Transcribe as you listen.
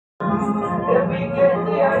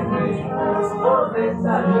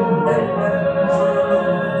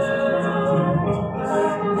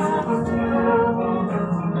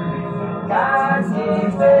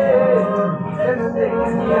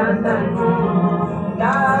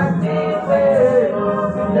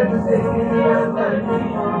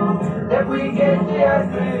If we get the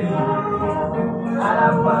agree, à la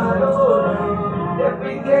parole, if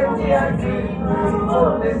we get the agree,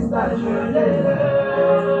 on est stationné.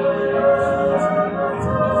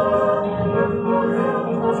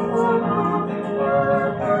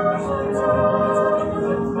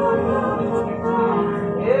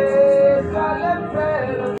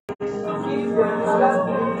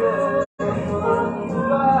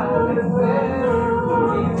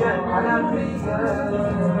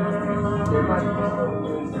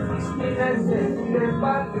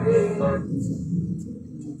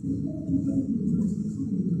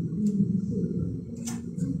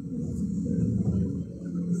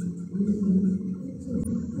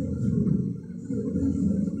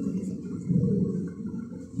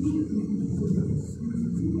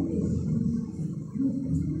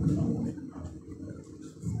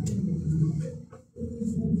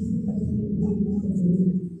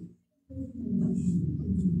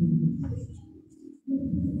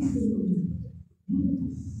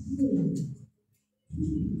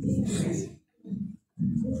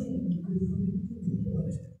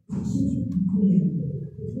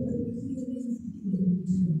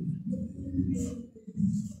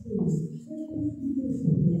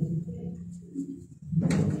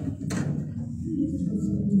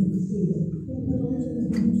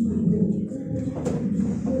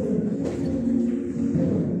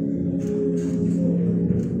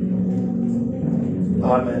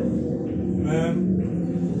 Amen. Amen.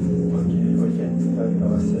 Okay. Start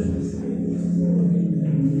our service.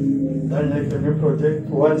 Daniel Academy Project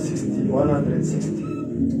 160.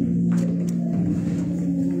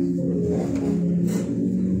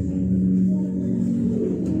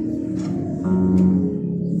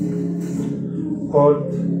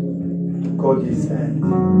 Called his end.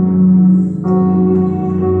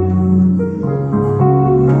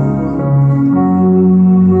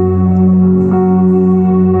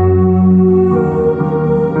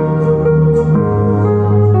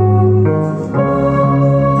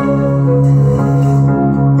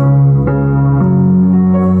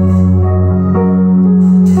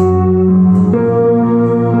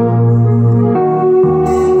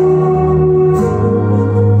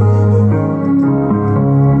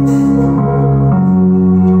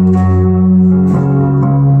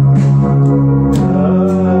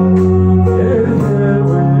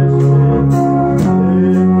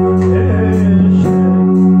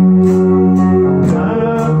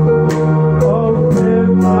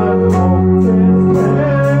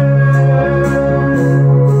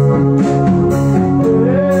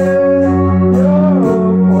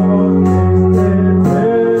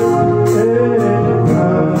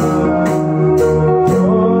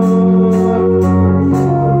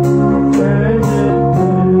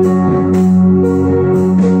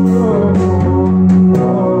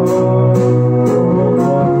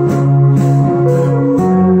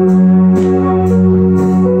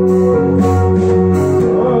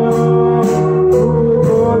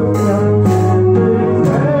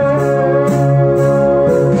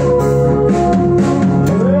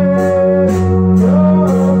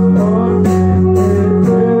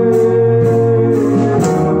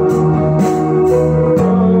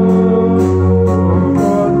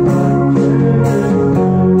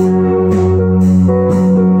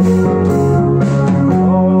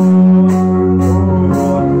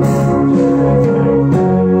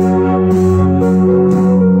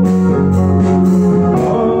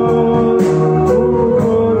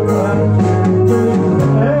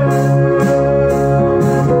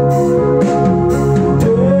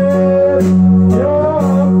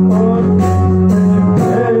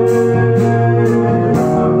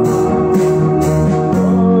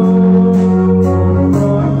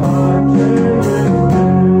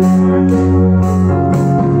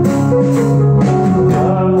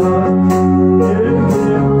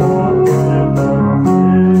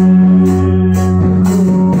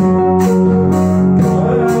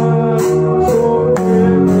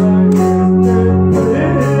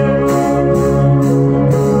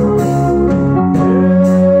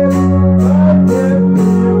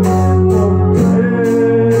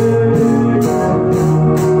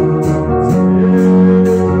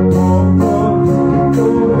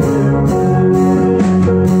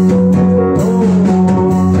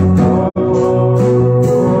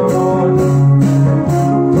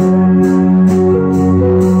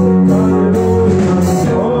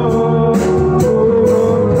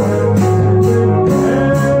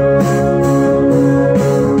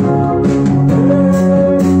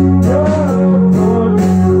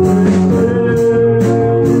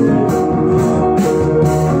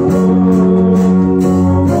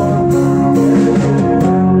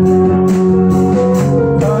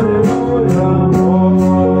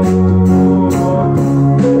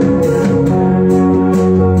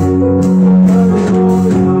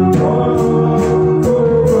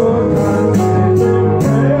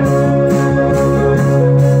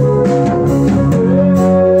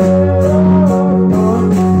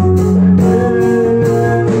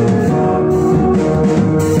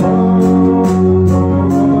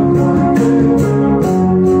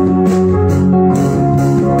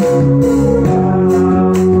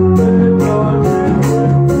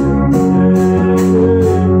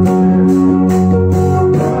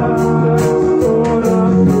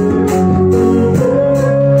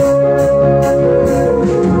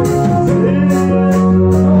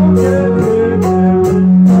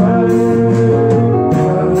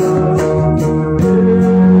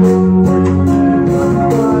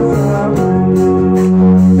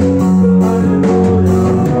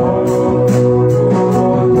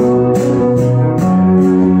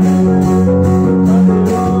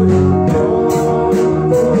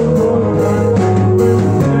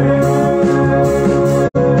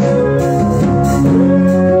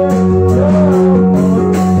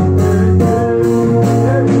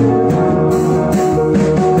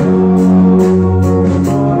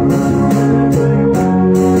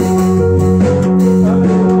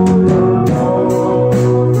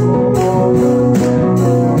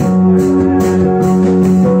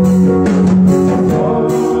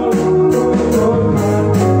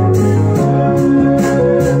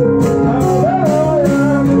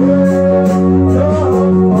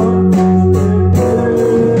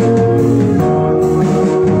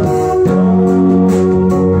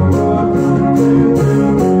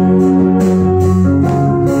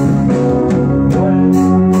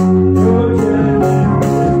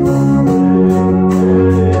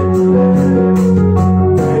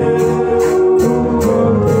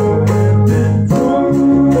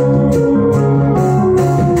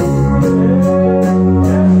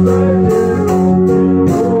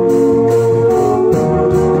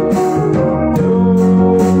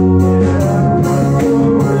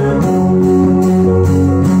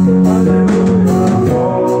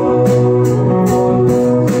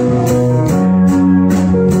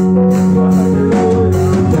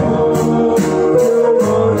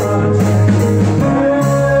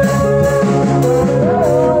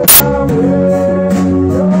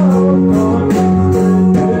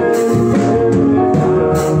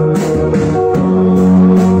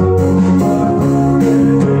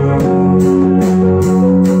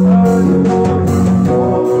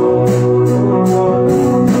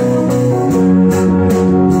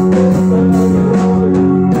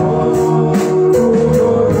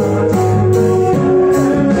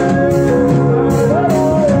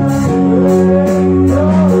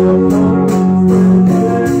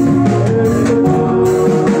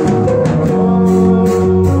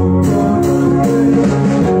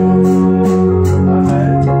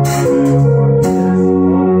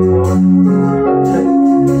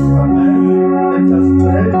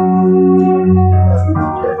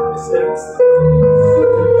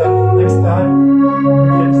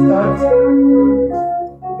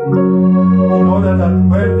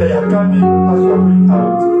 as we are going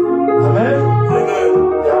out. Amen?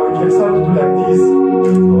 Yeah, we can start to do like this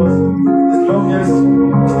because as long as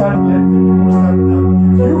we start late, the people start now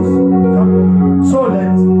refuse to come so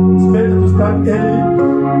late. It's better to start early.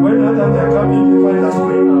 When others are coming, we find us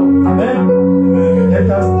going out. Amen? Let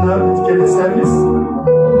us now dedicate the service.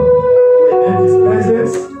 We need His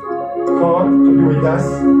presence, God, to be with us,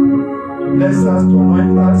 to bless us, to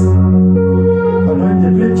anoint us, to anoint the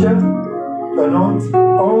preacher, to anoint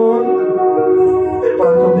all the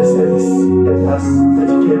part of the service. Let us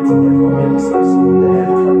dedicate and commit ourselves in the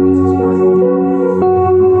hand of Jesus Christ.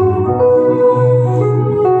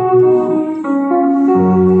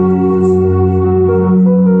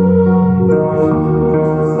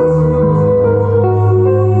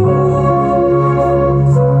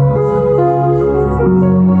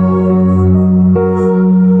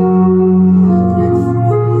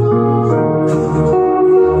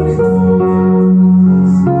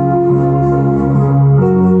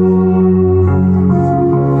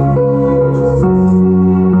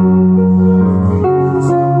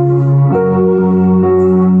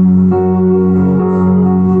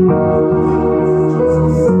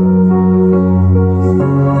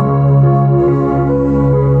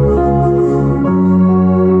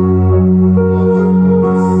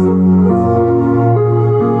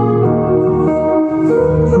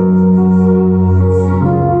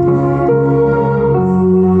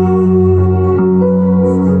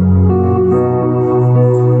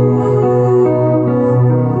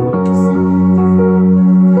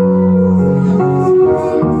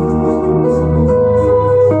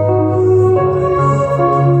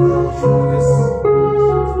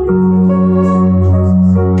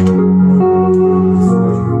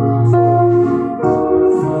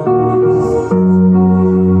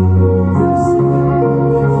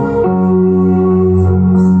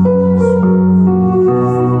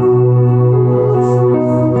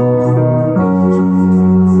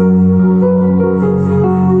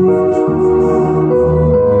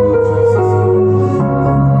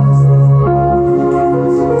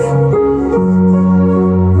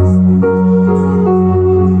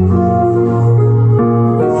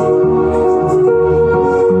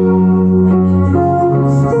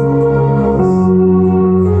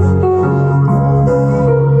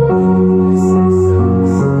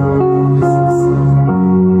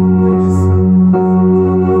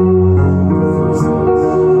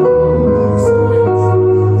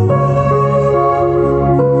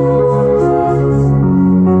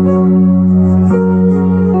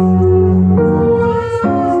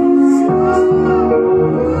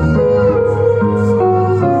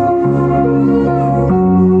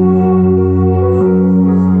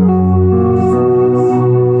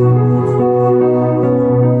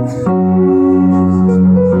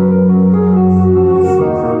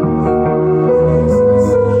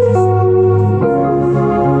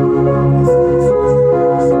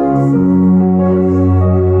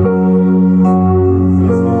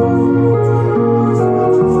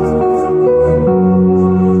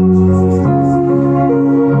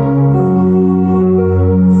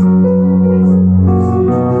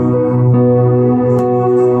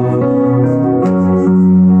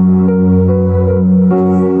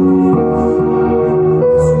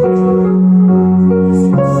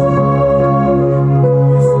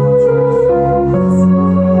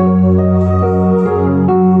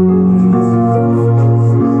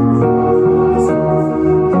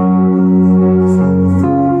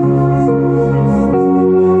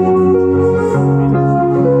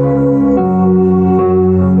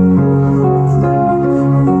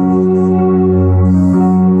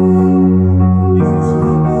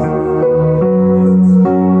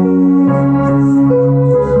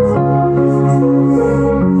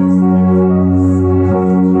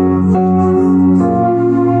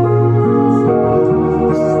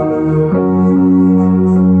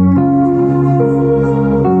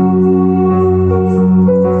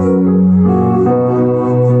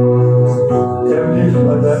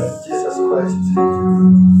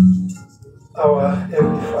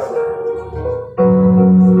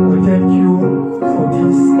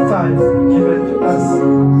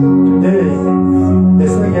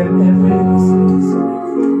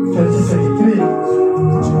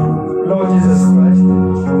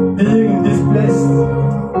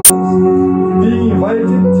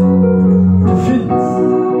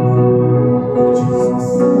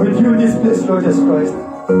 Lord Jesus Christ,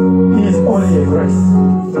 He is only a grace.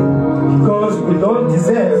 Because we don't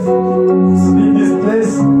deserve to be in this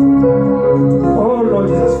place. Oh Lord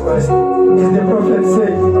Jesus Christ, as the prophet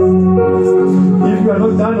said, if you are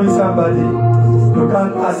not done with somebody, you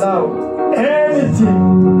can't allow anything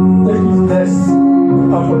taking place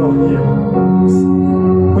of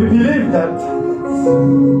Him. We believe that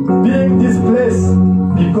being this place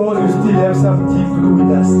because you still have something to do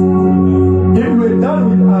with us. If you are done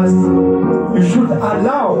with us, you should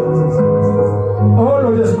allow all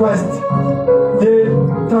of Jesus Christ, the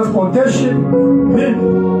transportation mean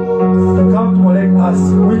to come to collect us,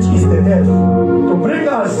 which is the death, to bring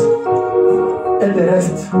us and the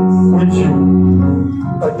rest with you.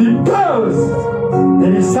 But because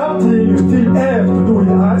there is something you still have to do with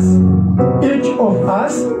us, each of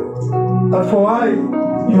us, but for why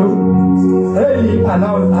you really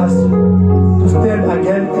allowed us to stand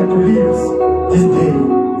again and to live this day.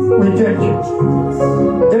 We thank you.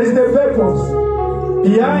 There is the purpose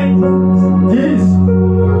behind this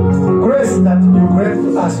grace that you grant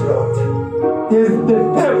to us, Lord. There is the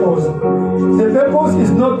purpose. The purpose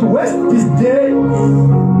is not to waste this day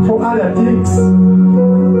for other things.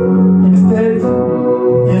 Instead,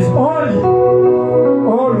 it is only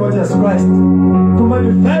all Lord Jesus Christ to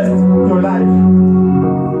manifest your life,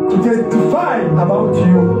 to testify about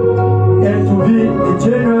you, and to be a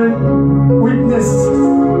genuine witness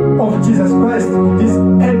of Jesus Christ in this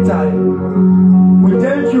end time. We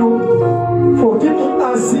thank you for keeping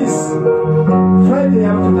us since Friday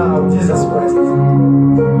up to now, Jesus Christ.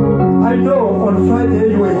 I know on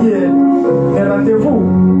Friday you were here in a rendezvous,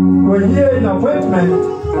 you were here in appointment,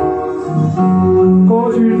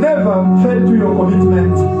 because you never failed to your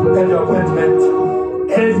commitment and your appointment.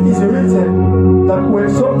 As is written, that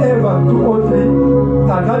whensoever two or three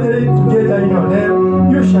are gathering together in your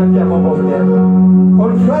name, you shall be among of them.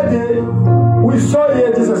 On Friday, we saw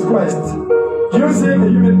here Jesus Christ using a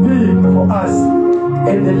human being for us,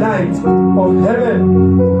 and the light of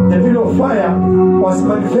heaven, the pillar of fire, was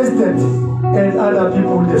manifested, and other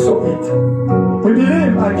people they saw it. We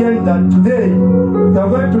believe again that today they are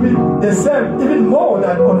going to be the same, even more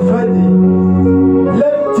than on Friday.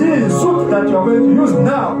 Let this suit that you are going to use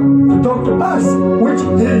now to talk to us, which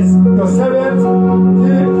is your servant,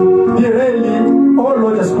 be really, oh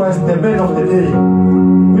Lord Jesus Christ, the man of the day.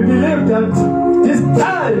 We believe that this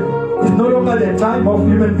time is no longer the time of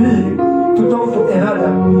human being to talk to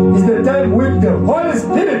another. It's the time which the Holy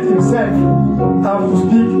Spirit Himself have to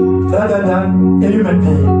speak rather than a human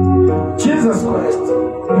being. Jesus Christ,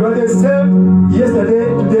 you are the same yesterday,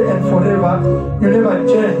 today, and forever. You never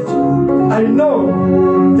change. I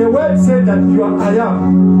know the word said that you are I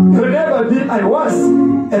am. You never be I was,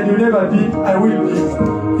 and you never be I will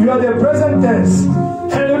be. You are the present tense.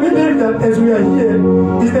 And we believe that as we are here,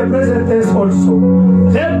 is the present tense also.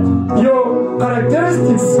 Let your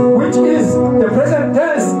characteristics, which is the present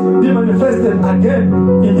tense, be manifested again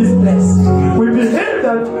in this place. We believe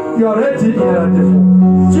that you are ready in a rendezvous.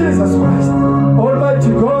 Jesus Christ,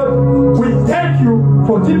 Almighty God, we thank you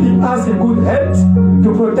for keeping us in good health,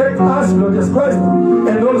 to protect us, Lord Jesus Christ,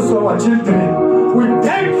 and also our children. We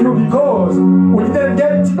thank you because we didn't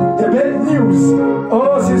get the bad news.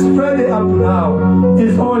 Oh, since Friday up to now,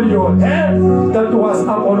 it's only your hand that was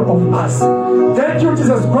upon of us. Thank you,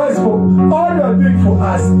 Jesus Christ, for all you are doing for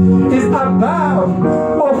us. It's above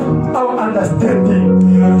of our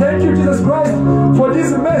understanding. Thank you, Jesus Christ, for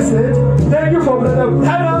this message. Thank you for Brother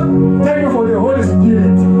Branham. Thank you for the Holy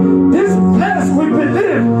Spirit. This place, we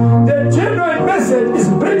believe the genuine message is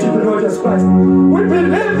preached to Lord Jesus Christ. We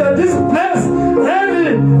believe that this place,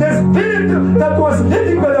 really, the Spirit that was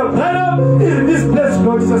leading Brother Branham is in this place,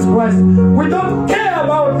 Lord Jesus Christ. We don't care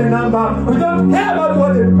about the number. We don't care about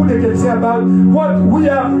what the people can say about what we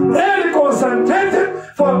are really concentrated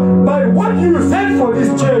for by what you said for this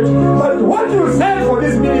church, but what you said for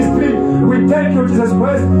this ministry. We thank you, Jesus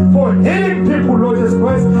Christ, for healing people, Lord Jesus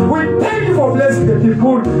Christ. We thank you for blessing the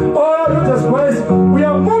people. Oh, Lord Jesus Christ, we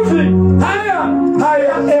are moving higher,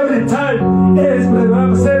 higher every time. As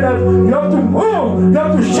Brother said that you have to move, you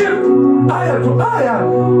have to shift higher to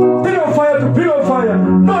higher, pillar of fire to pillar of fire,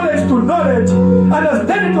 knowledge to knowledge,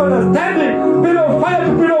 understanding to understanding, pillar of fire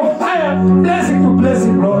to pillar of fire, blessing to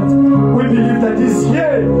blessing, Lord. We believe that this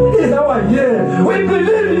year is our year. We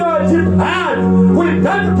believe in our deep heart. We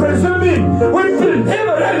don't presuming. We believe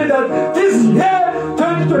really that this year,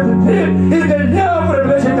 2023, is the year of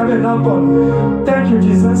Revelation Tabernacle. Thank you,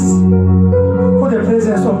 Jesus, for the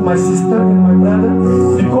presence of my sister and my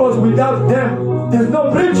brother, because without them, there's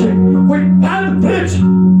no preaching. We can't preach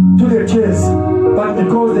to the church, but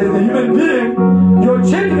because there's a human being, your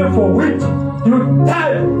children for which you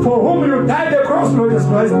died, for whom you died the cross, Lord Jesus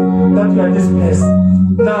Christ, that we are in this place.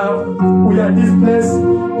 Now, we are in this place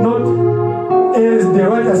not as the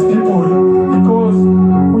righteous people, because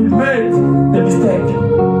we made the mistake.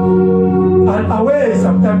 And away,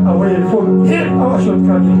 sometime away, forgive our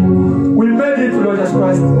shortcoming. We made it, Lord Jesus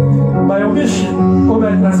Christ. my omission or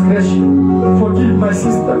my transgression. Forgive my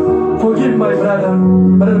sister. Forgive my brother.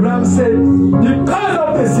 But Abraham said, because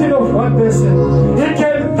of the sin of one person, he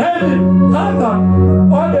can heavy under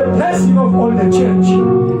all the blessing of all the church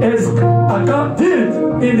as account did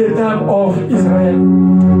in the time of Israel.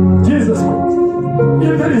 Jesus Christ.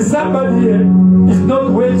 If there is somebody here is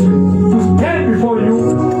not worthy to stand before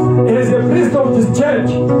you as a priest of this church,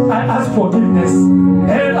 I ask forgiveness.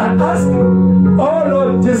 And I ask, oh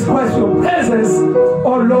Lord, Jesus Christ, your presence,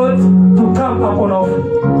 oh Lord, to come upon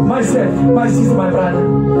of myself, my sister, my brother.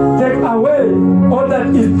 Take away all that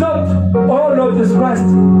is not, oh Lord Jesus Christ,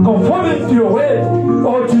 conforming to your word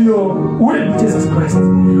or to your will, Jesus Christ.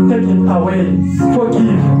 Take it away.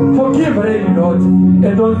 Forgive really, Lord.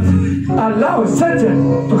 And don't allow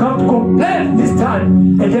Satan to come to complain this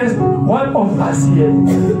time against one of us here.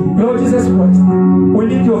 Lord Jesus Christ, we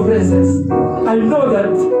need your presence. I know that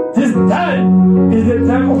this time is the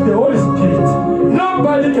time of the Holy Spirit.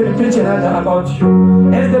 Nobody can preach another about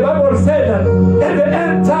you. As the Bible said that at the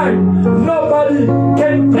end time, nobody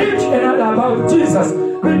can preach another about Jesus.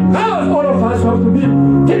 Because all of us have to be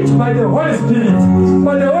taught by the Holy Spirit.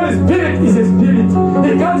 But the Holy Spirit is a spirit.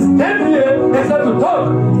 He can't stand here and start to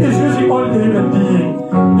talk. It's using only the human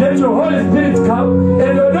being. Let your Holy Spirit come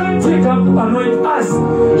and your anointing come to anoint us.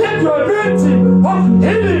 Let your anointing of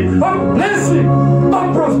healing, of blessing,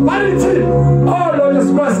 of prosperity, oh Lord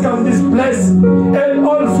Jesus Christ, come this place and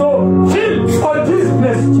also fill all this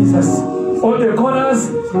place, Jesus. On the corners,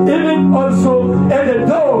 even also at the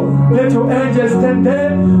door, let your angels stand there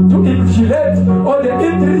to invigilate all the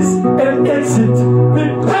entries and exit,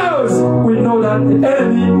 because we know that the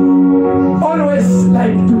enemy always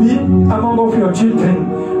like to be among of your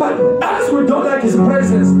children. But as we don't like his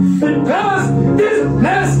presence, because this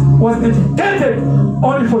place was dedicated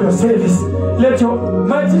only for your service, let your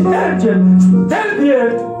mighty angel stand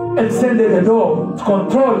here and stand at the door to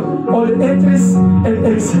control all the entries and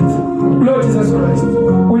exit. Lord Jesus Christ,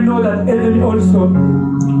 we know that enemy also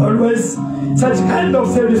always such kind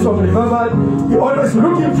of service of revival, you're always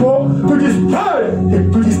looking for to destroy,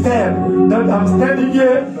 to disturb. That I'm standing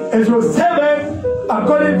here as your servant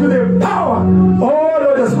according to the power, oh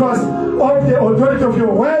Lord Jesus Christ, of the authority of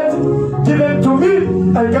your word given to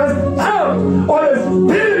me. I cast out all the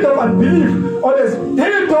spirit of unbelief, all the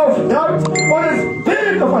spirit of doubt, all the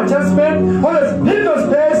spirit of adjustment, all the spirit of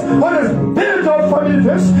space, all the spirit of family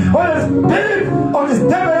fish, all the spirit of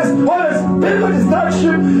disturbance, all the spirit of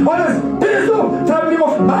distraction, all the spirit of traveling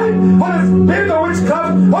of mind, all the spirit of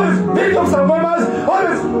witchcraft, all the spirit of survivors, all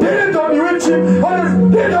the spirit of bewitching, all the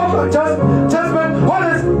spirit of adjustment, all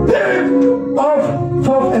the spirit of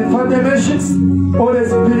fourth and fifth dimensions, all the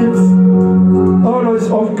spirits, all those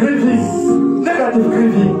of grieving, negative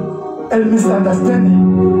grieving, and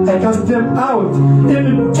misunderstanding. I cast them out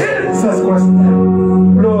in Jesus Christ's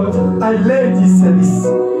name. Lord, I lay this service,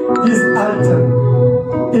 this altar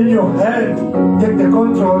in your hand. Take the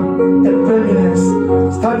control and preeminence.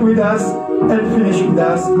 Start with us and finish with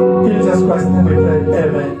us. In Jesus Christ's name we pray.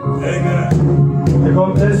 Amen. Amen. May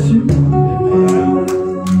God bless you. Amen.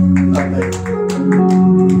 Amen.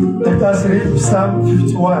 Let us read Psalm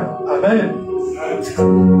 51. Amen.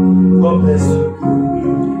 God bless you.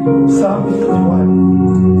 Psalm 51.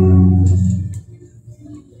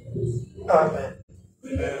 Amen.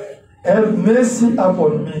 Have mercy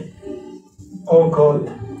upon me, O God,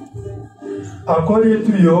 according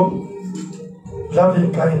to your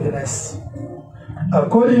loving kindness,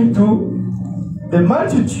 according to the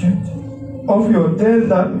multitude of your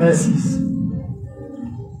tender mercies.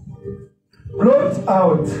 Blot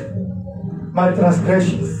out my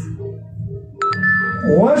transgressions.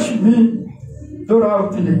 Wash me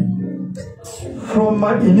thoroughly from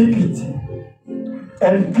my iniquity,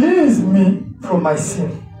 and cleanse me from my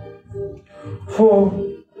sin. For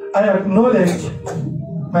I acknowledge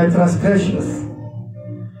my transgressions,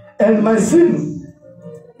 and my sin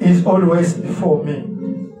is always before me.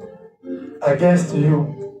 Against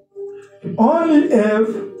you only have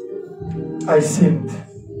I sinned,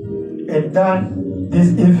 and done this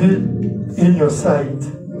evil in your sight,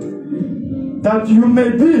 that you may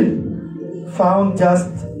be found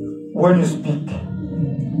just when you speak,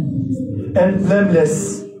 and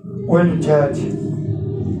blameless when you judge.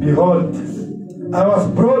 Behold, I was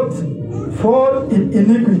brought forth in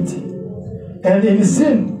iniquity, and in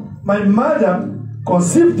sin my mother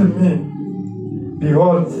conceived me.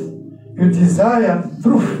 Behold, you desire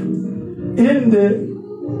truth in the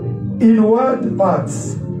inward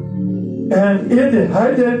parts, and in the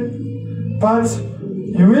hidden parts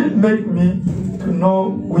you will make me to know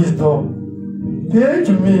wisdom. Purge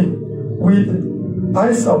me with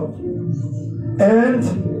hyssop,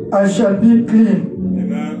 and I shall be clean.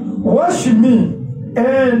 Amen. Wash me,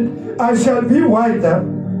 and I shall be whiter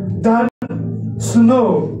than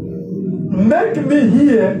snow. Make me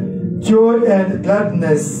hear joy and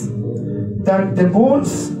gladness, that the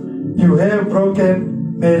bones you have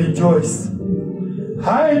broken may rejoice.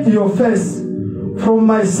 Hide your face from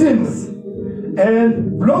my sins,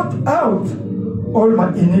 and blot out all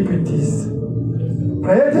my iniquities.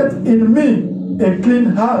 Create in me a clean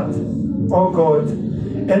heart, O God,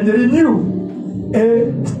 and renew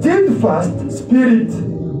a steadfast spirit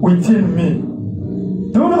within me.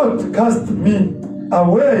 Do not cast me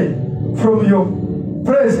away from your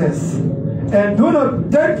presence, and do not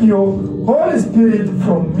take your Holy Spirit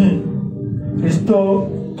from me. Restore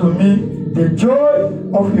to me the joy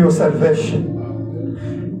of your salvation,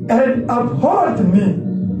 and uphold me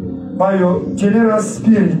by your generous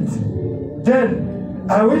spirit. Then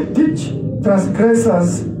I will teach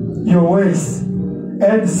transgressors your ways,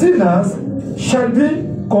 and sinners shall be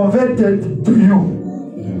converted to you.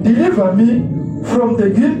 Deliver me from the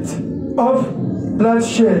guilt of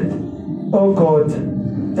bloodshed, O God,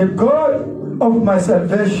 the God of my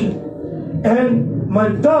salvation, and my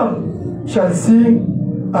tongue shall sing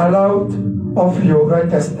aloud of your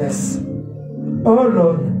righteousness. O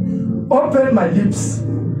Lord, open my lips,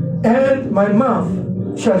 and my mouth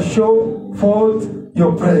shall show forth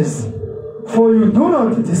your praise. For you do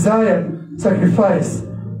not desire sacrifice,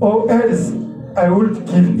 or else I would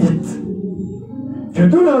give it. You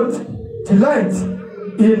do not delight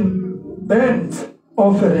in burnt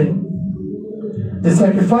offering. The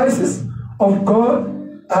sacrifices of God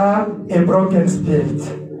are a broken spirit,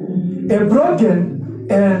 a broken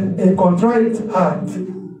and a contrite heart.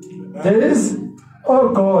 There is, O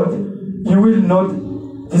God, you will not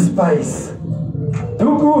despise.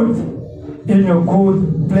 Do good in your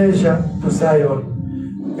good pleasure to Zion.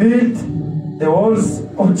 Build the walls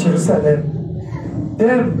of Jerusalem.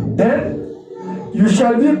 Then you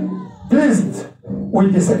shall be pleased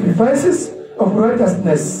with the sacrifices of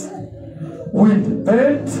righteousness, with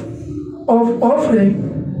burnt of offering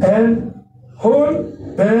and whole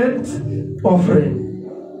burnt offering,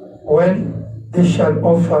 when they shall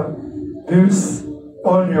offer bulls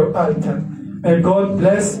on your altar. May God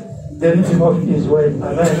bless the reading of His word.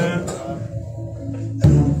 Amen.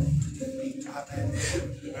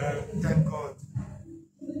 Thank God.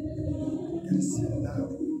 You can see it now.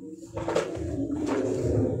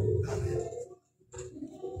 Amen.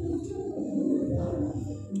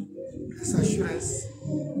 Bless assurance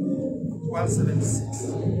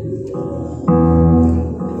 176. Amen.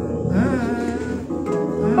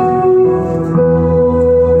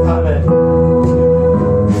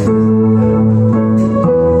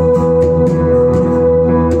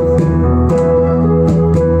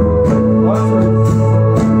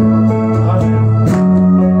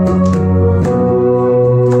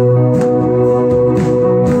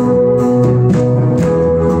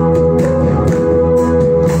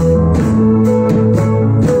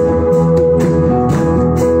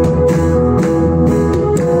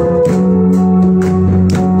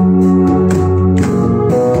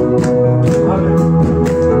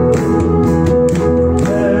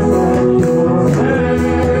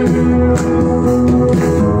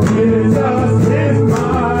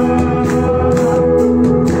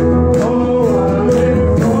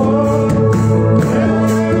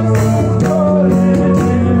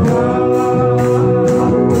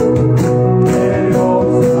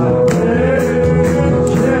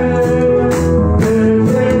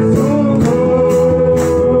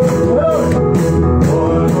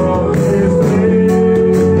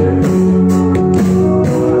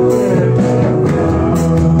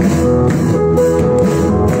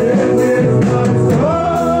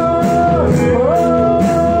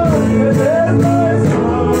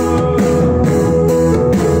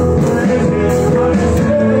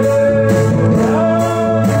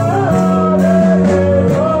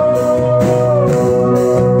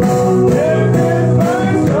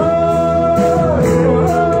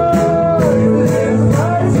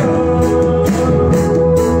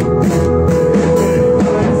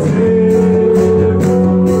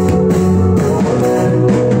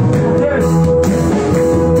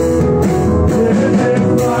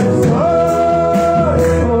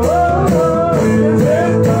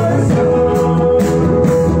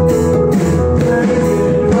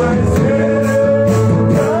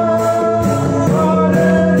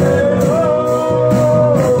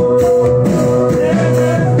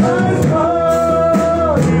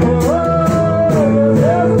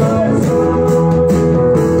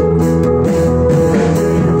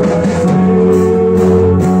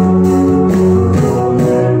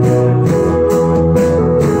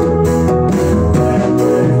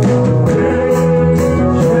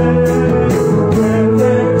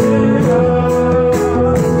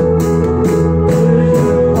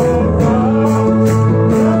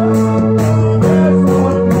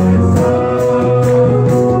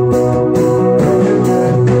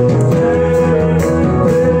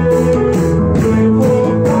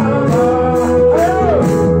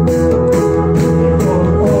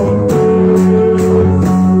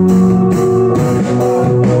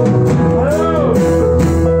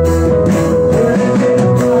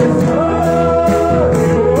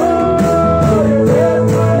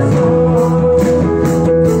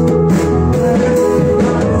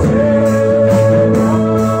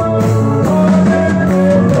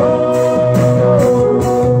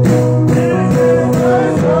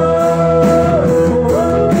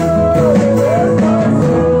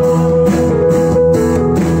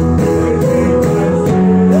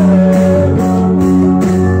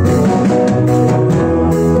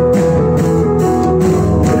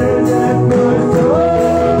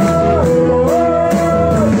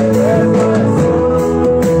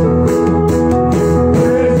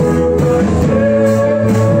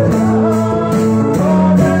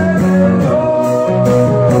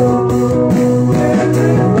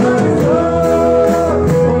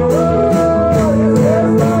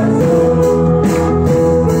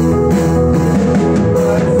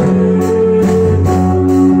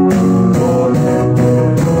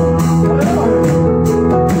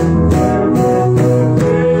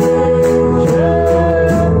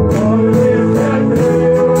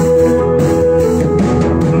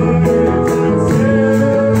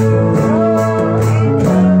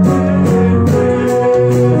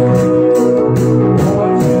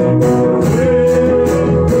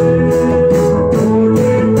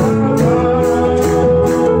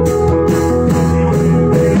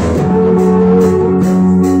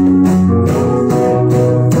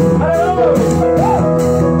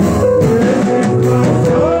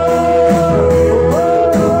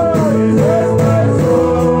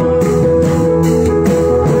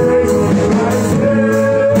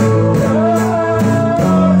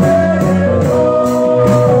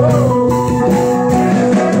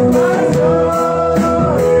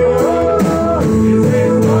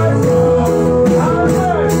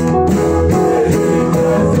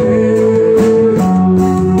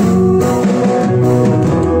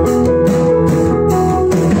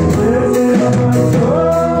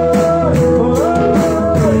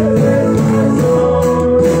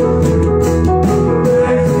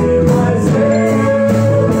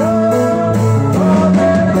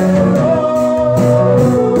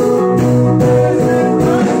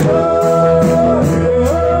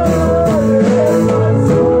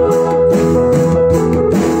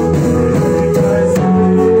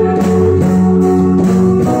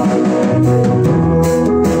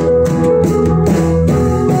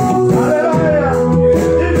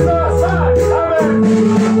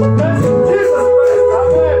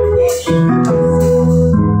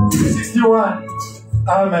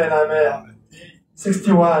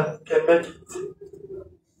 61 can make it.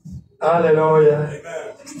 Hallelujah.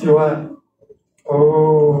 Amen. 61.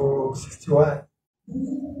 Oh, 61.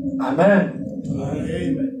 Amen.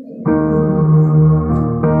 Amen.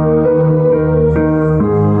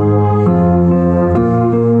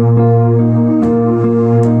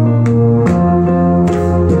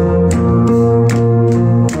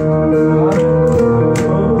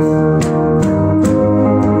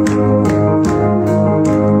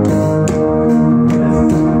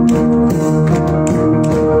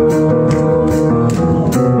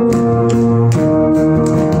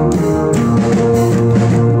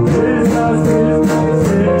 Jesus is my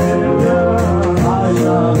Savior.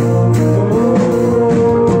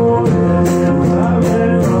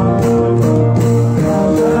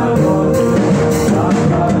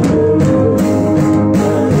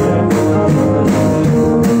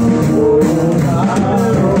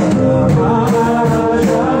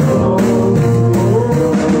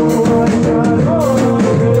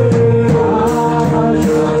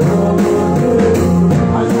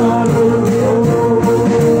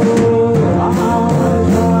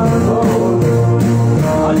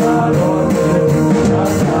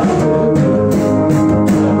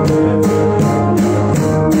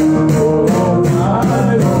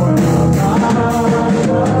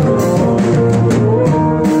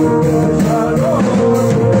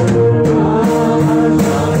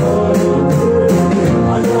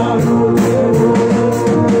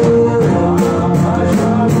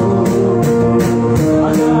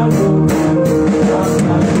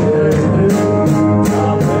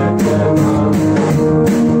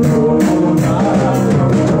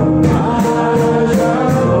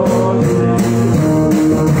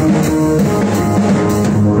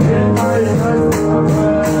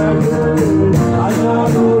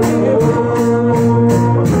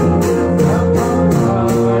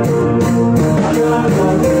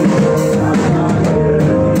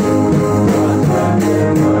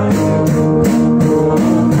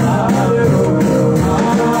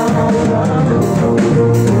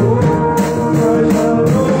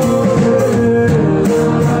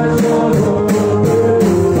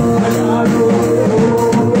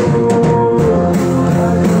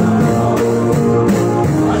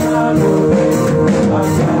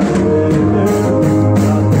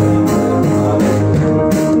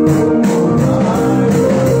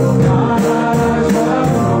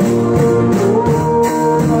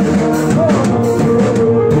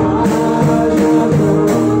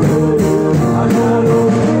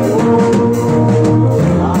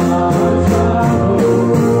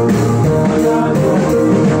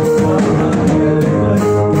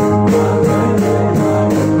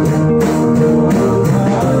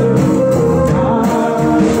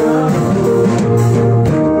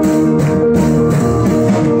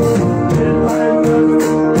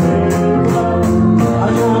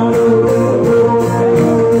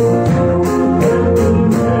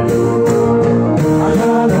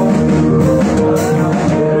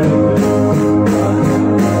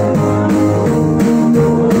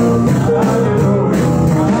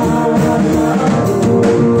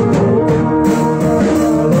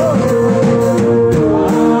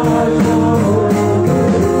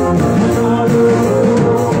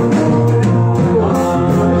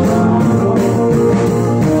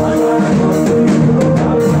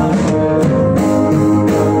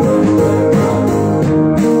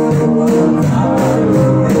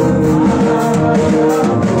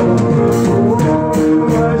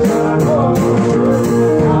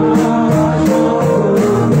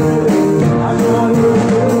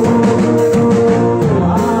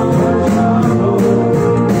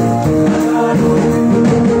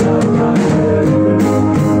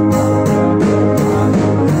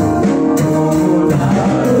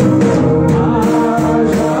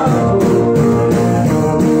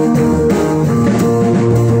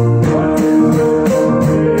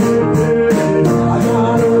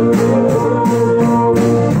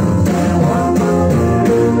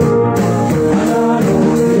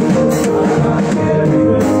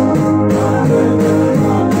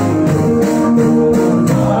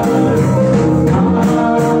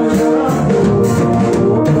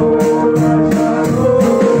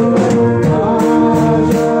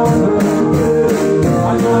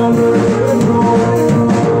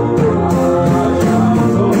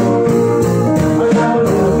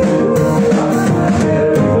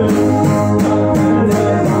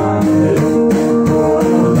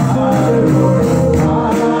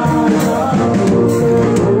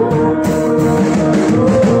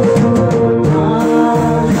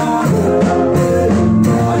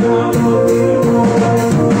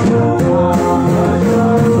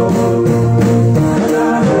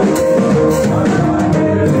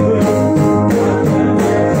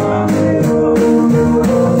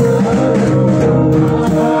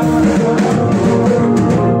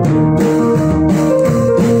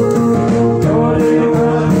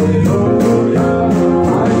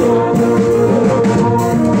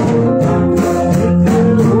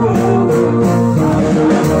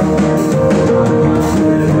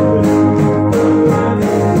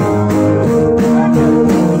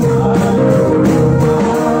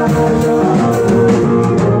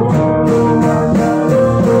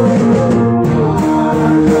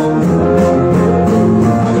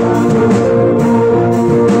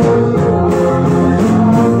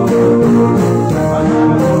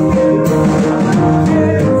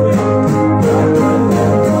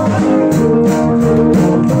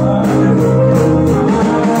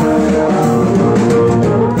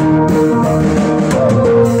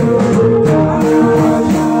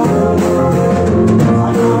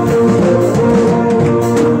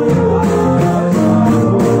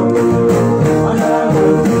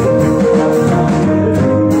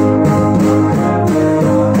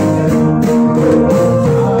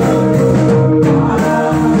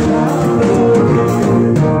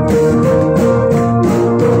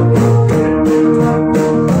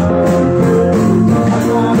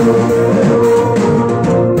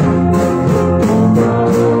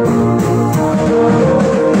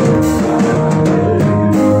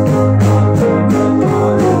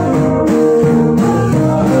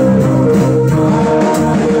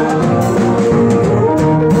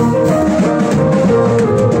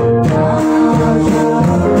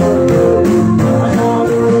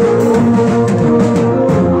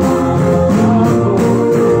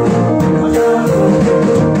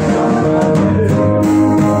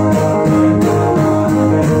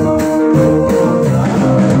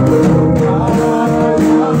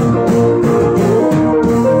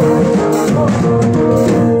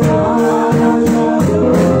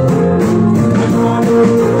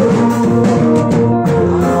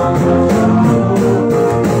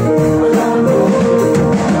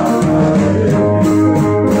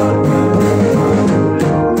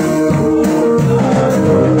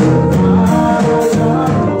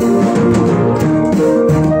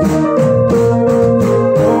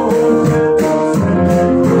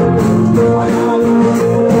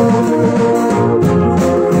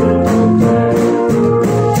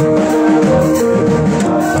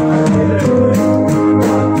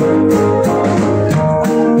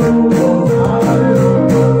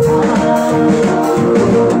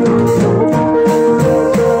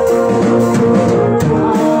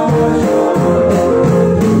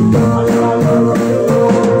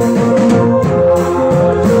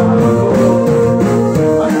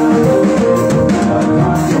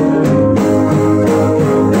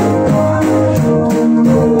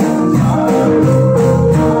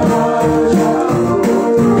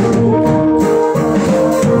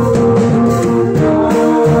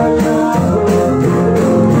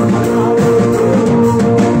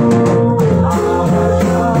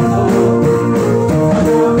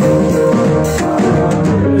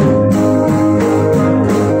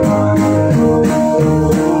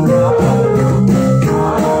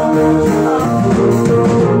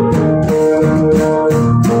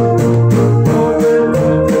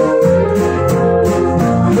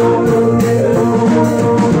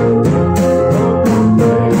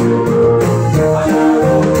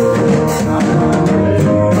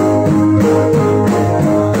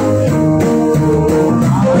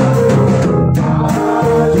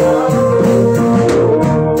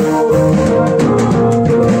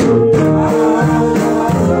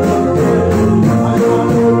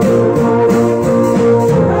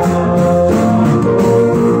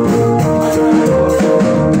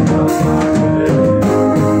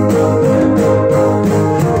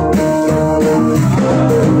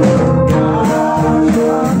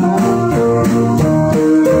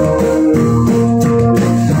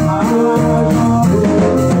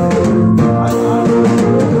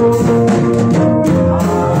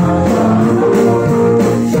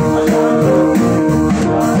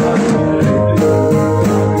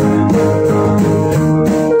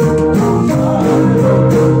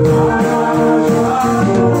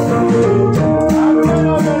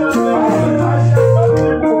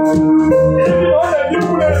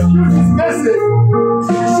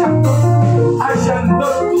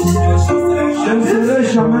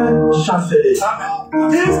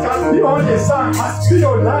 Son must be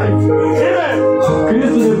your life. Amen.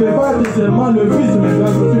 Christ ne fait pas être seulement le Fils, mais doit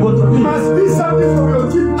être aussi votre It vie. must be something from your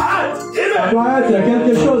deep heart. Ça Amen. doit être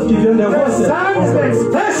quelque chose qui vient de The vous. Son is the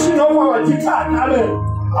expression of our deep heart. Amen.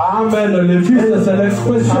 Amen. Le Fils, c'est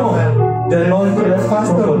l'expression de notre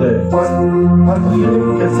profondeur. Pastor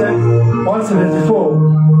Philip can say 174.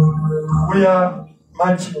 We are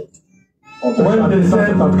marching. When they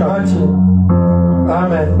say marching.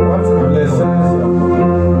 Amen. 174. Les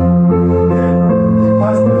saints,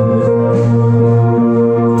 Pastor Philip.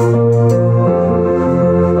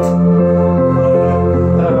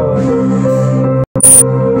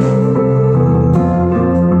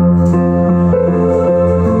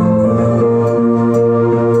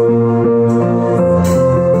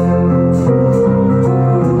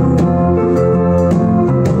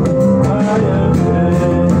 I am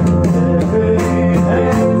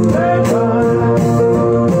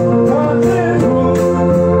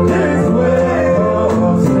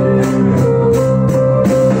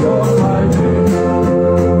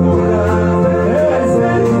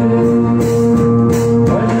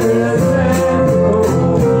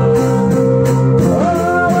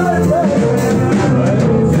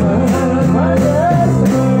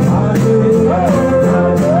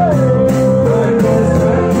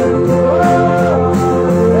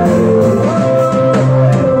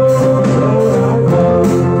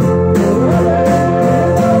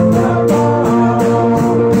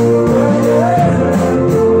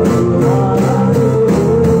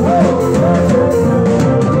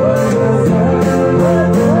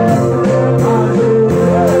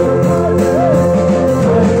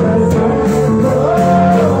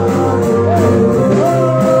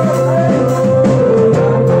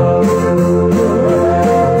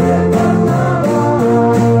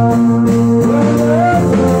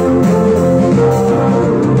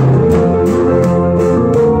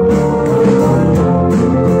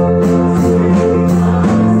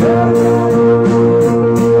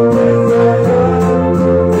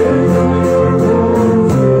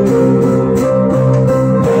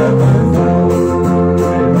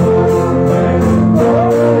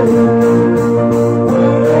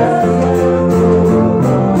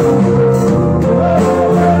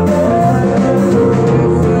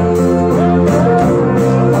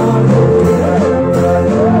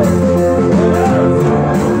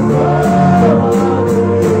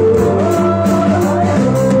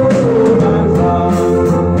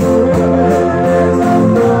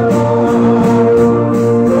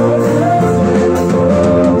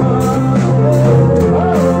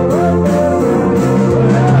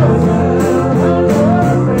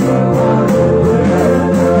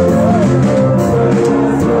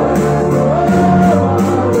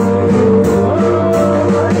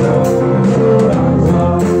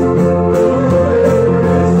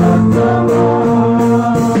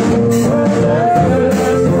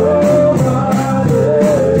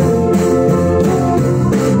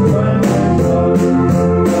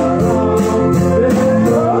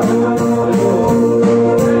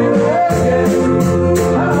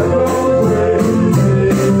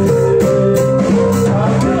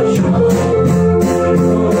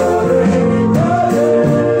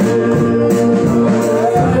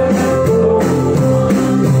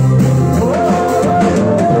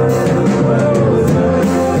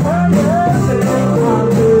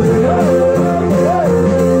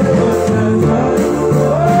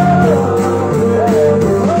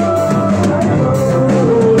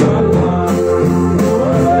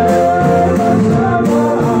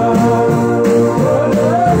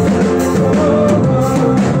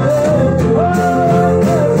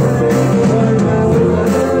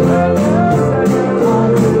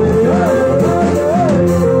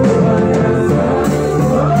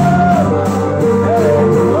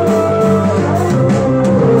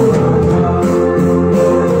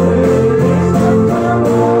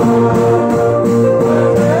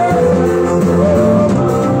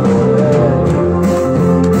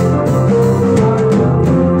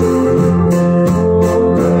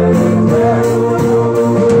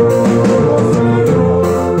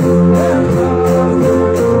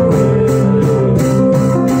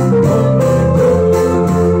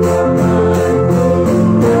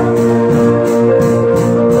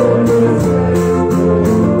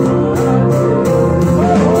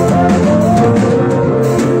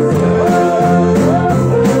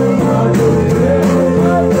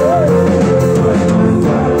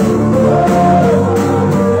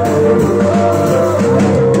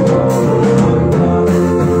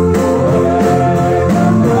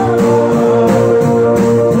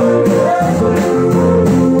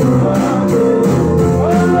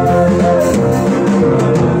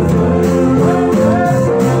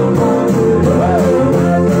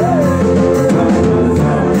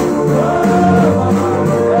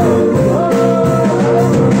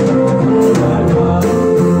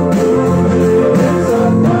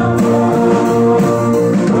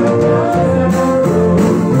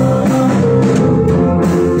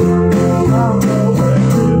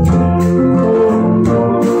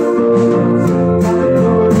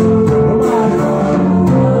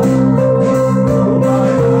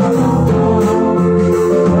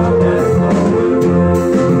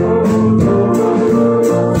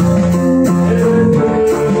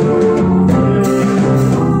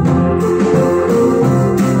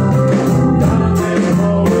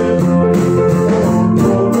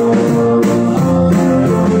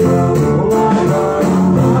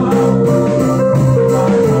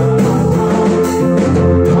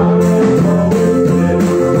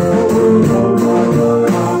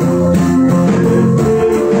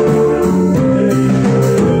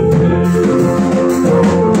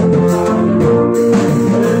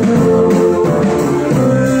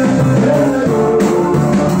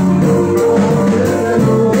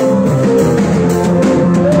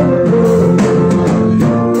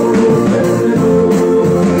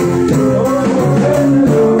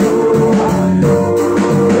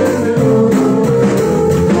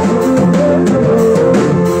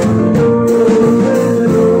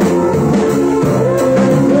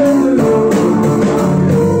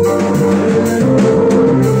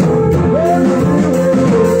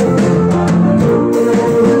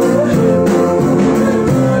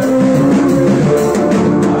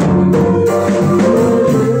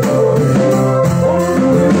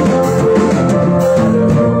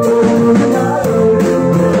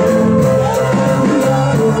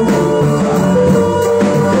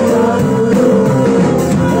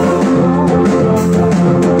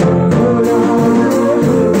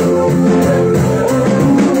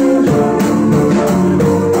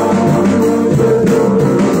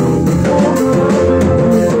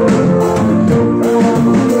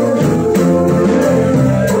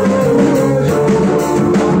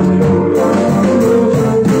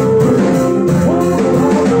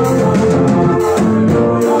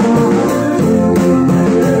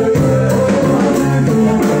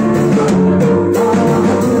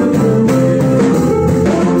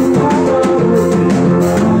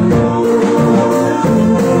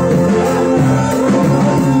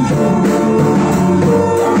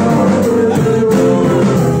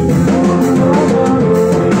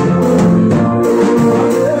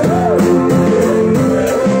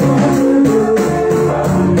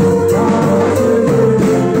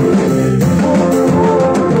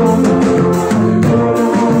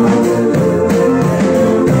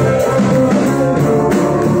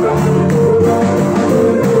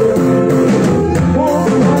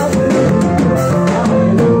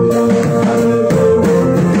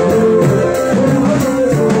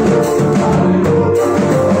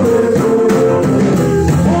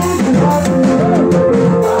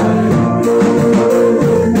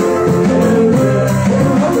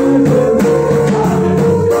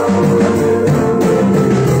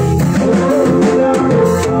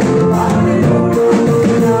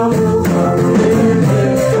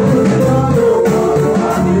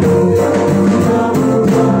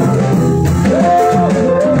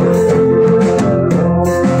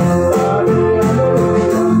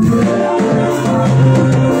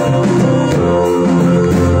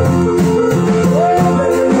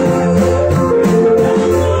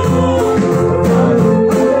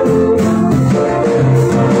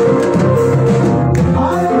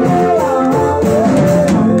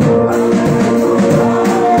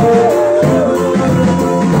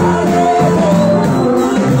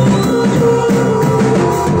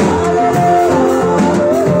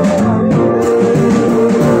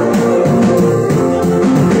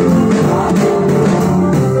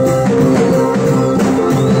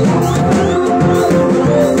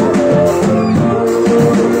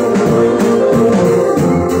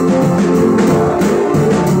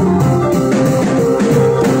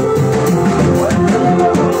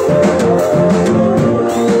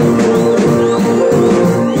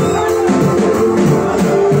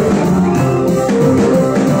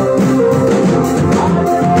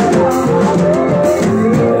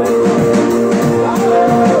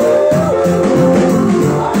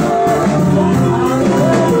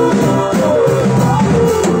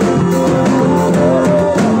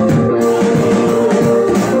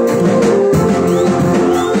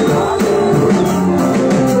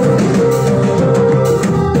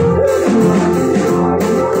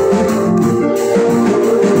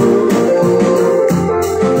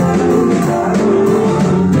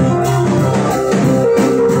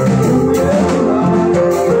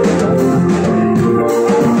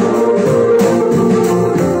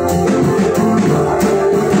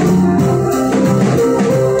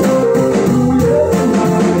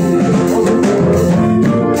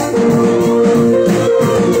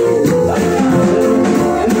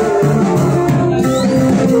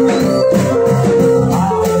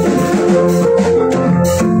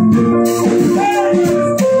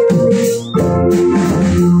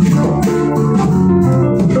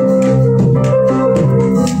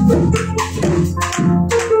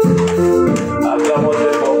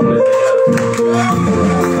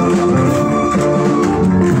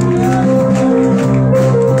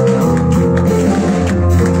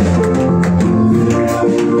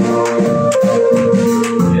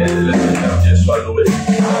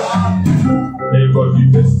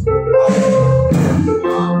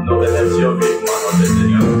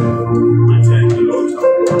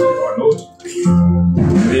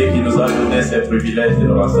c'est un privilège de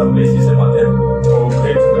nous rassembler ici ce matin. Oh,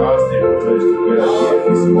 great God, the privilege to get us here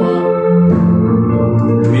this morning.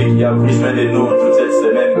 Lui qui a pris soin de nous toute cette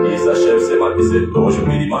semaine qui s'achève ce matin, c'est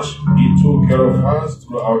aujourd'hui dimanche. He took care of us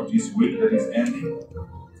throughout this week that is ending.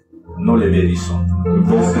 Nous les bénissons. We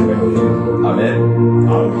bless him and Amen.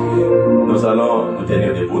 Amen. Nous allons nous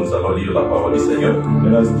tenir debout, nous allons lire la parole du Seigneur.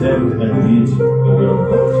 Let us stand and read the word of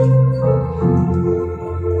God.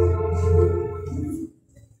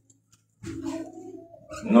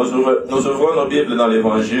 Nous ouvrons nos Bibles dans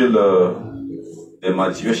l'évangile de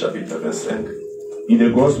Matthieu, chapitre 25. In the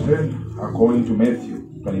Gospel, according to Matthew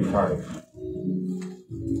 25.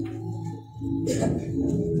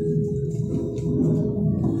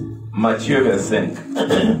 Matthieu 25.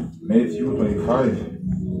 Matthew 25.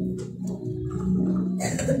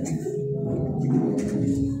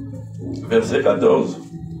 Verset 14.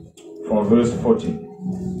 From verse 14.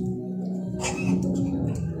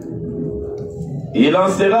 Il en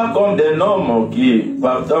sera comme d'un homme qui,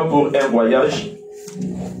 partant pour un voyage,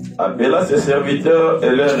 appela ses serviteurs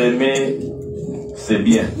et leur remit ses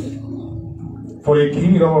biens. For the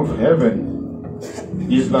kingdom of heaven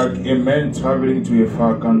is like a man traveling to a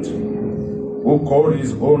far country, who called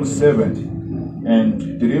his own servant and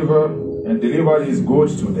delivered his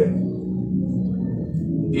goods to them.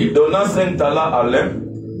 Il donna 5 talents à l'un,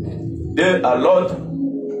 2 à l'autre,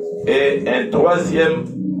 et un troisième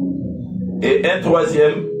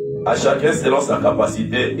à chacun selon sa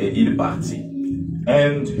capacité, et il partit.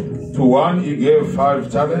 And to one he gave 5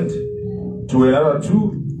 talents, to another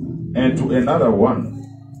 2, and to another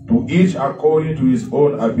 1, to each according to his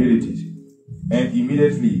own abilities. And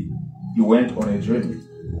immediately he went on a journey.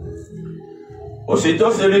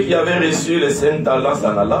 Aussitôt celui qui avait reçu les 5 talents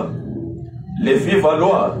s'en alla, les fit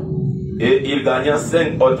valoir, et il gagna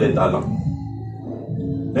 5 autres talents.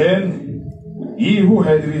 Then he who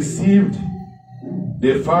had received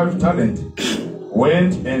the 5 talents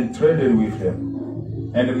went and traded with them,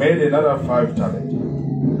 and made another 5 talents.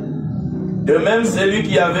 De même, celui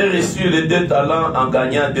qui avait reçu les 2 talents en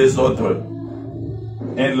gagna 2 autres.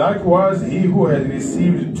 And likewise he who had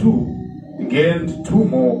received 2 gained 2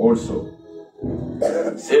 more also.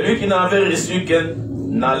 Celui qui n'avait reçu qu'un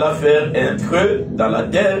alla faire un creux dans la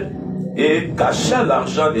terre et cacha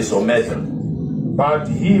l'argent de son maître. But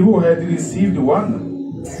he who had received 1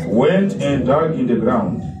 went and dug in the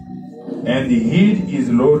ground, and hid his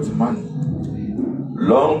Lord's money.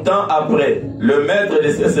 Longtemps après, le maître de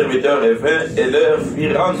ses serviteurs revint et leur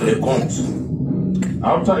fit rendre compte.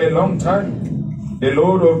 After a long time, the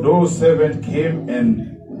Lord of those servants came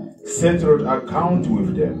and settled account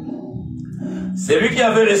with them. Celui qui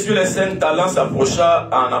avait reçu les 5 talents s'approcha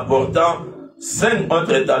en apportant 5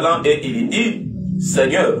 autres talents et il dit,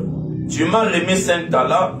 Seigneur, tu m'as remis 5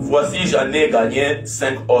 talents, voici j'en ai gagné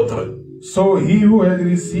 5 autres. So he who had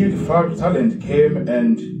received 5 talents came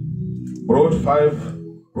and brought five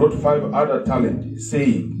other talents,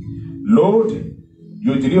 saying, Lord,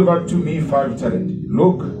 you delivered to me 5 talents.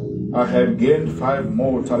 Look, I have gained 5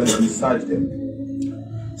 more talents besides them.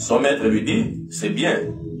 Son maître lui dit, c'est bien,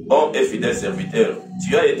 bon et fidèle serviteur,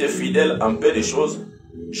 tu as été fidèle en peu de choses,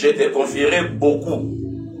 je te confierai beaucoup.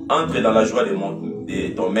 Entre dans la joie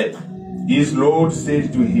de ton maître. His Lord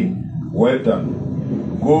said to him, well done,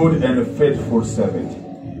 good and faithful servant.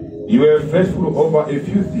 You were faithful over a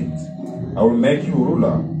few things. I will make you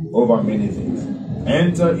ruler over many things.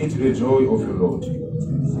 Enter into the joy of your Lord.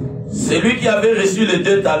 Celui qui avait reçu les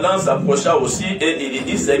 2 talents s'approcha aussi et il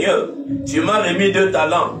dit, Seigneur, tu m'as remis 2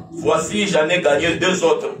 talents, voici j'en ai gagné 2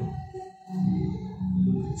 autres.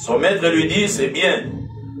 Son maître lui dit, c'est bien,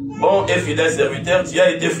 bon et fidèle serviteur, tu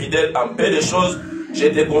as été fidèle en peu de choses, je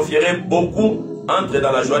te confierai beaucoup, entre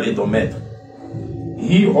dans la joie de ton maître.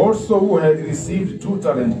 He also who had received 2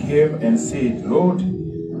 talents came and said, Lord,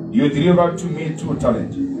 you delivered to me 2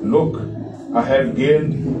 talents. Look, I have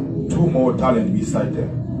gained 2 more talents beside them.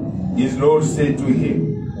 His Lord said to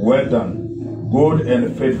him, well done, good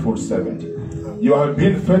and faithful servant. You have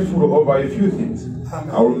been faithful over a few things.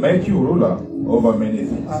 I will make you ruler over many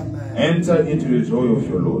things. Enter into the joy of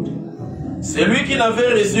your Lord. Celui qui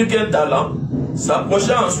n'avait reçu qu'un talent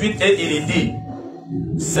s'approcha ensuite et il dit,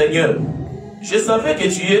 Seigneur, je savais que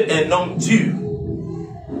tu es un homme dur,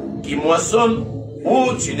 qui moissonne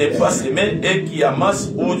où tu n'es pas semé et qui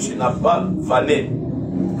amasse où tu n'as pas fané.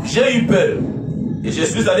 J'ai eu peur et je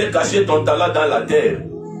suis allé cacher ton talent dans la terre.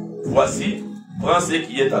 Voici, prends ce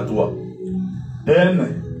qui est à toi.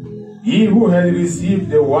 Then he who had received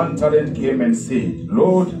the 1 talent came and said,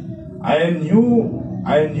 Lord, I knew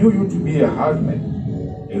you to be a hard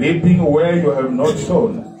man, reaping where you have not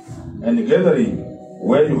sown, and gathering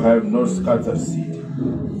where you have not scattered seed.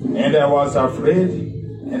 And I was afraid,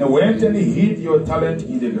 and went and hid your talent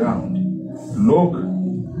in the ground. Look,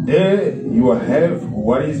 there you have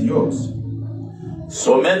what is yours.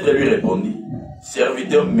 Son maître lui répondit,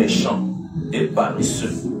 serviteur méchant et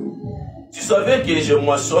paresseux. Tu savais que je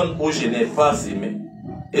moissonne où je n'ai pas semé,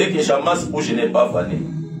 et que j'amasse où je n'ai pas fané.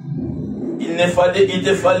 Il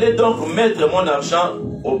te fallait donc mettre mon argent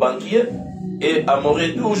au banquier, et à mon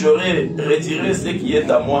retour j'aurais retiré ce qui est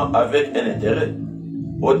à moi avec un intérêt.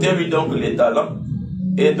 Ôtez-lui donc les talents,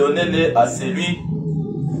 et donnez-les à celui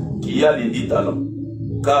qui a les 10 talents.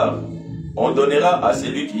 Car on donnera à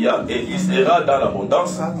celui qui a, et il sera dans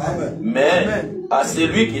l'abondance. Mais à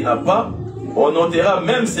celui qui n'a pas, on ôtera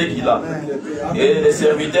même ce qu'il a. Et les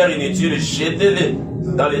serviteurs inutiles, jetez-les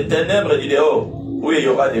dans les ténèbres du dehors, où il y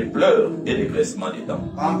aura des pleurs et des graissements des dents.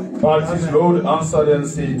 But his Lord answered and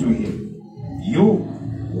said to him, You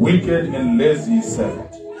wicked and lazy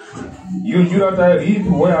servant, you knew that I reap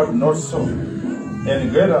where I have not sown,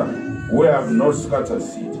 and gather where I have not scattered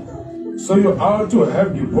seed. So you ought to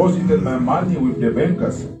have deposited my money with the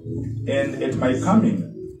bankers, and at my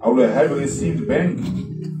coming I will have received back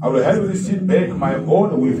my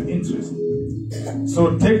own with interest.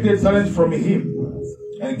 So take the talent from him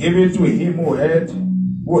and give it to him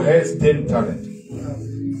who has 10 talents.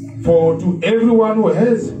 For to everyone who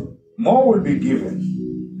has, more will be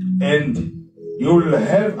given, and you will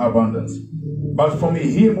have abundance. But from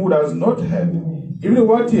him who does not have, even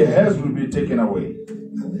what he has will be taken away.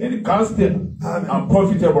 And cast the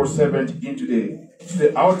unprofitable servant into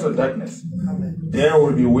the outer darkness. There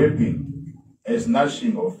will be weeping and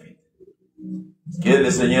gnashing of teeth. Que le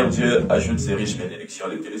Seigneur Dieu ajoute ses riches bénédictions à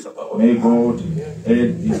l'étude de sa parole. May God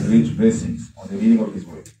add his rich blessings on the reading of his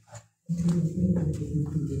word.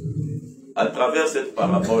 À travers cette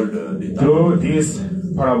parabole des Through talents, this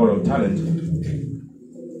parable of talent,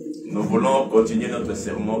 nous voulons continuer notre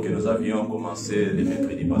sermon que nous avions commencé le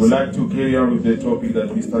mercredi we'd passé. like to carry on with the topic that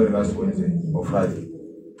we started last Wednesday or Friday.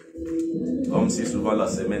 Comme si souvent la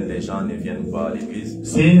semaine les gens ne viennent pas à l'église,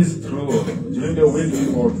 Since during the week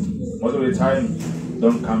people most of the time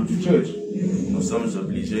don't come to church, nous sommes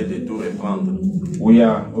obligés de tout reprendre we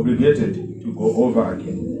are obligated to go over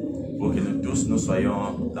again. pour que nous tous nous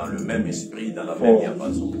soyons dans le même esprit, dans la même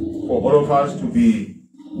diapason. For all of us to be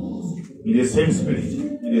in the same spirit,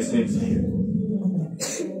 in the same spirit.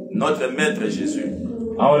 Notre maître Jésus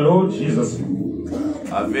Our Lord Jesus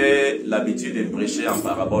avait l'habitude de prêcher en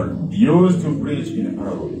parabole. used to preach in a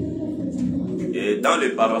parable. Et dans les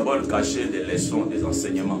paraboles cachées des leçons, des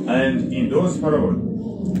enseignements. And in those parables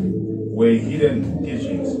were hidden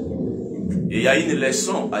teachings. Et il y a une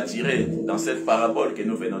leçon à tirer dans cette parabole que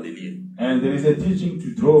nous venons de lire. And there is a teaching to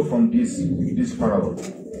draw from this parable.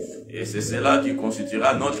 Et c'est cela qui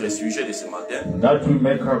constituera notre sujet de ce matin. That will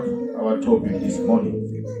make up our topic this morning.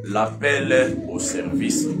 L'appel au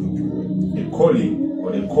service. The calling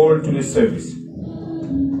or the call to the service.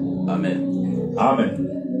 Amen. Amen.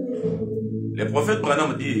 Le prophète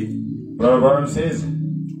Branham dit, Brother Branham says,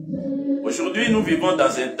 aujourd'hui nous vivons dans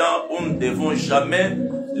un temps où nous ne devons jamais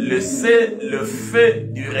laisser le feu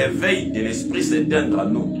du réveil de l'esprit s'éteindre à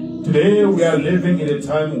nous. today we are living in a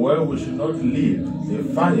time where we should not leave the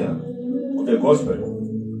fire of the gospel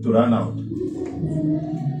to run out.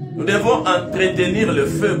 Nous devons entretenir le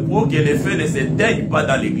feu pour que le feu ne s'éteigne pas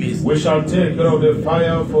dans l'église. We shall take care of the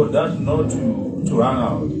fire for that not to run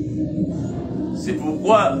out. C'est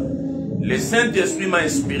pourquoi le Saint-Esprit m'a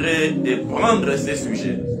inspiré de prendre ce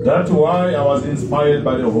sujet. That's why I was inspired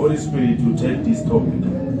by the Holy Spirit to take this topic.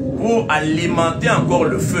 Pour alimenter encore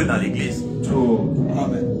le feu dans l'église. To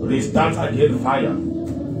restart again fire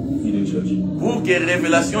in the church. Pour que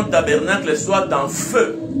Révélation Tabernacle soit en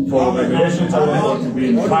feu. For Revelation Tabernacle to be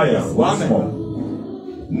in fire once more.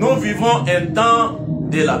 Nous vivons un temps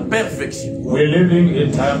de la perfection. We're living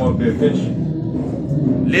a time of perfection.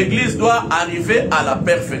 L'église doit arriver à la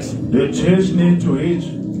perfection. The church needs to reach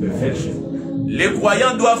perfection. Les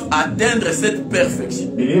croyants doivent atteindre cette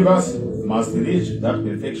perfection. Believers must reach that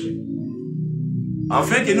perfection.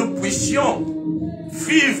 Afin que nous puissions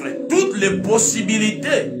vivre toutes les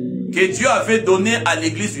possibilités que Dieu avait données à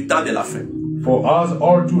l'église du temps de la fin. For us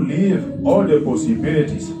all to live all the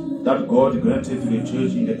possibilities that God granted to the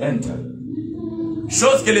church in the end time.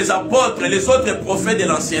 Chose que les apôtres et les autres prophètes de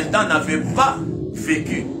l'ancien temps n'avaient pas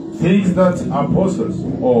vécu. Things that apostles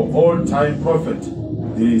or old-time prophets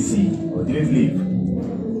didn't see or didn't live.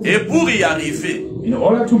 Et pour y arriver, In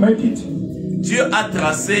order to make it, Dieu a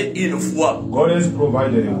tracé une voie. God has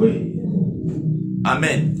provided a way.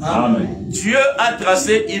 Amen. Amen. Dieu a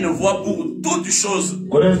tracé une voie pour toutes choses.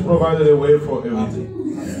 God has provided a way for everything.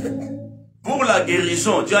 Pour la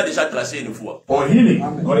guérison, Dieu a déjà tracé une voie. For healing,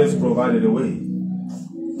 God has provided a way.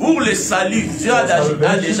 Pour le salut, Dieu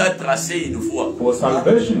a déjà tracé une voie. For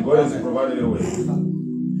salvation, God has provided a way.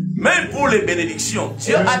 Même pour les bénédictions,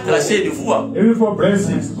 Dieu a tracé une voie. Even for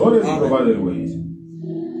blessings, God has provided a way.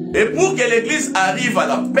 Et pour que l'église arrive à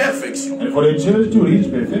la perfection, And for the church to reach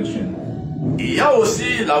perfection, il y a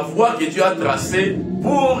aussi la voie que Dieu a tracée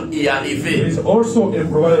pour y there arriver. is also a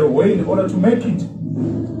provided way in order to make it.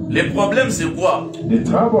 Le problème c'est quoi? The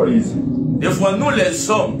trouble is, Des fois nous les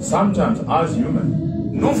hommes, sometimes as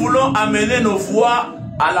human, nous voulons amener nos voies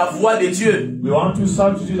à la voie de Dieu. we want to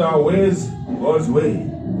substitute our ways God's way.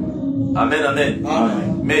 Amen, amen.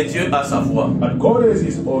 Amen. Mais Dieu a sa voie. But God has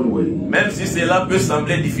His own way. Même si cela peut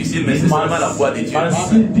sembler difficile, mais c'est seulement la voie de Dieu. Must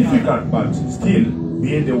seem difficult, but still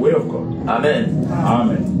be in the way of God. Amen.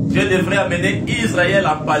 Amen. Dieu devrait amener Israël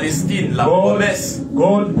à Palestine, la promesse.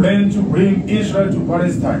 God planned to bring Israel to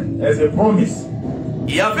Palestine as a promise.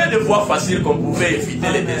 Il y avait des voies faciles qu'on pouvait éviter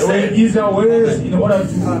les There were déserts. easier ways in order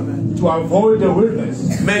to avoid the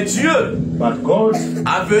wilderness. Mais Dieu But God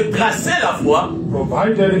avait tracé la voie,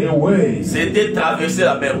 provided a way c'était traverser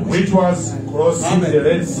la mer Rouge. which was crossing the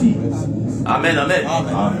Red Sea. Amen, amen.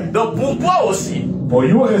 Amen. Donc pour toi aussi, For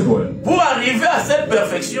you as well, pour arriver à cette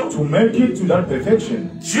perfection, to make it to that perfection,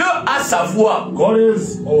 Dieu a sa voie, God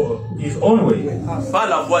has His own way, pas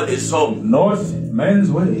la voie des hommes, not man's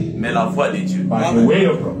way, mais la voie de Dieu. but the way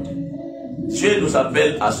of God. Dieu nous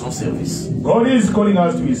appelle à son service. God is calling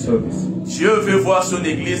us to His service. Dieu veut voir son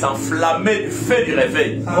église enflammée du feu du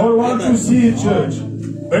réveil. God wants to see church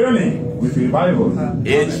burning with revival.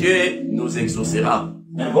 Et Dieu nous exaucera.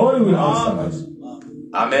 And God will answer us.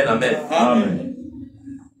 Amen, amen. Amen.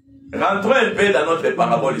 Rentrons un peu dans notre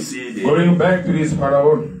parabole ici de Going back to this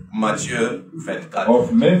parable Matthieu 24.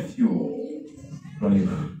 of Matthew 24.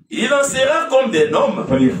 Il en sera comme des hommes.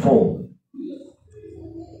 24.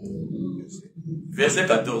 Verset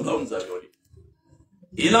 14, là où nous avions lu.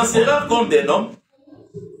 Il en sera comme des hommes.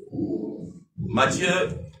 Matthieu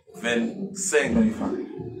 25. 25.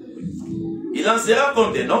 Il en sera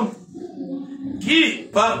comme des hommes qui,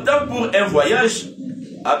 partant pour un voyage,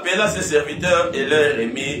 appela ses serviteurs et leur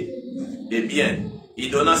remit des biens.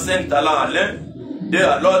 Il donna 5 talents à l'un, 2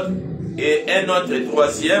 à l'autre, et un autre et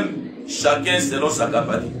troisième, chacun selon sa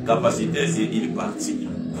capacité, et il partit.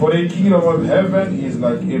 For the kingdom of heaven is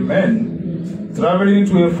like a man traveling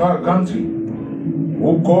to a far country,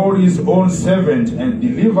 who called his own servant and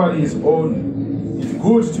delivered his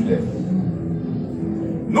goods to them.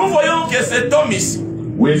 Nous voyons que cet homme ici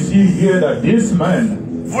We see here that this man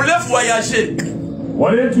voulait voyager.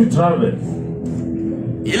 wanted to travel,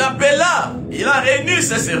 Il appela, il a réuni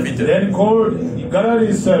ses serviteurs. then he gathered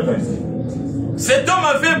his servants. Cet homme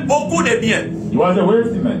avait beaucoup de biens. He was a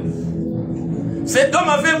wealthy man. Cet homme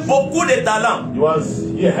avait beaucoup de talents.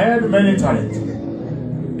 He had many talents.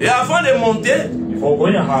 Et avant de monter, Before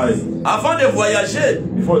going high, avant de voyager,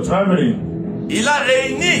 before traveling, il a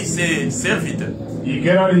réuni ses serviteurs. he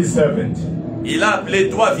gathered his servant. Il a appelé,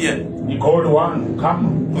 toi viens, He called one,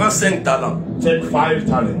 come, prends 5 talents. take 5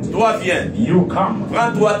 talents. Toi viens, You come,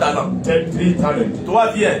 prends 3 talents. take 3 talents.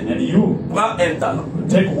 Toi viens, And you prends 1 talent.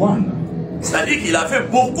 take 1. C'est-à-dire qu'il avait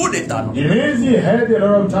beaucoup de talents. It means he had a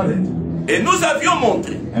lot of talent. Et nous avions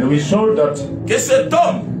montré And we showed that que cet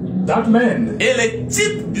homme that man est le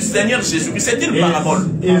type du Seigneur Jésus-Christ. C'est une parabole.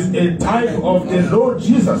 is a type of the Lord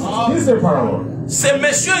Jesus. This is a parable. Ce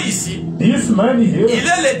monsieur ici, This man here il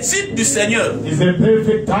est le type du Seigneur. is a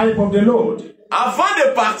perfect type of the Lord. Avant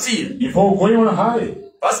de partir, Before going on high,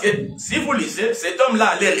 parce que si vous lisez, cet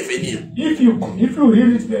homme-là allait revenir. if you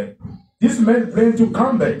read it there, this man planned to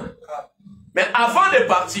come back. Mais avant de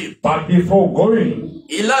partir, But before going,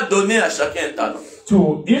 il a donné à chacun un talent.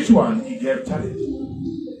 to each one he gave talent.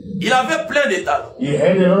 Il avait plein de talents. He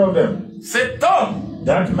had a lot of them. Cet homme,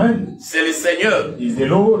 That man c'est le Seigneur. is the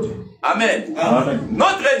Lord. Amen. Amen.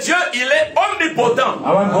 Notre Dieu, il est omnipotent.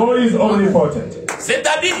 Our God is omnipotent.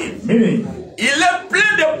 C'est-à-dire, Meaning, il est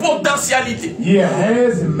plein de potentialités, he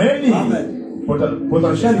has many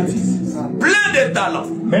potentialities, plein de talents.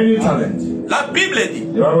 many talents. La Bible dit,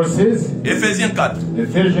 The Bible says, Éphésiens 4,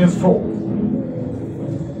 Ephesians 4,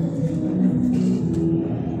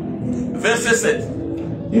 verset 7.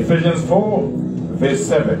 Ephesians 4, verse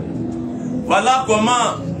 7. Voilà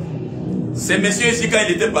comment ce monsieur ici, quand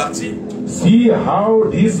il était parti, See how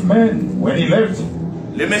this man, when he left,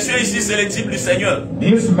 le monsieur ici, c'est le type du Seigneur.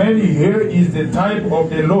 this man here is the type of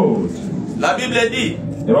the Lord. La Bible dit,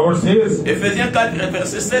 The Bible says, Éphésiens 4,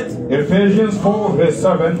 verset 7, Ephesians 4, verse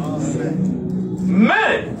 7,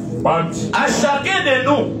 mais but à chacun de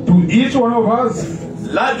nous, to each one of us,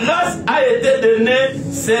 La grâce a été donnée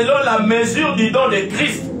selon la mesure du don de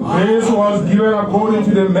Christ. Grace was given according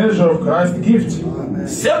to the measure of Christ's gift.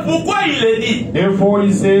 C'est pourquoi il est dit, Therefore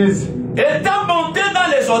he says, étant monté dans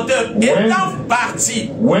les hauteurs, étant parti,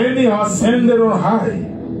 when he ascended on high,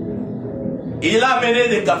 il a mené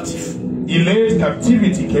des captifs. he led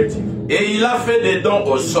captivity captive Et il a fait des dons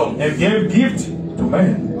aux hommes. and gave gift to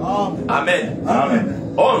men. Amen. Amen.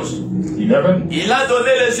 11. 11. Il a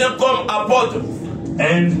donné les uns comme apôtres,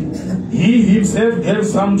 And he himself gave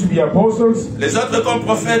some to be apostles, les autres comme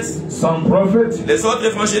prophètes, some prophets, les autres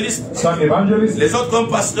évangélistes, some evangelists, les autres comme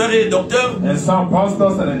pasteurs et docteurs, and some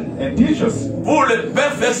pastors and teachers, pour le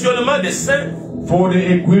perfectionnement des saints, for the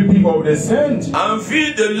equipping of the saints, en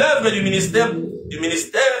vue de l'œuvre du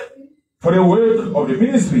ministère, for the work of the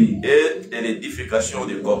ministry, et de l'édification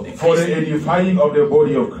du corps de for the Christ. edifying of the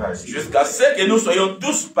body of Christ, Jusqu'à ce que nous soyons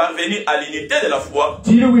tous parvenus à l'unité de la foi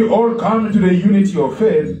till we all come to the unity of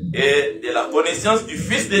faith et de la connaissance du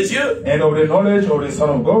Fils de Dieu, and of the knowledge of the Son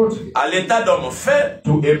of God, à l'état d'homme fait,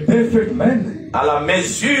 to a perfect man, à la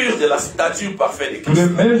mesure de la stature parfaite de to the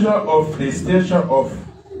Christ. measure of the stature of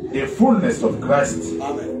the fullness of Christ.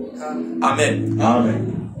 Amen.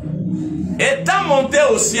 Amen. Étant monté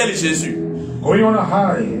au ciel, Jésus, Going on a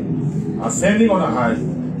high, ascending on a high,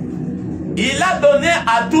 il a donné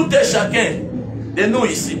à tout et chacun de nous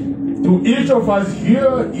ici. to each of us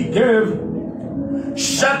here, he gave,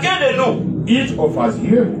 Chacun de nous each of us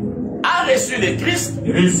here, a reçu de Christ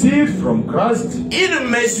received from Christ une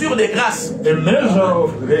mesure de grâce. a measure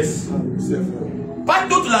of grace, Pas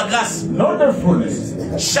toute la grâce. not the fullness.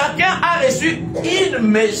 Chacun a reçu une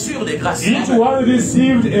mesure de grâce. Each one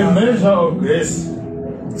received a measure of grace.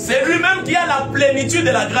 C'est lui-même qui a la plénitude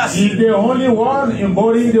de la grâce. He's the only one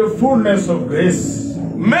embodying the fullness of grace.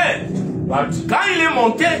 Mais But quand il est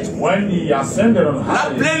monté, when he ascended on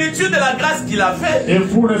la high, plénitude de la grâce qu'il a faite, the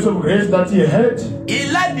fullness of grace that he had,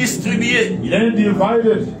 il a distribué. he then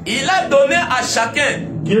divided, Il a donné à chacun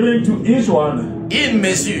giving to each one une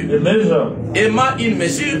mesure. a measure. Emma une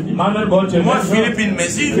mesure. Emmanuel got a Moi, measure. Philippe une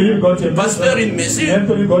mesure. Philip got a Pasteur measure. une mesure.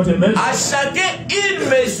 Anthony got a measure. À chacun une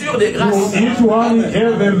mesure de grâce. To each one he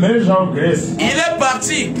gave a measure of grace. Il est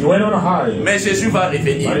parti, He went on high. mais Jésus va But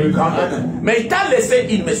revenir. he come back. Mais il t'a laissé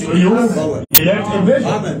une mesure To de you, grâce. he left a measure.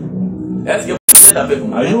 Est-ce que vous êtes avec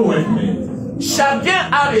moi? Are you with me? Chacun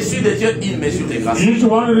a reçu de Dieu une mesure de grâce. Each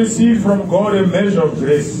one received from God a measure of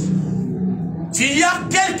grace. Tu y as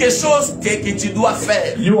quelque chose que tu dois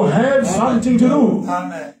faire. You have something to do.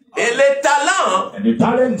 Et les talents And the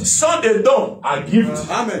talents sont des dons. are gifts.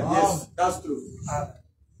 Amen. Yes, that's true.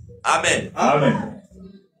 Amen. Amen.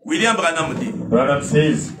 William Branham dit, Branham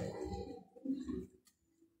says,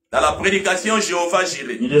 dans la prédication Jéhovah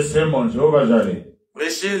Jireh, in the sermon, Jehovah Jireh,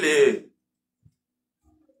 prêchez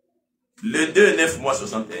le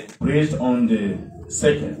 2-9-61, preached on the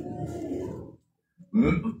second,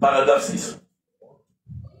 paragraphe 6.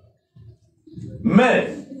 Mais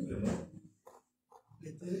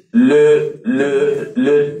le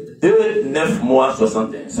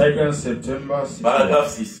 2-9-61, 2nd September, paragraphe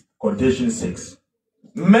 6. quotation 6.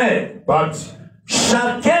 Mais But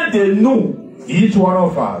chacun de nous each one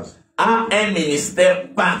of us a un ministère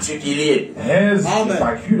particulier, has Amen. a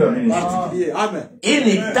peculiar ministry, Particulier. Amen.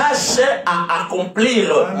 une tâche à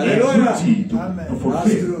accomplir. a duty to That's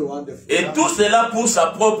fulfill. true. Wonderful. Et tout cela pour sa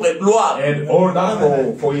propre gloire. And all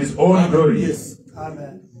that for his own glory. Yes.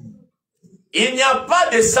 Il n'y a pas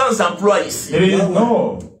de sans-emploi ici. There is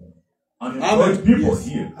no unemployed people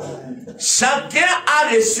here. Chacun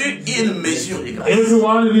a reçu une mesure de grâce.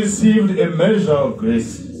 Everyone received a measure of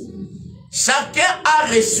grace. Chacun a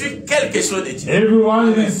reçu quelque chose de Dieu.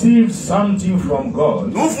 Everyone received something from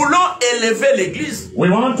God. Nous voulons élever l'Église. We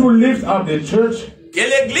want to lift up the church, Que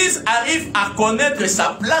l'Église arrive à connaître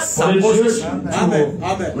sa place, for sa the church position. Amen. to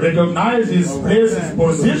Amen. recognize his place, his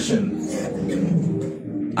position.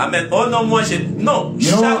 Amen. Oh non, moi je... Non.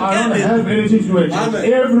 You know, I Chacun don't de have nous anything to do with it. Amen.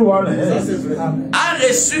 Everyone That's has. it. Amen. a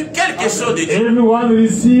reçu quelque chose de Dieu. Everyone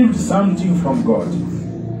received something from God.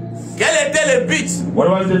 Quel était le but What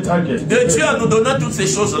was the target de Dieu en nous donnant toutes ces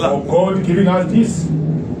choses-là? of God giving us this?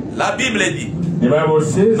 La Bible dit, The Bible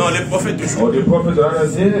says, non, le prophète toujours, or the prophet rather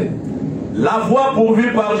say, la voie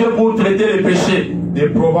pourvue par Dieu pour traiter les péchés. they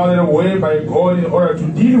provided a way by God in order to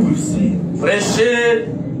deal with sin. Prêché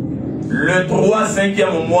le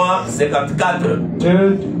 3/5e mois 54,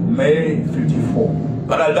 3rd May 54,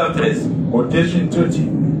 paragraphe 13. quotation 30.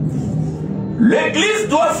 L'église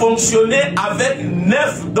doit fonctionner avec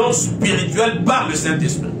 9 dons spirituels par le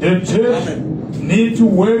Saint-Esprit. The church need to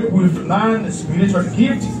work with non-spiritual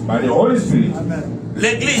gifts by the Holy Spirit.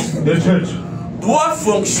 L'église The church doit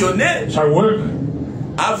fonctionner shall work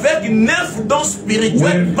avec 9 dons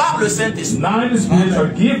spirituels par le Saint-Esprit. 9 spiritual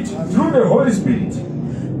gifts through the Holy Spirit.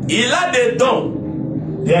 Il a des dons,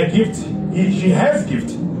 Their gift, she has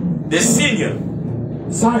gift, des signes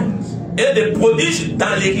signs, et des prodiges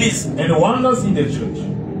dans l'église. and wonders in the church.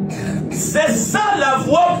 C'est ça la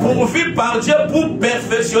voie pourvue par Dieu pour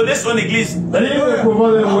perfectionner son église. That is the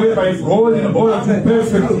provided way by God in order to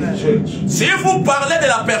perfect the church. Si vous parlez de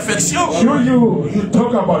la perfection, Should you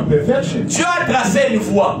talk about perfection? Dieu a tracé une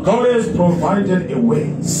voie. God has provided a way.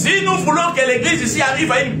 Si nous voulons que l'église ici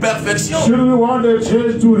arrive à une perfection, Should we want the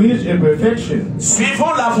church to reach a perfection?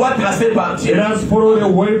 suivons la voie tracée par Dieu. Let us follow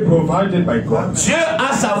the way provided by God. Dieu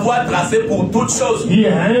a sa voie tracée pour toutes choses. He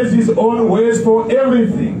has his own ways for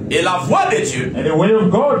everything. Et la voie de Dieu, And the way of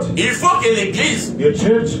God, il faut que l'église, the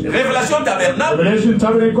church, Révélation Tabernacle, Revelation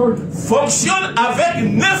Tabernacle, fonctionne avec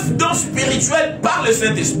 9 dons spirituels par le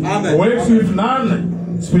Saint-Esprit. Amen. works with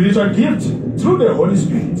none spiritual gift through the Holy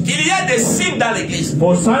Spirit. Qu'il y ait des signes dans l'église.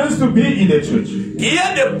 For signs to be in the church. Qu'il y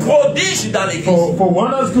ait des prodiges dans l'église. For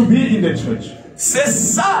wonders to be in the church. C'est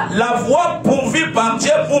ça la voie pourvue par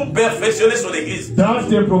Dieu pour perfectionner son église. That's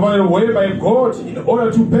the provided way by God in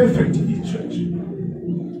order to perfect the church.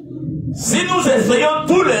 Si nous essayons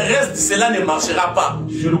tout le reste, cela ne marchera pas.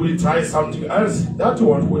 Should we try something else? That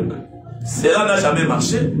won't work. Cela n'a jamais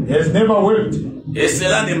marché. It has never worked. Et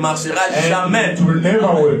cela ne marchera And jamais. it will never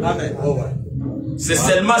work. Amen. All right. C'est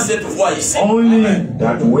seulement cette voie ici Only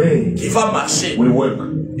that way qui va marcher. will work.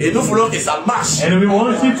 Et nous voulons que ça marche. And we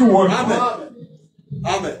want it to work. Amen.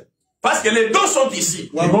 Amen. Parce que les dons sont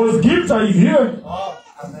ici. Because gifts are here.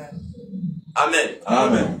 Amen.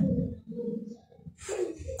 Amen.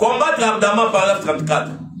 Combattre ardemment, paragraphe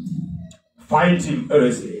 34. Fighting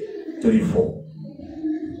earnestly. 34.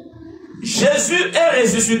 Jésus est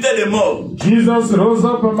ressuscité des morts. Jesus rose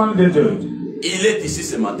up among the dead. Il est ici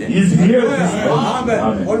ce matin. He's here this morning. Amen.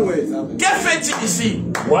 Amen. Always. Amen. Que fait-il ici?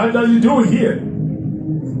 What does he do here?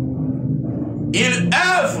 Il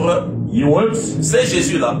œuvre, He works. c'est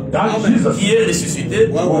Jésus-là, That Amen. Jesus qui est ressuscité,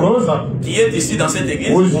 who rose up, qui est ici dans cette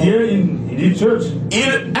église. who is here in the church. Il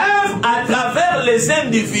œuvre à travers les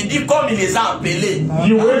individus comme il les a appelés.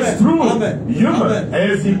 He works through Amen. human Amen.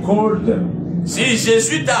 as he called them. Si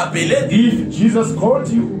Jésus t'a appelé, If Jesus called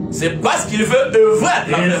you, c'est parce qu'il veut œuvrer à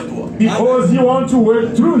travers toi. because he wants to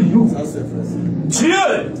work through you. That's the first.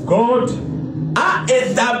 Dieu God a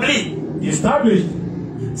établi. established,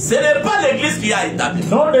 Ce n'est pas l'église qui a établi,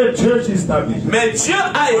 not the church established. mais Dieu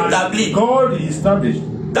a établi God established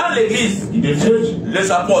dans l'église in the church les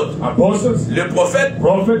apôtres, apostles, les prophètes,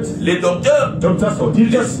 prophets, les docteurs, doctors or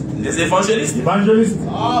teachers, les évangélistes. evangelists.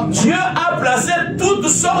 Dieu a placé toutes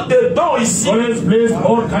sortes de dons ici God has placed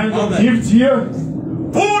all kinds of Amen. gifts here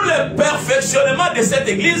pour le perfectionnement de cette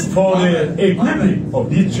église for the equipping of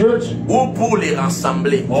this church ou pour les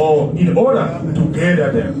rassembler. or in order to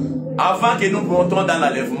gather them. Avant que nous montons dans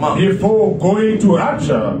l'enlèvement, Before going to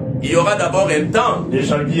rapture, il y aura d'abord un temps there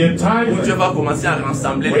shall be a time où Dieu va commencer à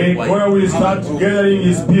rassembler les where croyants. we start gathering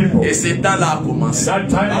his people. Et ce temps-là a commencé. That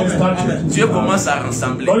time has started. Dieu commence à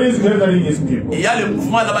rassembler. God is gathering his people. Il y a le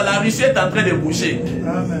mouvement là-bas, la Russie est en train de bouger.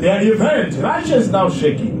 Their event, Russia is now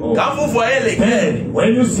shaking. Oh. Quand vous voyez les guerres, Then,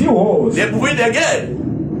 when you see wars, les bruits de guerre,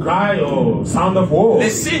 cry or sound of war, les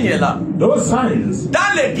signes là, those signs dans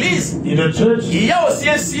l'église, in the church, il y a aussi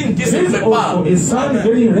un signe qui se there is prépare. also a sign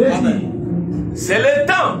getting ready. C'est le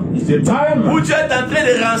temps It's the time où Dieu est en train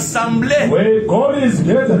de rassembler where God is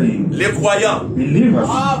gathering les croyants. believers.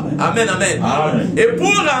 Amen, amen. Amen. Et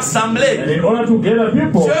pour rassembler, And in order to gather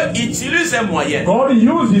people, Dieu utilise un moyen. God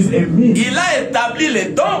uses a means. Il a établi les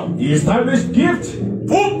dons He established gifts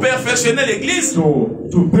pour perfectionner l'église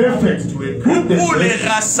to perfect, to ou equip the pour les church,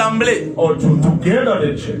 rassembler. or to gather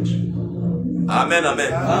the church. Amen,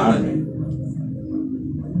 amen. Amen.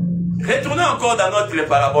 Retournons encore dans notre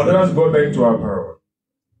parabole. Let us go back to our parable.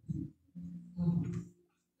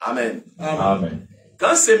 Amen. Amen.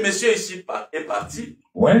 Quand ce monsieur ici est parti,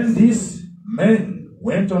 When this man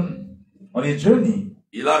went on a journey,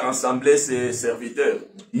 il a rassemblé ses serviteurs.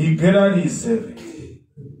 he gathered his servants.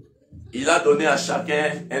 Il a donné à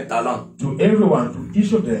chacun un talent. To everyone, to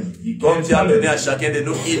each of them, he Comme gave Dieu a donné à talents. chacun de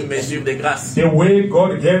nous une mesure de grâce. The way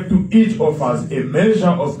God gave to each of us a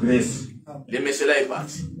measure of grace. Le monsieur-là est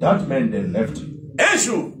parti. That man then left. Un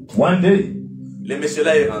jour, One day, le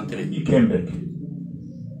monsieur-là est rentré. he came back.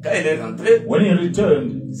 Quand il est rentré, When he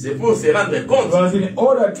returned, c'est pour se rendre it compte was in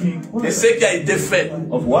order to de inquire ce qui a été fait.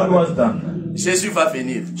 of what was done. Jésus va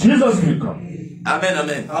venir. Jesus will come. Amen,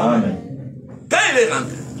 amen. Amen. Quand il est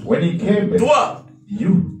rentré, When he came back, toi,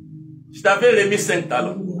 you, je t'avais remis 5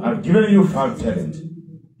 talents. I've given you 5 talents.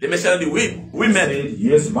 Le méchant dit oui, oui, He maître. said,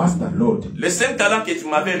 yes, Master, Lord. Les 5 talents que tu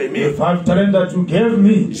m'avais The remis, 5 talents that you gave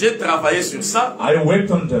me, j'ai travaillé sur ça. I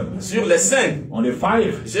worked on them. Sur les 5, On the 5,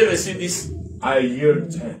 j'ai reçu 10. I yield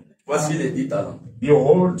 10. Voici les 10 talents.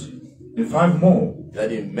 Behold, the 5 more. Il a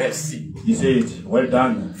dit merci, He said, well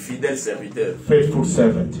done, fidèle serviteur. faithful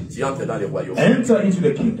servant. Tu entres dans le royaume. Enter into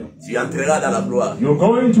the kingdom. Tu entreras dans la gloire. You're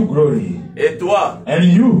going to glory. Et toi, And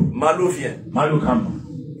you, Malou, viens. Malukam,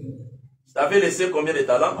 Tu t'avais laissé combien de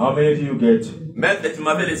talents? how many do you get? Maître, tu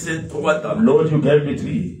m'avais laissé 3 talents. Lord, you gave me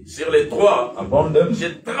 3. Sur les 3, Upon them,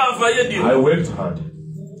 j'ai travaillé dur. I worked hard.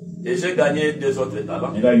 Et j'ai gagné 2 autres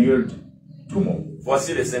talents. And I yield 2 more.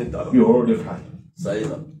 Voici les 5 talents. Behold the 5. Ça y est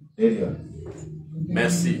là. There you are.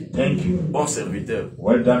 Merci. Thank you. Bon serviteur.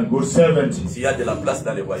 Well done, good servant. S'il y a de la place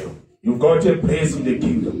dans le royaume. You got a place in the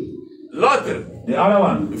kingdom. L'autre, The other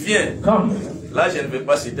one, viens. come. Là, je ne vais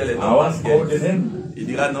pas citer les I noms want parce to call the que name. il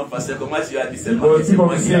dira non, parce que comment tu as dit seulement Because que c'est people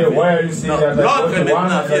moi will qui ai say, fait. why are you saying Non, that I got l'autre the one maintenant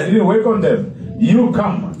and I vient. didn't work on them? You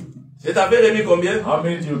come. Je t'avais remis combien? How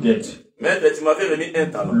many do you get? Maître, tu m'avais remis 1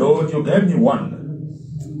 talent. Lord, you gave me 1.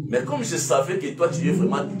 Mais comme je savais que toi tu es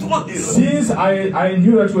vraiment trop dur, Since I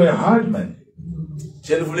knew that you were a hard man,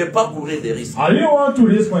 je ne voulais pas courir des risques. I didn't want to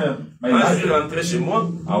risk my Quand je suis life. rentré chez moi,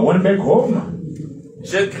 I went back home.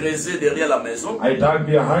 j'ai creusé derrière la maison, I dug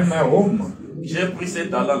behind my home. j'ai pris ces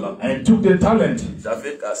talents-là, I took the talent.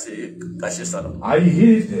 j'avais caché ça là. I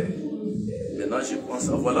hid. Maintenant je prends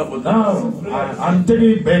ça, voilà votre Now, I'm taking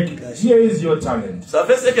it back. Here is your talent. Vous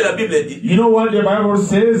savez ce que la Bible dit? You know what the Bible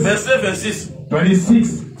says? Verset 26,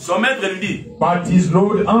 26. son maître lui dit, But his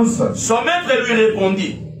Lord answered. son maître lui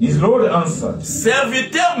répondit, His Lord answered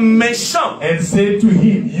serviteur méchant and said to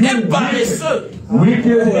him, et You paresseux.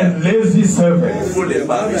 wicked and lazy servants, Pour les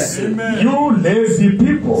paresseux. you lazy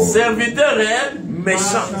people, Serviteur et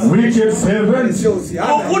méchant. wicked servants,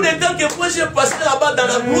 Beaucoup de temps que moi j'ai passé là-bas dans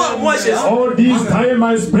la gloire, moi Jésus, all this time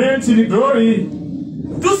I spent in glory,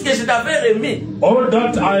 tout ce que je t'avais remis, all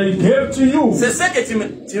that I gave to you, c'est ce que tu me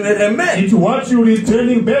remets. it's what you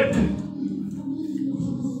returning back.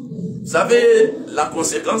 Vous savez la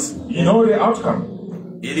conséquence? You know the outcome.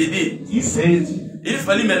 Il dit, He said, il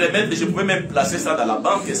fallait me remettre, je pouvais même placer ça dans la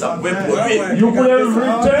banque et ça pouvait produire. you could have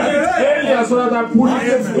returned it earlier so that I put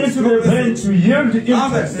it into the bank to yield the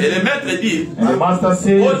interest. Et le maître dit, And the master au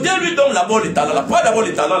said, Dieu lui donne d'abord les talents là. Pas d'abord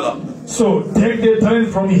les talents là. so take the talent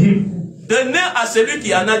from him Donnez à celui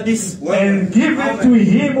qui en a 10. and give it to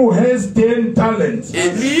him who has 10 talents. Et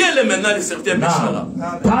liez-le maintenant de certains méchants là.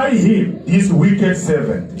 Now, tie him, this wicked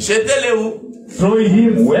servant. Jetez-les où? Throw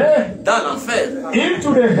him where? Dans l'enfer.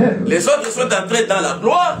 Into the hell. Les autres sont entrés dans la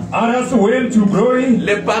gloire. Others went to glory.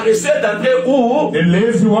 Les paresseux sont entrés où? The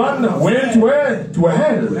lazy one went where? To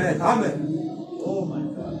hell.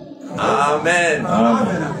 Amen. Amen.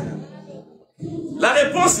 La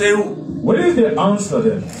réponse est où? What is the answer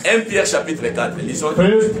then? 1 Pierre chapitre 4. Lisons.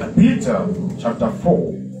 1 Peter chapter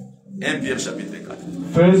 4. 1 Pierre chapitre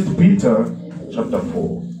 4. 1 Peter chapter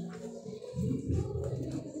 4.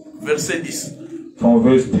 Verset 10. From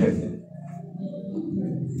verse 10.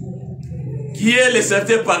 Qui est le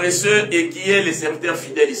serviteur paresseux et qui est le serviteur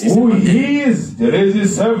fidèle ici? ce Who matin? is the lazy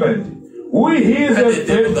servant? Who is a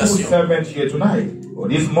faithful servant here tonight? Or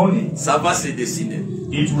this morning? Ça va se dessiner.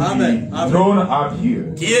 It will be thrown up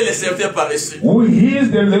here. Qui est le serviteur paresseux? Who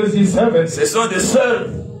is the lazy servant? Ce sont des sœurs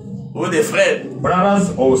ou des frères.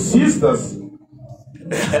 Brothers or sisters?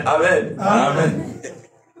 Amen. Amen.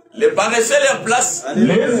 Les paresseux leur place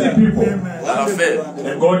Lazy people. dans l'enfer.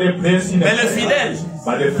 And God they place in Mais les the fidèles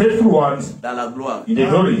but the faithful ones dans la gloire. in the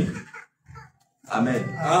glory. Amen.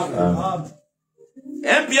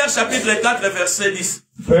 1 Pierre chapitre 4 verset 10.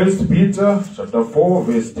 1 Peter chapter 4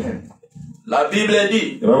 verse 10. La Bible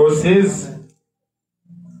dit, The Bible says,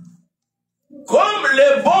 comme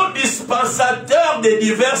les bons dispensateurs des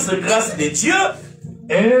diverses grâces de Dieu,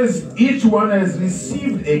 as each one has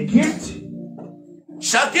received a gift,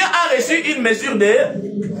 chacun a reçu une mesure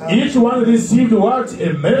de... each one received what?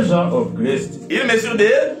 A measure of grace. Une mesure de...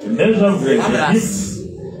 A measure of grace. A grâce. gift.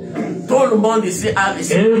 Tout le monde ici a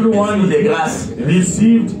reçu une mesure Everyone de grâce.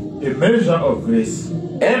 received a measure of grace.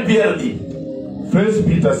 1 Pierre dit, 1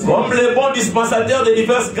 Peter says, comme les bons dispensateurs des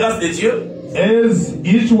diverses grâces de Dieu, as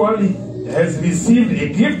each one has received a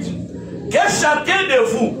gift, que chacun de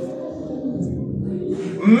vous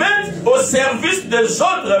mette au service des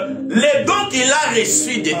autres les dons qu'il a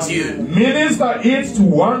reçus de Dieu. minister it to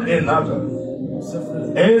one another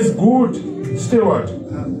as good steward.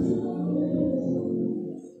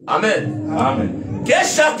 Amen. Amen. Que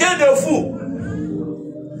chacun de vous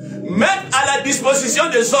mette à la disposition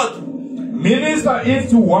des autres Minister it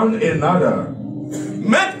to one another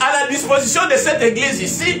Mettre à la disposition de cette église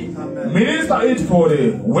ici. Minister it for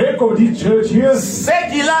the work of this church here. Ce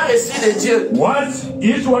qu'il a reçu de Dieu. What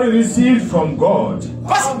each one received from God.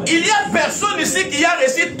 Parce qu'il y a personne ici qui a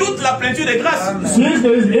reçu toute la plénitude de grâce. Since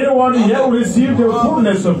there is anyone here who received the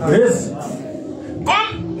fullness of grace.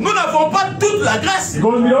 Comme nous n'avons pas toute la grâce.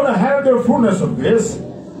 Because we don't have the fullness of grace.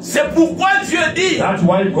 C'est pourquoi Dieu dit That's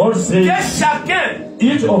why God says que chacun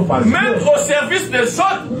each of us mette au service des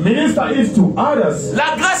autres minister it to others.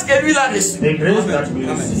 la grâce que lui a reçue. The grace that we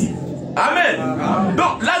receive. Amen.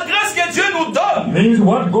 Donc la grâce que Dieu nous donne, Means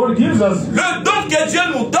what God gives us. le don que Dieu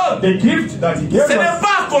nous donne, The gift that He gave ce n'est us.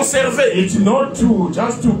 pas à conserver. It's not to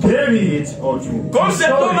just to carry it or to. Comme cet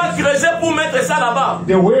homme a creusé pour mettre ça là-bas.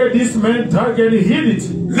 The way this man dug and hid it.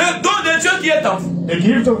 Le don de Dieu qui est en vous, The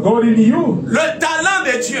gift of God in you. le talent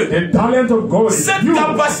de Dieu, The talent of God in cette you.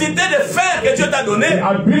 capacité de faire que Dieu t'a donné,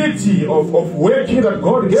 The ability of working that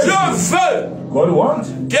God gave Dieu you. veut God wants.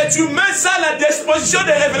 que tu mets ça à la disposition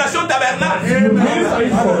des révélations tabernacle. You minister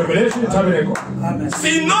it for Revelation Tabernacle.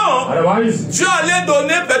 Sinon, Otherwise, Dieu allait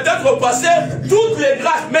donner peut-être au pasteur toutes les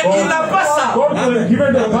grâces, mais il n'a pas ça. God will have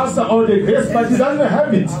given the pastor all the grace, but he doesn't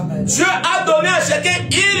have it. Dieu a donné à chacun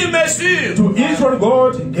une mesure. To each one,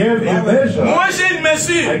 God gave a measure. Moi j'ai une I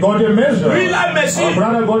mesure. got a measure. Lui il a une mesure. Our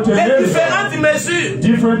brother got a Les measure. différentes mesures.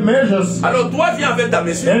 Different measures. Alors toi viens avec ta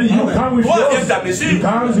mesure. Then you come with Toi viens yours. avec ta He mesure.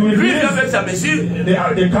 comes with Lui vient his. avec sa mesure.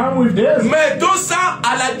 They come with theirs. Mais tout ça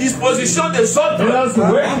à la disposition des Let autres. us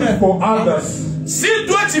work it for others. Si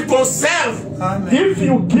toi tu conserves, If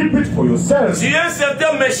you keep it for yourself, tu es un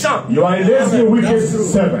certain méchant. you are a lazy, wicked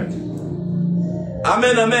servant.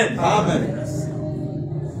 Amen, amen.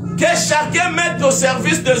 Que chacun mette au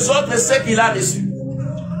service des autres ce qu'il a reçu.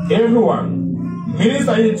 Everyone,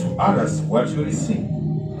 minister it to others what you receive.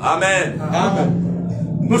 Amen.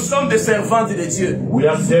 Nous sommes des servantes de Dieu. We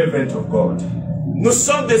are servants of God. Nous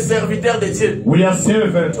sommes des serviteurs de Dieu. We are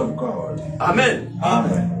servants of God. Amen.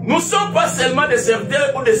 Amen. Nous ne sommes pas seulement des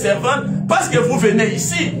serviteurs ou des servantes parce que vous venez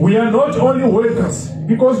ici. We are not only workers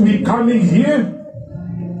because we coming here.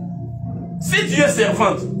 Si tu es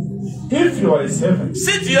servante, If you are a servant,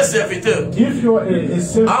 si tu es serviteur, if you are a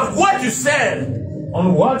servant, en quoi tu sers?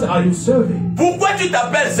 on what are you serving? Pourquoi tu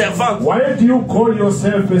t'appelles servante? Why do you call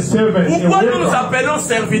yourself a servant? Pourquoi A nous nous worker? appelons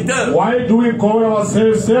serviteurs? Why do we call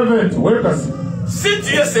ourselves servant workers? Si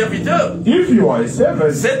tu es serviteur, If you are a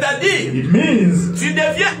servant, c'est-à-dire it means tu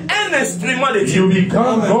deviens un instrument de Dieu. you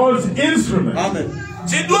become God's instrument.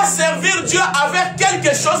 Tu dois servir Dieu avec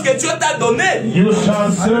quelque chose que Dieu t'a donné. You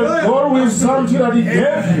shall serve God with something that He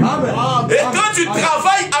gave you. Et quand tu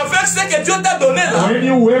travailles avec ce que Dieu t'a donné là, When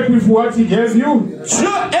you work with what He gave you, Dieu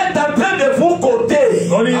est en train de vous coter.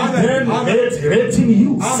 God is then rating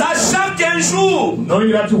you, Sachant qu'un jour,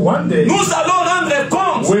 knowing that one day nous allons rendre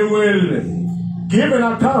compte we will give an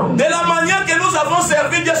account de la manière que nous avons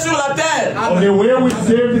servi Dieu sur la terre. of the way we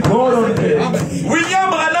served God on earth. William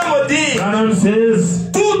Branham dit, Branham says,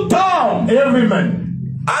 tout homme every man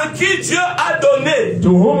en qui Dieu a donné to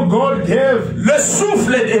whom God gave le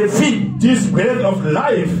souffle de vie this breath of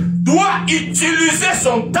life doit utiliser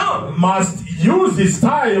son temps must use his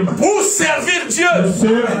time pour servir to Dieu.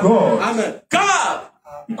 serve God. Car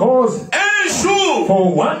Because un jour,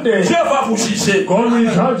 for one day, Dieu va vous juger. God will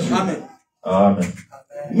judge you. Amen.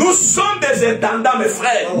 Nous sommes des intendants, mes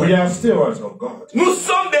frères. We are stewards of God. Nous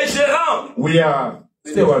sommes des gérants. We are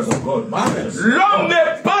stewards of God. Masters. L'homme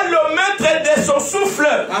n'est pas le maître de son souffle.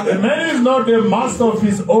 The man is not the master of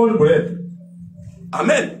his own breath.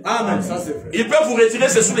 Amen. Il peut vous retirer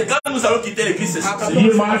ce souffle quand nous allons quitter l'église. He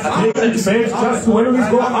must take it back just when we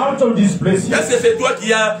go out of this place. Est-ce que c'est toi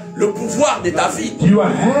qui as le pouvoir de ta vie? Do you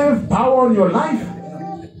have power on your life?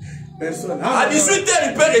 À 18h,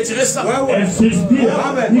 il peut retirer ça. At 6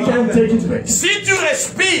 p.m., you can take it back. Si tu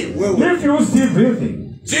respires, If you still breathing,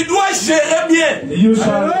 tu dois gérer bien. you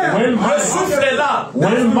shall well Le manage, souffle est là.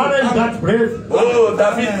 that breath. Oh,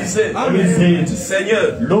 David disait, David said,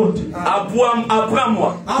 Seigneur, Lord,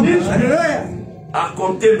 apprends-moi teach me, à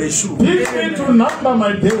compter mes jours. teach me to number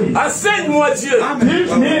my days. Enseigne-moi, Dieu,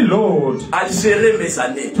 Teach me, Lord, à gérer mes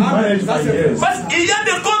années. to manage my years. Parce qu'il y a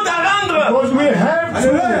des comptes à rendre. Because we have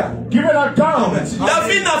to give an account.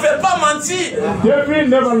 David n'avait pas menti. David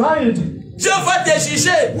never lied. Dieu va te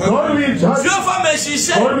juger. God will Dieu judge. va me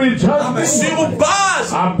juger God will judge me sur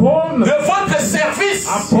base upon de votre service.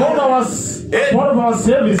 upon our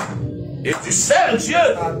service. Et tu sers Dieu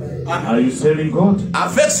Are you serving God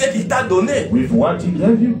avec ce qu'il t'a donné. with what He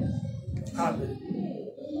gave you?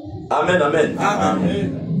 Amen, amen.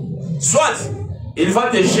 Soit il va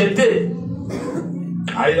te jeter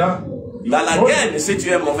Either dans la guerre si tu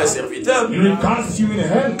es un mauvais serviteur. He will cast you in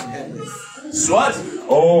hell. Soit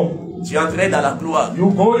tu entrais dans la gloire. you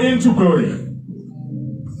go into glory.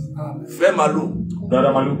 Frère Malou,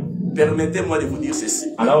 Brother Malou, permettez-moi de vous dire ceci.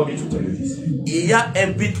 allow me to tell you this. Il y a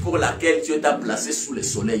un but pour lequel Dieu t'a placé sous le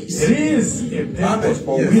soleil ici. There is a purpose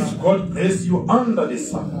for which God placed you under the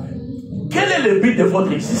sun. Quel est le but de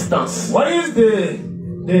votre existence? What is the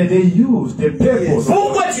use, the purpose?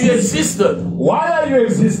 Pourquoi tu existes? Why are you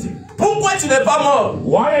existing? Pourquoi tu n'es pas mort?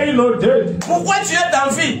 Why are you not dead? Pourquoi tu es en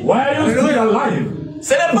vie? Why are you still alive?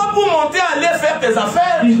 Ce n'est pas pour monter aller faire tes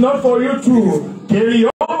affaires, It's not for you to carry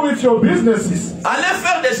on with your businesses, aller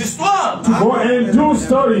faire des histoires. to go and do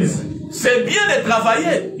stories. C'est bien de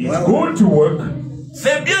travailler. It's good to work.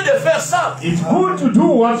 C'est bien de faire ça. It's good to do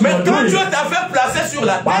what Mais you're quand Dieu doing. t'a fait placer sur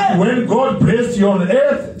la But terre, when God placed you on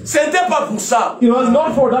earth, ce n'était pas pour ça. it was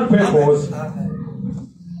not for that purpose.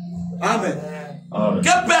 Amen. Amen.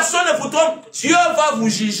 Que personne ne vous trompe. Dieu va vous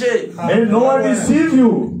juger. May no one deceive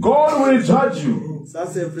you. God will judge you. Ça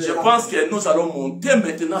c'est vrai. Je pense que nous allons monter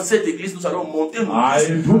maintenant cette église. Nous allons monter.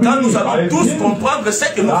 I do Quand nous believe, allons I tous think comprendre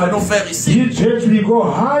ce que nous that venons faire ici. this church will go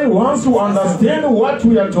high once you understand what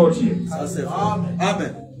we are taught here. Ça c'est vrai.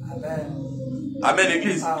 Amen. Amen,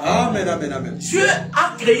 église. Amen, amen, amen. Dieu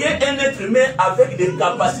a créé un être humain avec des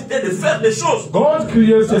capacités de faire des choses. God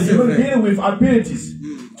creates a human being with abilities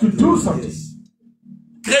to do something.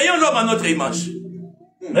 Créons l'homme à notre image,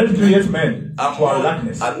 Let's create man à, to our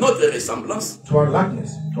likeness, à notre ressemblance, to our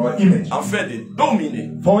likeness, to our image, afin de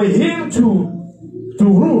dominer, for him to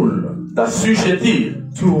rule, d'assujettir.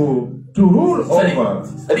 to rule over.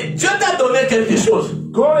 C'est-à-dire, Dieu t'a donné quelque chose.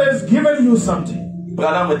 God has given you something.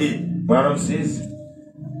 Branham me dit, Branham says,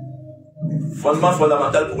 fondement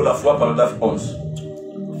fondamental pour la foi, paragraphe 11.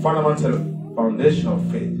 fundamental foundation of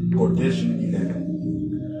faith, quotation 11.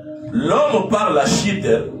 L'homme par la chute,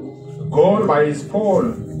 God by his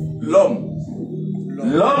fall, l'homme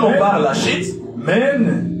par la chute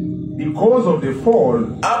man, because of the fall,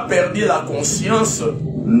 a perdu la conscience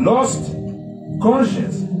lost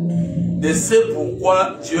conscience de ce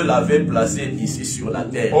pourquoi Dieu l'avait placé ici sur la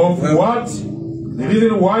terre. of what, the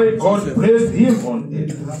reason why God placed him on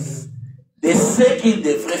earth, De ce qu'il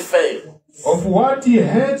devrait faire. of what he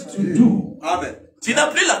had to do. Amen. Tu n'as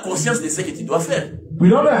plus la conscience de ce que tu dois faire. We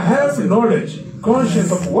don't have knowledge,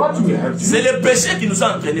 conscience of what we have to C'est do. le péché qui nous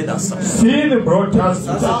a entraînés dans ça. Sin brought us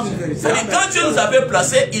to that. C'est-à-dire, quand Dieu nous avait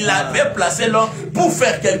placés, il avait placé l'homme pour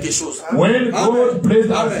faire quelque chose. When God placed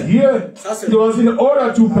us here, it was in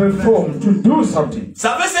order to perform, to do something.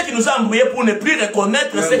 Ça fait ce qui nous a embrouillés pour ne plus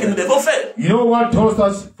reconnaître ce que nous devons faire. You know what told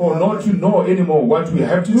us for not to know anymore what we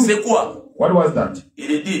have to do? C'est quoi? What was that?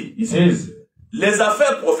 Il dit, He says, les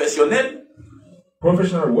affaires professionnelles,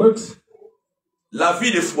 professional works, la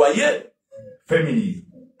vie de foyer, family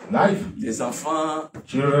life, les enfants,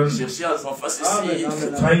 children, chercher les enfants, ceci,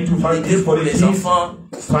 trying to find aider things pour for the les kids, enfants,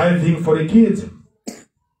 striving for the kids,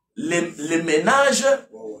 les ménages,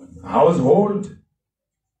 household.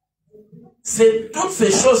 c'est toutes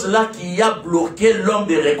ces choses-là qui a bloqué l'homme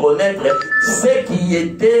de reconnaître ce qui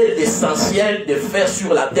était l'essentiel de faire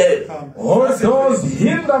sur la terre. All those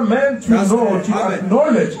hinder men to know, to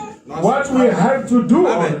acknowledge what we have to do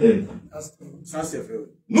on earth. Ça c'est vrai.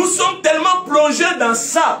 Nous sommes tellement plongés dans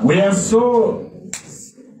ça. We are so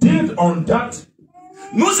deep on that,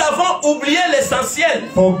 Nous avons oublié l'essentiel.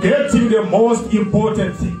 forgetting the most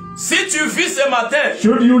important thing. Si tu vis ce matin,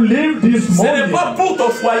 Should you live this ce n'est morning, pas pour ton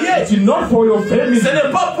foyer, it's not for your family, ce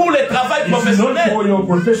n'est pas pour le travail it's not professionnel. for your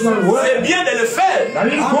professional work. C'est bien de le faire. That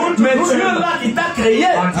is good to Mais do Dieu them. là qui t'a créé,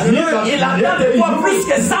 il attend de toi plus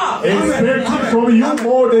que ça. Expecting from you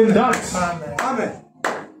more than that. Amen.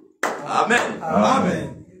 Amen. Amen.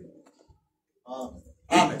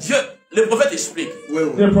 Et Dieu, le prophète explique. Oui,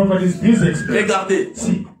 oui. The prophet is busy explaining. Regardez,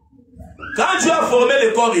 See, quand Dieu a formé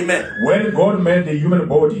le corps humain, when God made the human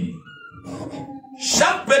body,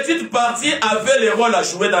 chaque petite partie avait le rôle à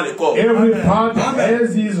jouer dans le corps. every part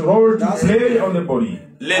has his role to play on the body.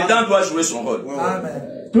 Les dents doivent jouer son rôle.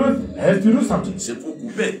 Tooth has to do something. C'est pour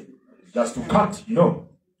couper. Just to cut, you know.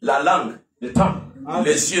 La langue, The tongue,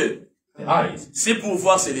 les yeux. the eyes. C'est pour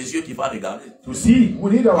voir, c'est les yeux qui vont regarder. To see,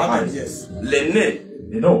 we need our Amen. eyes. Yes. Les nez.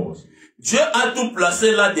 The nose. Dieu a tout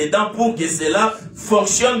placé là-dedans pour que cela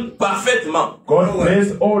fonctionne parfaitement. God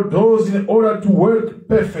placed all those in order to work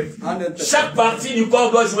perfectly. 100%. Chaque partie du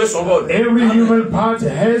corps doit jouer son rôle. Every human part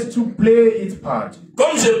has to play its part.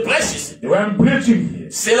 Comme je prêche ici, The way I'm preaching here,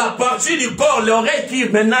 c'est la partie du corps, l'oreille, qui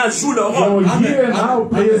maintenant joue le rôle. your ear now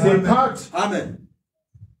plays a part. Amen.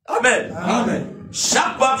 Amen. Amen.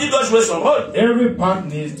 Chaque partie doit jouer son rôle. Every part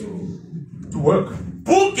needs to work.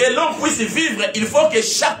 Pour que l'homme puisse vivre, il faut que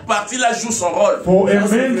chaque partie là joue son rôle. For a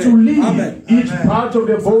man to live, each part of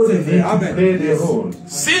the body needs to play their role.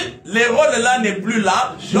 Si le rôle là n'est plus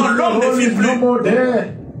là, donc l'homme ne vit plus. No more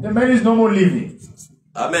there. The man is no more living.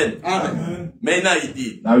 Amen. Amen. Maintenant il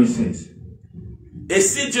dit. Now he says. Et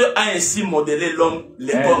si Dieu a ainsi modélé l'homme,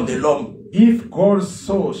 le corps de l'homme, if God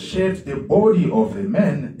so shaped the body of a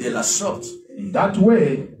man de la sorte, in that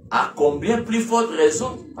way, à combien plus forte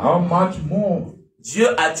raison how much more Dieu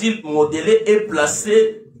a-t-il modélé et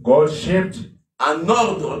placé God shaped en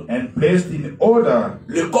ordre and placed in order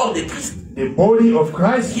le corps de Christ, the body of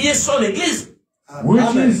Christ, qui est son église. which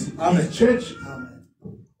Amen. is Amen. his church.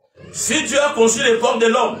 Si Dieu a conçu le corps de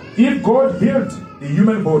l'homme, If God built the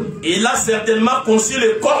human body, il a certainement conçu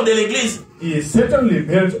le corps de l'église. he certainly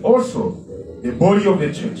built also the body of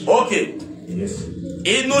the church. Ok. Yes.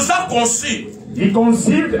 Il nous a conçus He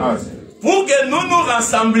conceived us pour que nous nous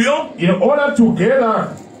rassemblions in order together,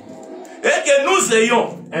 et que nous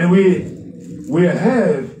ayons and we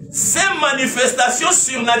have ces manifestations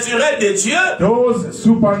surnaturelles de Dieu those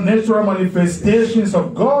supernatural manifestations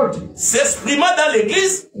of God s'exprimant dans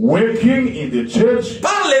l'église working in the church,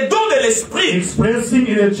 par les dons de l'esprit, expressing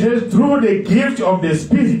in the church through the gift of the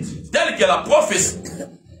Spirit, tels que la prophétie,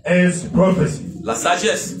 as prophecy, la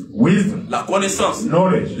sagesse, wisdom, la connaissance,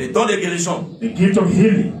 knowledge, les dons de guérison the gift of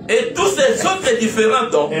healing, et tous ces autres différents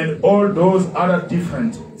dons. and all those other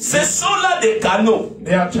different. Ce sont là des canaux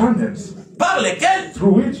They are channels par lesquels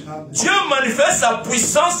through which Dieu manifeste sa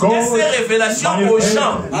puissance et God ses révélations aux manifests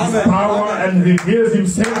gens. His power and reveals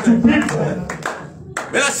himself to people.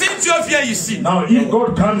 Maintenant, si Dieu vient ici, Now, if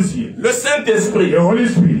God comes here, le Saint-Esprit, the Holy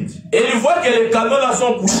Spirit, et il voit que les canaux là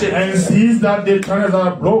sont bouchés, and sees that the channels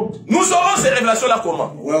are blocked, nous aurons ces révélations là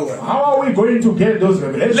comment? how are we going to get those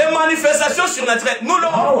revelations? Les manifestations surnaturelles, nous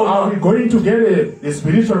l'aurons How are comment? we going to get the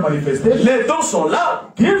spiritual manifestation? Les dons sont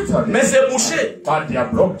là, Gifts are mais there, c'est bouché. but they are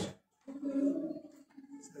blocked.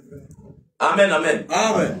 Amen, amen.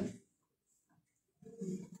 Amen.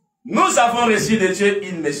 Nous avons reçu de Dieu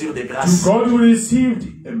une mesure de To grâce. God we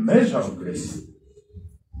received a measure of grace.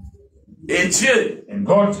 Et Dieu And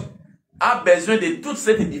God a besoin de toute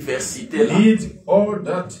cette diversité là. needs all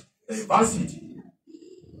that diversity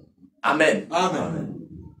Amen. Amen.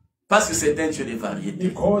 Parce que c'est un Dieu de variété.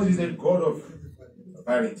 because He's a God of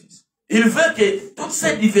varieties. Il veut que toute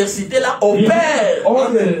cette diversité là opère.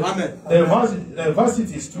 All the Amen.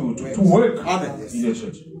 diversities to work Amen. in the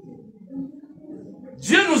church.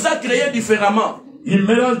 Dieu nous a créés différemment. He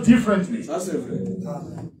made us differently. Ça c'est vrai.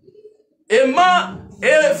 Emma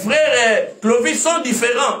et frère Clovis sont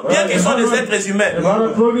différents, bien qu'ils soient des êtres The humains.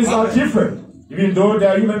 other prophets are different, even though they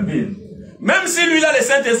are human beings. Même si lui a le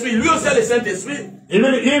Saint-Esprit, lui aussi a le Saint-Esprit.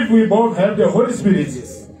 Even if we both have the Holy Spirit,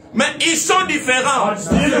 Mais ils sont différents. but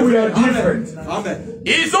still we are different. Amen.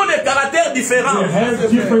 Ils ont des caractères différents. We have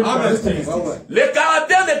different Amen. characteristics. Ouais, ouais. Le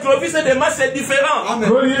caractère de Clovis et de Emma, c'est différent. Amen.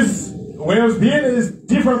 God's way of being is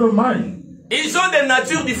different from mine. Ils ont des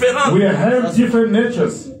natures différentes. We have different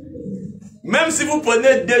natures. Même si vous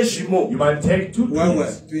prenez deux jumeaux, You might take two Ouais, ouais.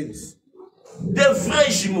 twins, Twins. des vrais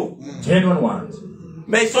jumeaux, genuine ones.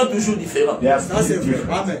 mais ils sont toujours différents. They are Ça c'est still vrai.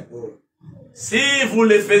 different. Amen. Si vous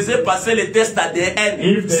les faisiez passer les tests ADN,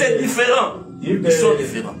 If they- c'est différent. If Ils sont they,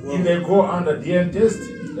 différents. if they go under DNA test,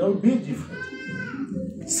 they'll be different.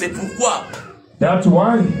 C'est pourquoi That's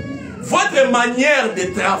why votre manière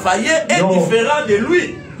de travailler est Non. différente de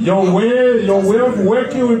lui. your way of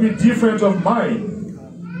working will be different of mine.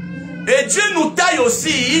 Et Dieu nous taille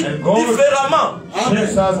aussi And God- différemment. Amen.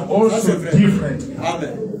 Shapes us also Ça, c'est vrai. differently.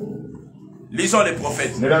 Amen. Lisons les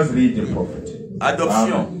prophètes. Let us read the prophet.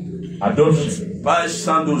 Adoption, Amen. Adoption, page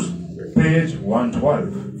 112, page 112,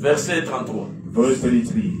 verset 33. verse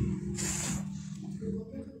 33.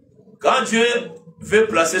 Quand Dieu veut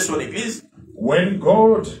placer son église, When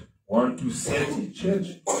God wants to set His church,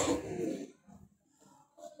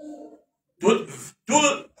 tout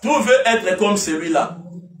veut être comme celui-là.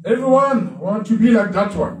 everyone wants to be like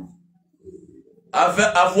that one,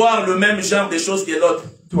 Avoir le même genre de choses que l'autre.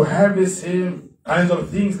 to have the same kinds of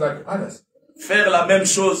things like others, Faire la même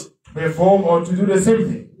chose. to perform or to do the same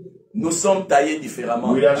thing. Nous sommes taillés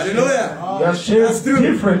différemment. We are shaped, Hallelujah. we are shaped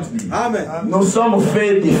differently. Amen. Nous sommes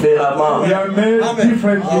faits différemment. We are made Amen.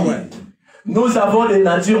 differently. Amen. Nous avons des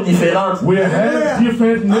natures différentes. We have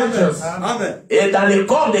different natures. Amen. Et dans le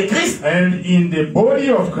corps de Christ, And in the body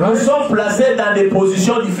of nous Christ, sommes placés dans des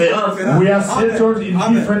positions différentes. we are settled in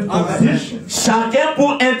Amen. different Amen. positions. Chacun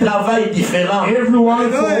pour un travail différent. Everyone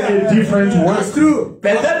for a different That's work. true.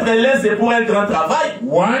 Peut-être l'un c'est pour un grand travail,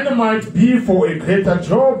 One might be for a greater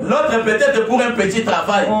job. L'autre peut-être pour un petit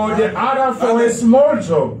travail. Or the other for a small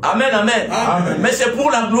job. Amen, amen. Amen. Mais c'est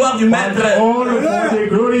pour la gloire du But maître. all for the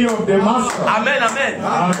glory of the master. Amen, amen.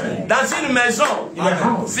 Amen. Dans une maison, In a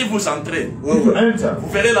house, si vous entrez, if you enter, vous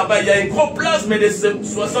verrez là-bas, il y a un gros plasme de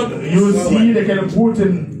 60 you see they can put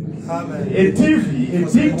in a TV, a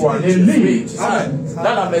big one, a lid.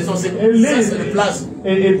 dans la maison, c'est A lid, ça, c'est le plasme. a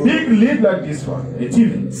big lid like this one, a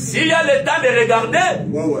TV. S'il y a le temps de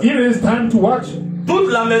regarder, If it is time to watch,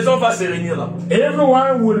 toute la maison va se réunir là.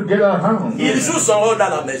 everyone will get around. Il joue son rôle dans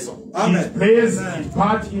la maison. He plays his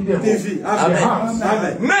part in the home, the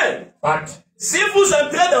house. Mais, But si vous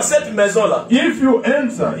entrez dans cette maison-là, if you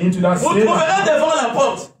enter into that vous same trouverez house, devant la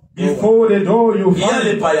porte, before the door il y a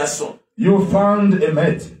les paillassons. you found a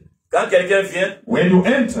mat. Quand quelqu'un vient, When you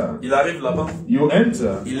enter, il arrive là-bas, you enter,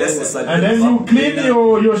 il laisse les and then saletés. you clean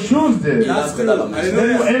your shoes Il there. entre dans la maison. Then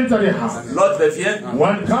you enter the house. L'autre vient,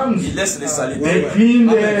 One comes, il laisse les they saletés. clean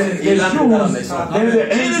the Il entre dans la shoes, maison. then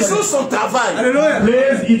they Il joue enter, son travail.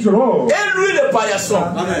 plays its role. Et lui, le paillasson.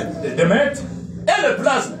 The mat Et le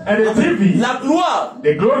plasme. and the TV, La gloire,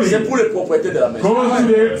 the glory, c'est pour les propriétaires de la maison.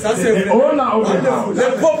 goes to the owner of the house.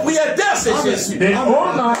 Le propriétaire, c'est Jésus. The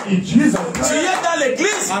owner is Jesus Tu Christ. es dans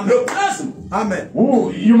l'église, le plasme.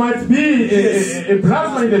 Ooh, you might be a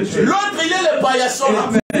plasma in the church, L'autre, il est le paillasson.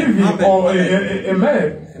 a TV or a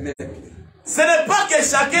mat. Ce n'est pas que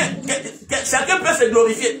chacun peut se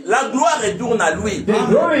glorifier. La gloire retourne à lui. The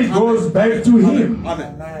glory goes back to him.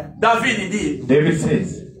 David, il dit, David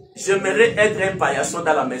says, j'aimerais être un paillasson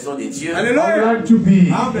dans la maison de Dieu. I would like to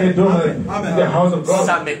be a donor in the house of God.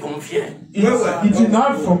 Ça me convient. It's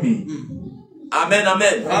enough for me. Amen,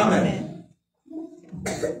 amen.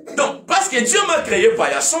 Donc, parce que Dieu m'a créé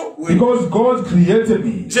paillasson, Because God created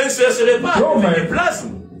me. je ne chercherai pas Non, à mais- des plasmes.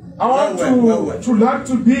 I want to like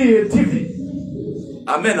to be a TV.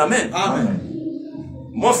 Amen, amen. Amen.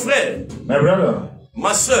 Mon frère, My brother,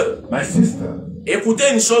 ma soeur, my sister, écoutez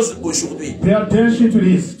une chose aujourd'hui. pay attention to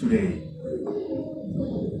this today.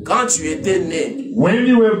 Quand tu étais né, When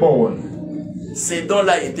you were born, ces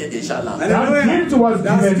dons-là étaient déjà là. that gift was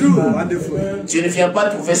given to you. Tu ne viens pas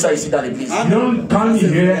trouver ça ici dans l'église. You don't come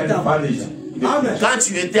here and find it. Quand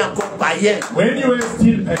tu étais encore païen, When you were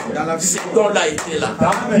still pagan, ces dons-là étaient là.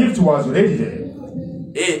 that gift was already there.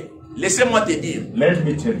 Et laissez-moi te dire, Let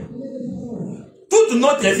me tell you, toute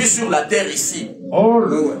notre vie sur la terre ici all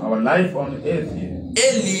our life on earth here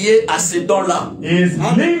est liée à ces dons-là. is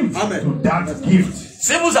linked to that gift.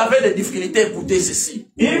 Si vous avez des difficultés, écoutez ceci.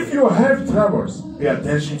 If you have troubles, pay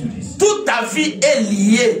attention to this. Toute ta vie est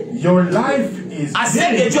liée Your life is à ce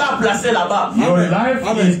que linked. Dieu a placé là-bas. Your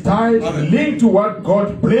life is tied, linked to what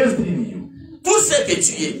God placed in you. Tout ce que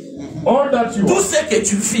tu es, All that you tout are, ce que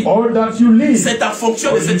tu vis, all that you live, c'est en fonction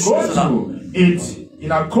de what you cette go chose-là. through, it in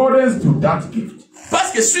accordance to that gift. Parce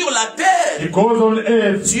que sur la terre, Because on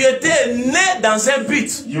earth, tu étais né dans un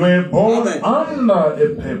but. you were born under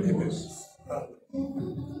a purpose.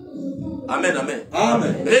 Amen, amen.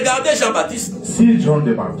 Regardez Jean-Baptiste. See John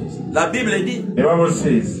the Baptist. La Bible dit, The Bible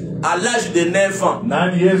says, à l'âge de 9 ans,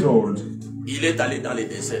 9 years old, il est allé dans les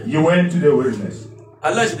déserts. you went to the wilderness.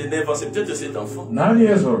 À l'âge de 9 ans, c'est peut-être cet enfant. 9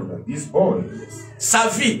 years old, this boy, Sa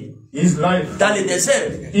vie his life dans les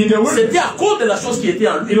déserts, in the wilderness, c'était à cause de la chose qui était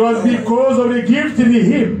en lui. it was because of the gift in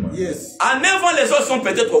him. À 9 ans, les autres sont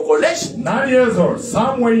peut-être au collège, 9 years old,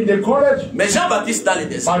 somewhere in the college, mais Jean-Baptiste dans les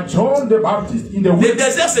déserts. but John the Baptist in the Les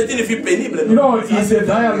wilderness, déserts, c'est une vie pénible. you know, it's a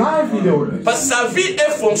dire life in the wilderness. Parce que sa vie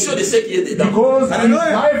est fonction de ce qui est dedans. Because his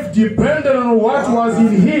life depended on what was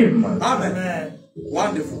in him. Amen.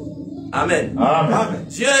 Amen.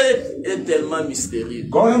 Dieu est tellement mystérieux.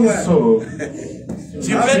 God is so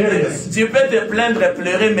Tu peux te plaindre et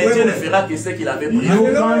pleurer, mais Dieu ne fera que ce qu'il avait prévu.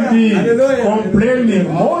 you can be complaining,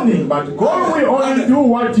 mourning, but God will only do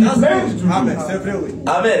what He planned to do.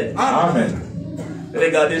 Amen. Amen.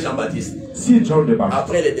 Regardez Jean-Baptiste. See John the Baptist.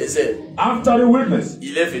 Après le désert, After the witness,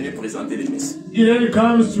 il est venu présenter le Messie. he then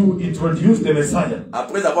comes to introduce the Messiah.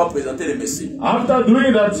 Après avoir présenté le Messie, After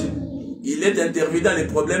doing that, il est intervenu dans les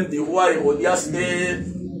problèmes du roi Hérodias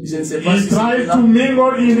et je ne sais pas he si c'est tried là. to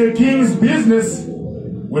mingle in the king's business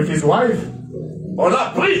with his wife. On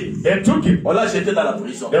l'a pris, They took him. on l'a jeté dans la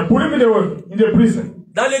prison. They put him in the prison.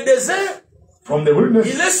 Dans le désert, From the wilderness,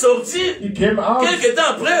 il est sorti he came out quelques temps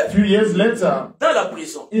après 2 years later dans la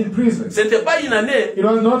prison. in prison. Ce n'était pas une année, It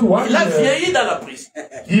was not 1 il a year. vieilli dans la prison.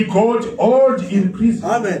 He got old in prison.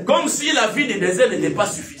 Comme si la vie du désert n'était pas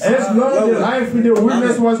suffisante. As long as the life in the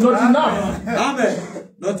wilderness was not enough.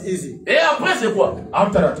 Not easy. Et après, c'est quoi?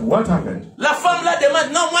 After that, what happened? La femme là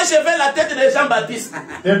demande, non, moi je veux la tête de Jean-Baptiste.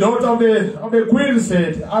 The daughter of the queen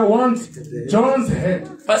said, I want John's head.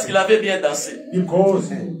 Parce qu'il avait bien dansé.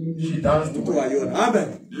 Because she danced well.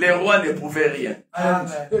 Amen. Les rois ne pouvaient rien. And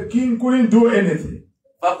the king couldn't do anything.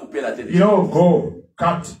 Pas couper la tête. You know, go,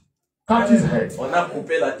 cut his head. On a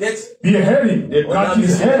coupé la tête. Behead him. They cut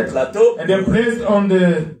his head. And they placed on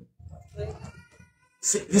the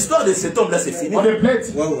L'histoire de cet homme-là, c'est fini. on the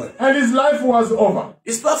plate. And his life was over.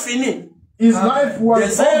 Histoire finie. His life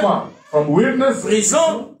was over. From wilderness,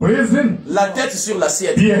 prison, la tête sur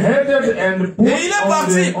l'assiette. Beheaded and put et il est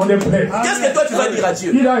parti. On the plate. Qu'est-ce que toi tu vas dire à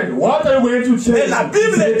Dieu? He died. What are you going to say? Et la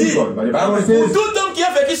Bible dit, pour tout homme qui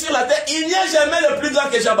a vécu sur la terre, il n'y a jamais le plus grand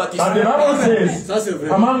que Jean-Baptiste. But the Bible says,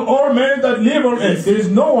 among all men that live on earth, there is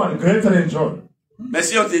no one greater than John. Mais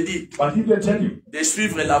si on te dit de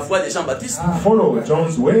suivre la voie de Jean-Baptiste, follow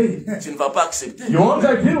John's way, tu ne vas pas accepter. You won't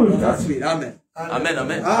agree with that. Amen. Amen,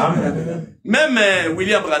 amen. Amen. Même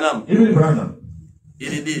William Branham,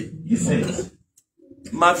 il dit, he says,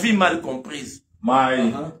 ma vie mal comprise.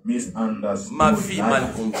 My misunderstood Ma vie life. mal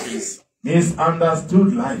comprise.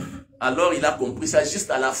 Misunderstood life. Alors il a compris ça juste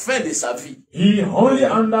à la fin de sa vie. He only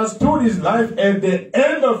understood his life at the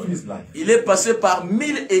end of his life. Il est passé par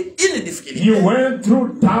 1001 difficultés. He went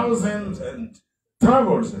through thousands and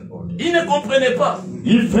troubles and all. Il ne comprenait pas.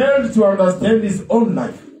 He failed to understand his own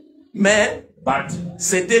life. Mais but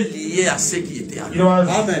c'était lié à ce qui était en lui. It was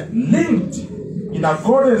linked in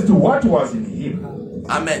accordance to what was in him.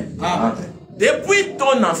 Amen. Amen. Depuis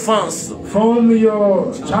ton enfance, from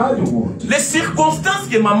your childhood, les circonstances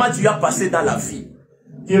que maman tu as passées dans la vie,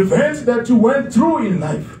 events that you went through in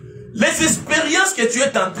life, les expériences que tu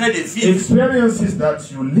es en train de vivre, experiences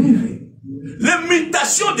that you live in, les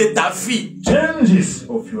mutations de ta vie, changes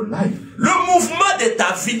of your life, le mouvement de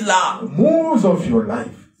ta vie là, moves of your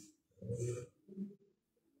life.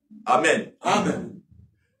 Amen. Amen.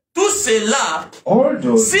 Tout cela,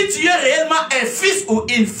 si tu es réellement un fils ou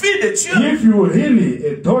une fille de Dieu, if you are really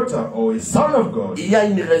a daughter or a son of God, il y a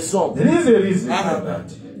une raison. There is a reason for that.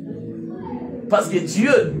 Parce que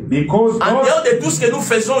Dieu, because en dehors de tout ce que nous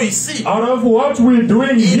faisons ici, out of what we're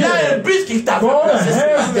doing il here, a un but qu'il t'a God placé sur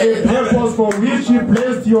has la a terre. purpose for which He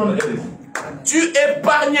placed you on earth. Tu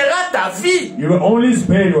épargneras ta vie. You will only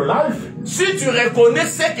spare your life. Si tu reconnais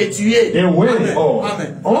ce que tu es. The way of.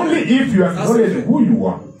 Only if you acknowledge who you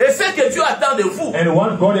are. Et ce que Dieu attend de vous. And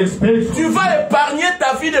what God expects. Tu vas épargner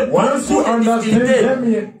ta vie de once you beaucoup de understand difficultés.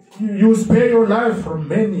 them, you spare your life from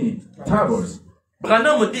many troubles.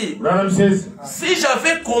 Branham dit, Branham says, si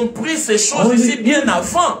j'avais compris ces choses ici bien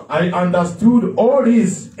avant, I understood all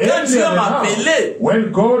this quand Dieu m'a appelé,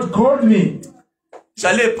 when God called me,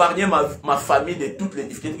 j'allais épargner ma famille de toutes les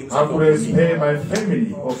difficultés que nous avons connues. My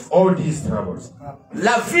family of all these troubles.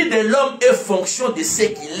 La vie de l'homme est fonction de ce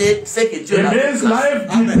qu'il est, ce que Dieu a placé. Man's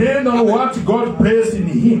life depends on what God placed in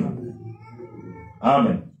him.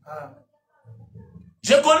 Amen.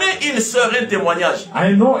 Je connais une sœur, un témoignage.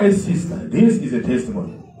 I know a sister. This is a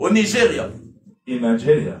testimony. Au Nigeria. In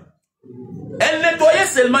Nigeria. Elle nettoyait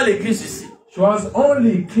seulement l'église ici. She was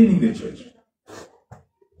only cleaning the church.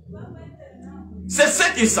 C'est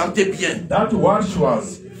ce qu'il sentait bien. That's what she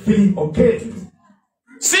was feeling okay to do.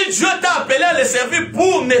 Si Dieu t'a appelé à le servir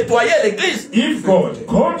pour nettoyer l'église, if God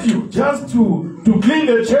called you just to clean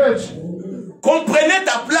the church, comprenez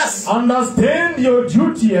ta place. Understand your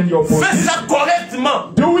duty and your position. Fais ça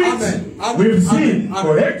correctement. Do it with sin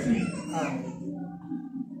correctly.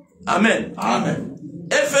 Amen. Amen.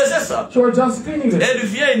 Elle faisait ça. She was just cleaning it. Elle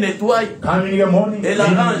vient, elle nettoie. Coming in the morning. Elle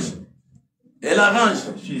arrange. Elle arrange.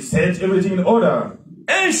 She set everything in order.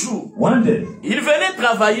 Un jour, one day, il venait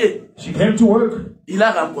travailler. She came to work. Il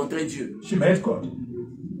a rencontré Dieu. She met God.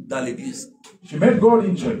 Dans l'église. She met God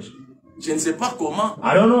in church. Je ne sais pas comment.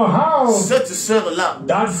 I don't know how. Cette sœur-là,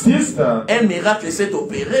 that sister, un miracle s'est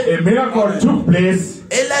opéré. A miracle took place.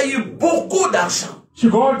 Elle a eu beaucoup d'argent. She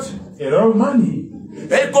got a lot of money.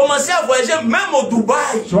 Elle commençait à voyager même au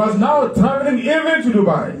Dubaï. She was now traveling even to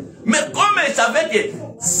Dubai. Mais comme elle savait que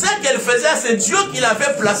ce qu'elle faisait, c'est Dieu qui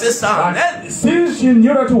l'avait placé ça en elle. Since she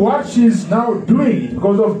knew that what she's now doing,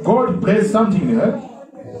 because of God placed something in her.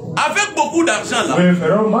 Avec beaucoup d'argent là. With a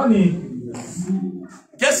lot of money.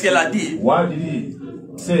 Qu'est-ce qu'elle a dit? What did he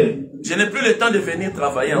say? Je n'ai plus le temps de venir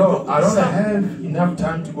travailler encore. I don't have enough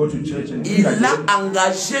time to go to church and il l'a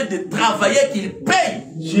engagé de travailler qu'il paye.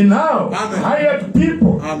 She now hired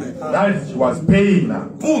people that she was paying now.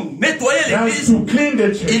 Pour nettoyer l'église. To clean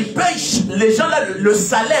the church. Il paye les gens là le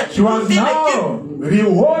salaire. She was now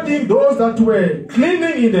rewarding those that were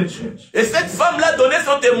cleaning in the church. Et cette femme là donnait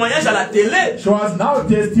son témoignage à la télé. She was now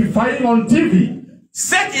testifying on TV.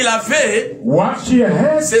 Ce qu'il avait, what she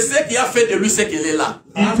had, c'est ce qui a fait de lui ce qu'il est là.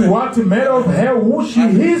 it's what made of her who she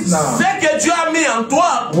is now. Ce que Dieu a mis en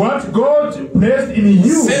toi, What God placed in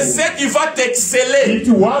you, c'est ce qui va t'exceller. it's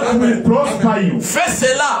what will prosper you. Fais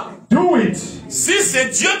cela. Do it. Si c'est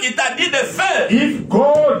Dieu qui t'a dit de faire, If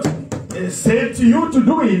God said to you to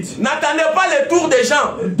do it, n'attendez pas les tours des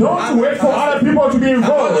gens. don't wait for other people to be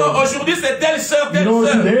involved. Aujourd'hui c'est telle sœur, You telle know,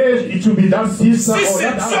 sœur. today it should be that sister Si or c'est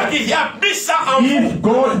that Dieu other. qui a mis ça en vous, If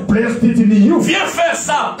God placed it in you, viens faire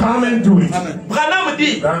ça. come and do it. Branham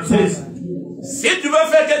dit, Branham says, si tu veux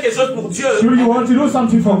faire quelque chose pour Dieu, should you want to do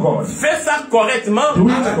something for God, fais ça correctement do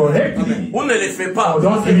it correctly. ou ne le fais pas. Or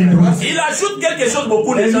don't even do it. Il ajoute quelque chose,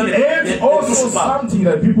 beaucoup de And gens ne it's also touchent pas. something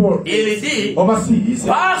that people Il dit, oversee. He said,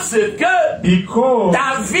 parce que because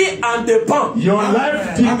ta vie en dépend. your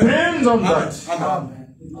life depends on that.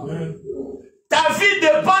 Ta vie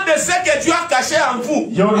dépend de ce que Dieu a caché en vous.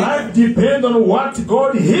 Your life depends on what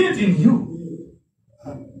God hid in you.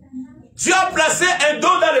 Dieu a placé un don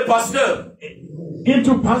dans le pasteur.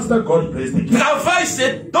 Into pastor, God placed it. Travaille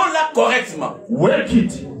ce don-là correctement. Work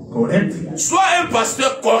it correctly. Sois un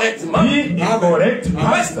pasteur correctement. Be a correct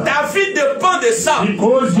Parce que pastor. ta vie dépend de ça.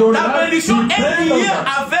 Because your Ta life bénédiction est depends on liée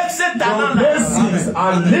that. avec ce Your talent-là. blessings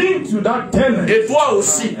are linked to that talent. Et toi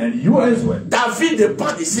aussi. And you as well. Ta vie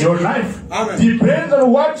dépend de ça. Your life depends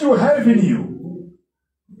on what you have in you.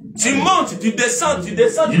 Tu montes, tu descends, tu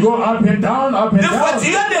descends. You go up and down, up and Des fois, down.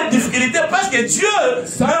 tu as des difficultés parce que Dieu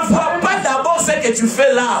ne voit pas d'abord ce que tu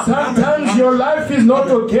fais là. Sometimes your life is not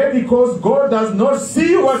okay because God does not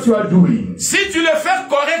see what you are doing. Si tu le fais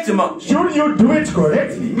correctement, Should you do it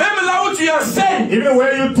correctly? même là où tu enseignes, Even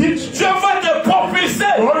where you teach, Dieu va te propulser.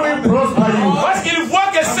 God will prosper you. Parce qu'il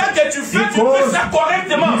voit que ce que tu fais ça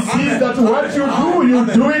correctement. He sees that what you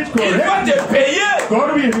do it Il va correctly. te payer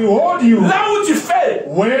God will reward you là où tu fais.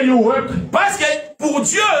 where you work. Parce que pour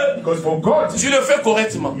Dieu, Because for God, tu le fais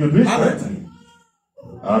correctement. you do it correctly.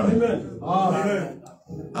 Amen.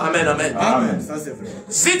 Amen, amen. Amen.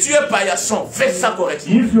 Si tu es paillasson, fais ça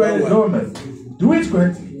correctement. If you are a doorman, do it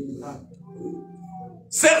correctly.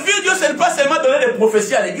 Servir Dieu, ce n'est pas seulement donner des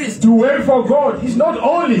prophéties à l'église. To work for God is not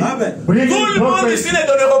only bringing Tout le monde prophecies. ici ne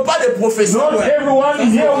donnera pas de prophéties. Not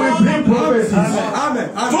everyone here will bring prophecies.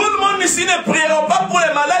 Tout le monde ici ne priera pas pour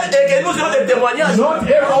les malades et que nous ayons des témoignages. Not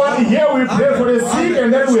everyone here will pray for the sick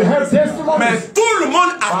and then we have Mais testimonies. tout le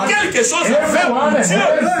monde a quelque chose à faire Everyone pour has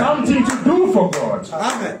Dieu. something to do for God.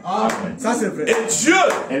 Ça c'est vrai. Et Dieu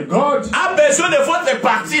And God, a besoin de votre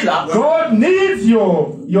partie là. God needs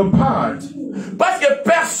your part. Parce que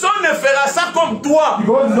personne ne fera ça comme toi.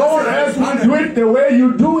 Because no one else will do it the way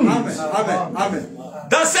you do it.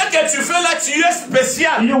 Dans ce que tu fais là, tu es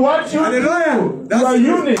spécial. You what you do. You are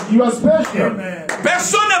unique. You are special.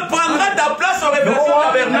 Personne ne prendra ta place en No révélation one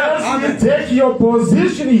tabernacle. else will take your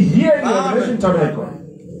position here in the Revelation Tabernacle.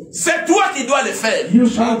 C'est toi qui dois le faire. You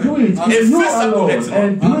shall do it. Et If you fais ça alone correctement.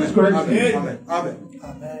 and do it correctly.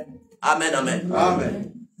 Amen,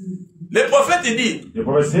 amen. Le prophète dit, The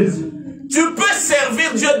prophet says, tu peux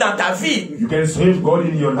servir Dieu dans ta vie, you can serve God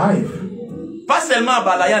in your life. pas seulement en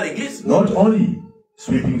balayant l'église, Not only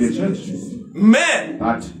sweeping the church, mais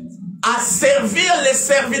but à servir les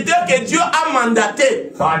serviteurs que Dieu a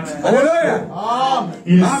mandatés.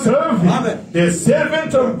 in serving the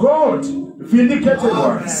servant of God, vindicated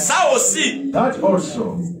one. Ça aussi, That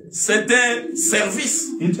also, c'est un service.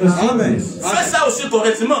 it's a service. Fais ça aussi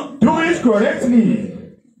correctement. Do it correctly.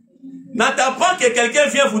 N'attends pas que quelqu'un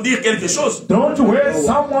vienne vous dire quelque chose. Don't wait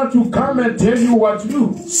someone to come and tell you what to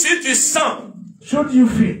do. Si tu sens, Should you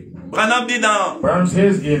feel? Branham dit dans Branham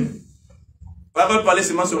says in Parole par les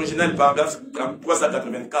semences originales, paragraphe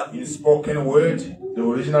 384. in spoken word, the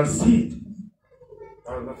original seed.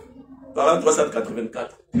 Paragraphe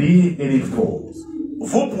 384. 384.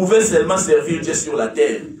 Vous pouvez seulement servir Dieu sur la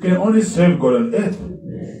terre, You can only serve God on earth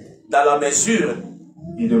dans la mesure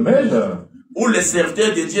in the measure où les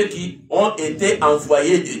serviteurs de Dieu qui ont été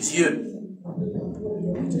envoyés de Dieu.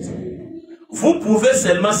 Vous pouvez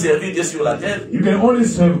seulement servir Dieu sur la terre you can only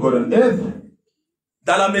serve God on earth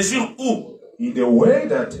dans la mesure où in the way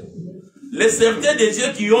that les serviteurs de Dieu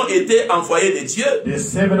qui ont été envoyés de Dieu, the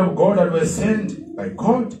servant of God that were sent by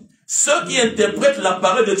God, ceux qui interprètent la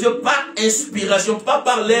parole de Dieu par inspiration, pas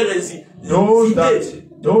par l'hérésie, those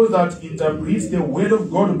that interpret the word of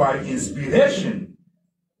God by inspiration,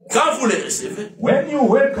 quand vous les recevez, when you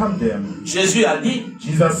welcome them, Jésus a dit,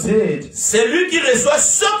 Jesus said, c'est lui qui reçoit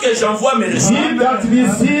ce que j'envoie me he reçoit. that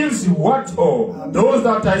receives what those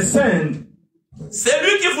that I send, C'est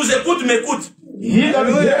lui qui vous écoute m'écoute. he that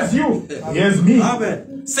hears you hears me.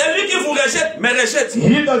 Celui qui vous rejette, me rejette.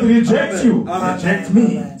 He that rejects you, reject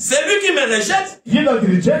me. Celui qui me rejette, He that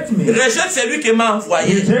rejects me, rejette celui qui m'a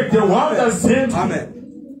envoyé. reject the one that sent me. Amen.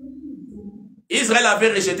 Israël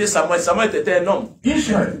avait rejeté Samuel. Samuel était un homme.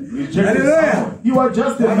 Israel rejected Hallelujah. Samuel. He was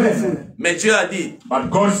just a man. Mais Dieu a dit, But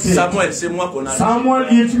God said, Samuel, c'est moi qu'on a. Samuel,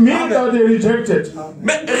 it means that they rejected.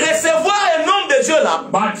 Mais recevoir un homme de Dieu là,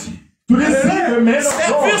 But to receive a man of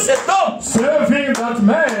servir God, cet homme, serving that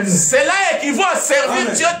man, cela équivaut à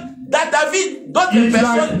servir Dieu dans ta vie. D'autres it's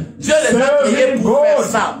personnes, like Dieu les a créés serving pour faire God.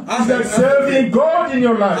 ça. It's like serving God in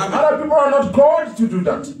your life. Other people are not called to do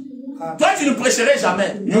that. Toi, tu ne prêcherais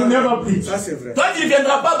jamais. You never preach. Ça c'est vrai. Toi, tu ne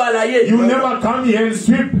viendras pas balayer. You never come here and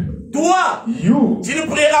sweep. Toi, You. tu ne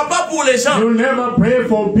prieras pas pour les gens. You never pray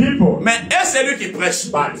for people. Mais est celui qui prêche.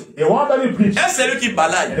 But the one that is preaching, Est celui qui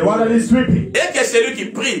balaye. the one that is sweeping, Et que celui qui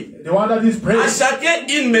prie. the one that is À praying, chacun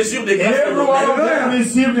une mesure de grâce. every one of them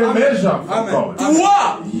receive the measure from God.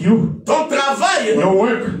 Toi, You. ton travail, Your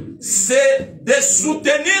work. c'est de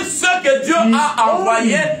soutenir ce que Dieu a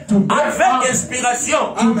envoyé avec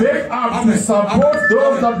inspiration. To back up, to support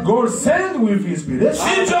those that God sent with inspiration.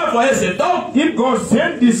 Si Dieu a envoyé cet homme, If God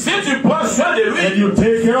sent this, si tu prends soin de and lui, you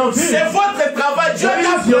take care of c'est it, votre travail. Dieu That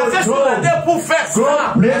t'a is your placé sur la job. terre pour faire ça.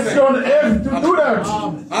 God bless you on earth to do that.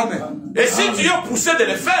 Amen. Et si tu es poussé de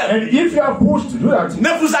le faire, And if you are pushed to do that,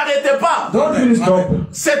 ne vous arrêtez pas. don't really stop.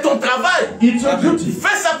 C'est ton travail. It's your duty.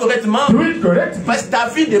 Fais ça correctement. Do it correctly. Parce que ta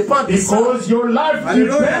vie dépend de ça. Because your life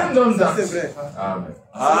Alléluia. depends on Ça that. c'est vrai. Amen.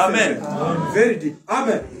 Amen. Very deep.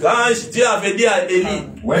 Amen. Quand Dieu avait dit à Élie,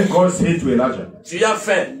 When God said to Elijah, tu as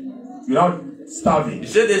faim. you're not starving.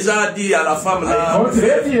 J'ai déjà dit à la femme là, God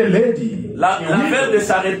said to a lady, la veuve de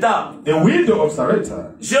Sarepta, the widow of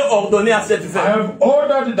Sarepta, j'ai ordonné à cette I veuve. have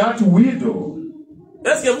ordered that widow.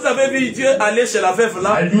 Est-ce que vous avez vu Dieu aller chez la veuve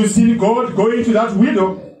là? And you see God going to that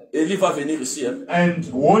widow Élie va venir ici. Hein. and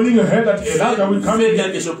warning her that Elijah will come Fais in.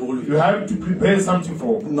 quelque chose pour lui. You have to prepare something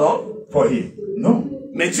Non. for him. No.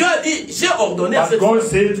 Mais Dieu a dit, j'ai ordonné à But cette God femme.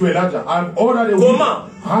 said to Elijah, I've ordered a widow. Comment?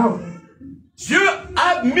 How? Dieu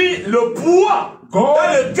a mis le poids God,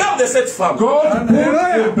 dans le cœur de cette femme. God put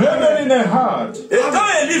a burden in her heart. Et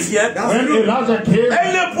quand Élie vient, When Elijah came,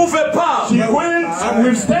 elle ne pouvait pas. she couldn't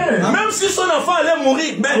withstand. Même si son enfant allait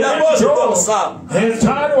mourir, mais d'abord je donne ça. Her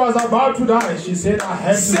child was about to die. She said, I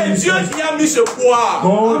have to C'est Dieu withstand. qui a mis ce poids.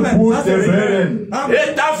 God put the burden.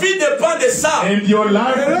 Et ta vie dépend de ça. And your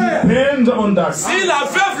life depends on that. Si la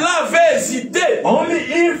veuve là avait hésité, Only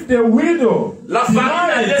if the widow la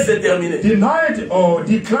famine allait se terminer. denied or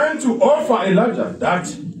declined to offer Elijah, that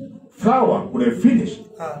flour would have finished.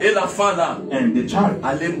 Et l'enfant là And the child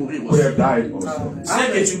allait mourir would aussi. have died also.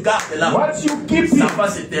 Ce que tu gardes là, What you keep ça it, va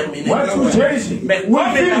se terminer. what you cherish it, Mais will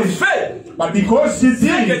comme elle a finish. fait But because she ce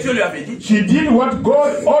que did, Dieu lui avait dit, she did what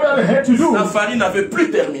God ordered her to do. la farine n'avait plus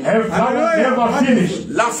terminé. Her flour never finished.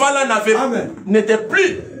 L'enfant là n'était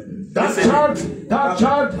plus. That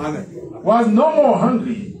child Amen. was no more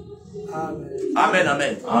hungry. Amen,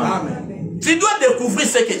 amen. Amen. Tu dois découvrir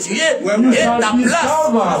ce que tu es You et shall ta place.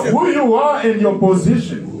 discover who you are and your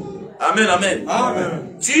position. Amen, amen.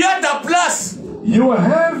 Amen. Tu as ta place. You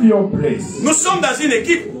have your place. Nous sommes dans une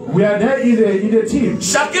équipe. We are there in a team.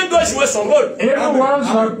 Chacun doit jouer son rôle. Everyone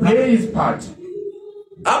shall play his part.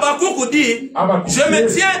 Habakkuk dit, Habakkuk je me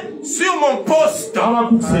says- tiens sur mon poste.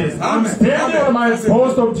 Habakkuk says, I'm standing on my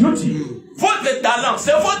post of duty. Votre talent,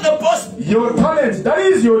 c'est votre poste. Your talent, that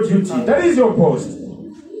is your duty. That is your post.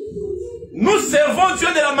 Nous servons Dieu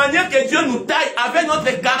de la manière que Dieu nous taille avec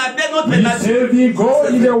notre caractère, notre We nature. serve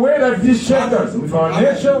God in the way that He shaped us, with our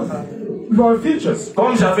nature, with our features.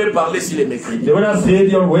 Comme j'avais parlé sur les mercredis. The way I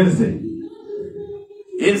said on Wednesday.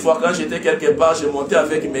 Une fois quand j'étais quelque part, je montais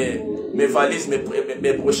avec mes valises,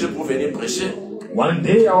 mes brochures pour venir prêcher. One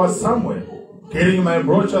day I was somewhere, carrying my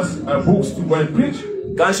brochures, my books to go and preach.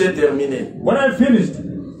 Quand j'ai terminé, When I finished,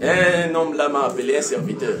 un homme là m'a appelé, un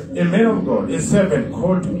serviteur. a man of God, a servant,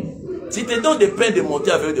 called me. Si tu te donnes des peines de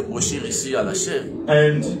monter avec des brochures ici à la chair,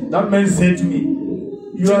 And that man said to me,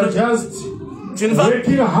 you are just tu ne vas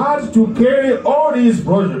working hard to carry all these Tu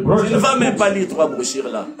ne vas même brochures. pas lire 3 brochures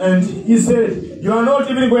là. And he said, you are not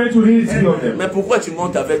even going to read 3 of them. Mais pourquoi tu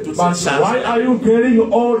montes avec toute But cette why charge? are you carrying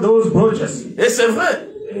all those brochures? Et c'est vrai.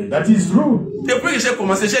 That is true. Depuis que j'ai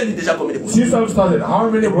commencé, j'ai lu déjà combien de brochures. Since I've started, how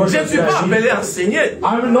many Je ne brochures suis did pas I read? appelé à enseigner.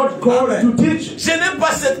 I'm not called to teach. Je n'ai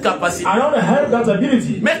pas cette capacité. I don't have that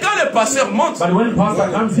ability. Mais quand le pasteur monte, But when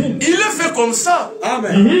pastor comes in, il le fait comme ça.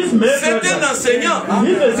 Amen. he is made C'est like un that. enseignant.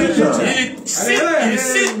 He is a teacher.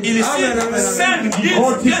 Il cite 5, 10,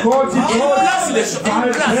 Quote, il quote, place les choses.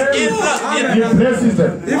 Il place. He places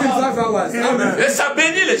them. Even 5 hours. Amen. Et ça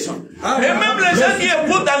bénit les gens. Et même les gens qui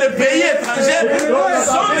écoutent dans les pays étrangers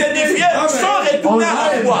sont édifiés, sont retournés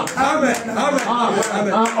à la foi.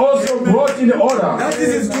 Are also brought in order.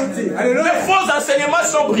 Les faux enseignements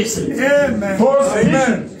sont brisés. False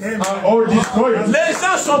teachings are all destroyed. Les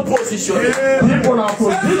gens sont positionnés. People are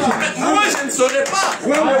positioned. Moi, je ne saurais pas.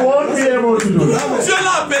 I won't be able to do that. Dieu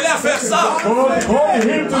l'a appelé à faire ça. God called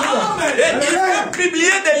him to do that. Et il peut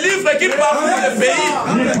publier des livres qui parcourent le pays.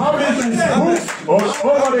 He published books all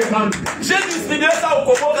over the country. J'ai distribué ça au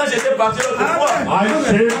Congo quand j'étais parti l'autre fois. I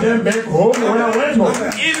gave them back home when I went home.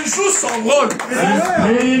 Il joue son rôle. He's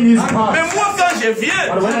playing his part. Mais moi, quand je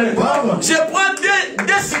viens, But when I come, je prends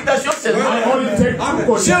des citations I seulement. only take two Je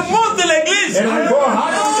quotations. monte de l'église. And I go Et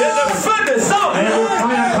high. le feu descend. And the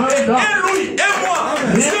fire comes down. Et lui et moi,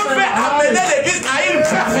 Dieu fait amener l'église à une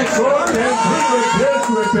perfection. God can bring the church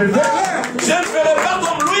to a perfection. Je ne ferai pas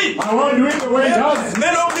comme lui. I won't do it the way he does. Ne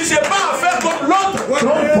l'obligez pas à faire comme l'autre.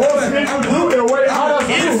 Don't force me to do the way others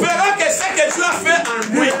Il do. fera que ce que Dieu a fait en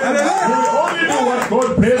lui. You will only do what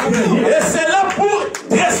God placed in him. Et c'est là pour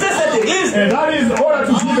dresser cette église. And that is in order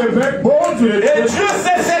to give a backbone to the Et church. Dieu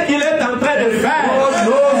sait ce qu'il est en train de faire. God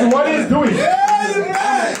knows what he's doing.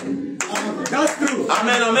 That's true.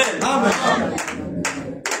 Amen, amen. Amen.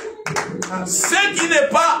 Ce qui n'est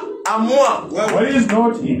pas à moi, What is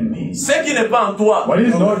not in me, ce qui n'est pas en toi, what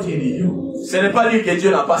is not in you, ce n'est pas lui que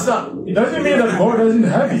Dieu n'a pas ça. it doesn't mean that God doesn't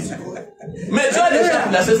have it. Mais Dieu a déjà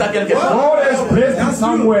placé ça quelque part. God has placed it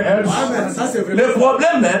somewhere else. Amen. Ça c'est vrai. Le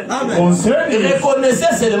problème est, Amen. Concerning it,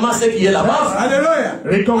 reconnaissez seulement ce qui est là-bas. Alléluia.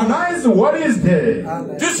 recognize what is there.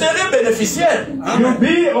 Tu serais bénéficiaire. You'll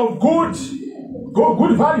be of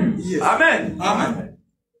good value. Amen. Amen.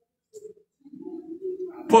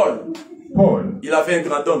 Paul, il avait un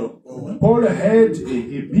grand don. Paul had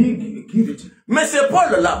a big gift. Mais ce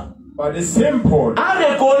Paul-là But the same Paul a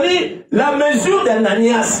reconnu la mesure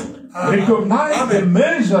d'Ananias. recognized the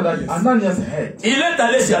measure that Ananias had. Il est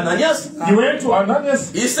allé chez Ananias. He went to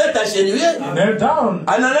Ananias, Il s'est agenouillé. he knelt down,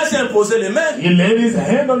 Ananias a imposé les mains. he laid his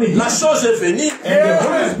hand on him, La chose est venue. and the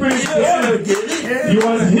Holy Il Spirit est came. guéri. He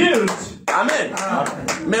was healed. Amen.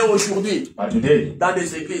 Mais aujourd'hui, But today, dans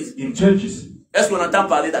des églises, in churches, est-ce qu'on entend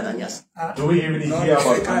parler d'Ananias? do we even hear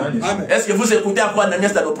about Ananias? Est-ce que vous écoutez à quoi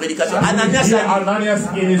Ananias dans nos prédications? We Ananias, hear Ananias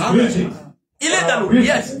in his preaching. il est dans nos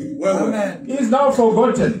pièces. He is now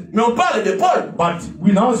forgotten. Mais on parle de Paul. But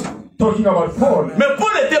we now talking about Paul. Mais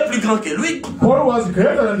Paul était plus grand que lui. Paul was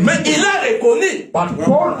greater than Mais him. il a reconnu But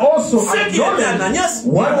Paul also ce qu'il était acknowledged Ananias.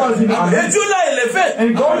 what was in Et Ananias. Dieu l'a élevé.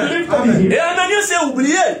 And God lifted him. Et Ananias s'est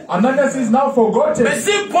oublié. Ananias is now forgotten. Mais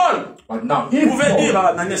si Paul But now, if pouvait dire Paul à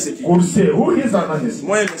Ananias ce qu'il could say, who is Ananias?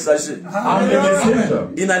 moi, un messager, I'm the messenger.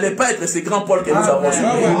 il n'allait pas être ce grand Paul que nous avons He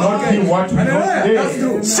will aujourd'hui. not be what we know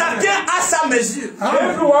today. Chacun a sa mesure.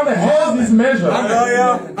 Everyone has his measure.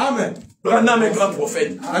 Amen. Branham est grand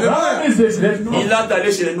prophète. Branham is a great prophet. Il a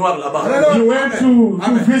allé chez les Noirs là-bas. He went to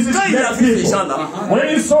visit Quand il a black vu ces people. gens-là, When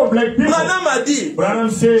he saw black people, Branham a dit,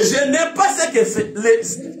 Branham said, je n'ai pas ce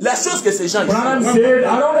que la chose que ces gens Branham font. said,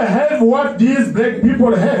 I don't have what these black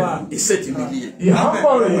people have. Il s'est humilié He humbled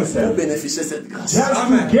pour himself bénéficier de cette grâce. just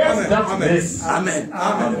to get that grace. Amen.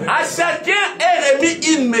 À chacun est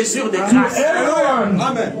remis une mesure de grâce.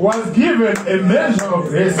 Everyone was given a measure of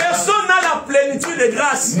grace. Personne n'a la plénitude de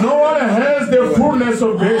grâce. No one has the fullness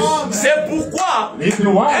of grace. C'est pourquoi Listen,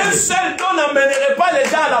 why? un seul don n'amènerait pas les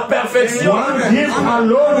gens à la perfection. One gift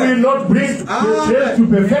alone will not bring the church to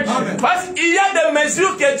perfection. Parce qu'il y a des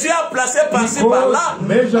mesures que Dieu a placées par-ci par-là. Because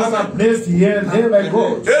measures are placed here and there by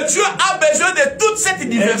God. Et Dieu a besoin de toute cette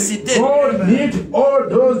diversité God needs all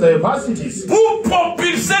those diversities pour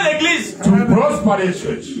propulser l'église. to prosper the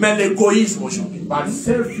church. Mais l'égoïsme aujourd'hui, But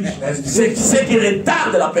selfishness c'est ce qui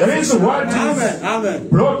retarde la that is perfection. what is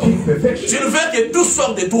blocking Tu perfection. veux que tout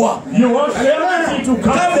sorte de toi. You want everything to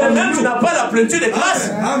come Quand from même tu you. n'as pas la plénitude de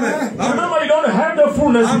grâce. Remember, you don't have the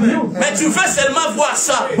fullness in you. Mais tu veux seulement voir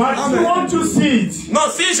ça. But you want to see it. Non,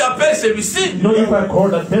 si j'appelle celui-ci, You know, if I call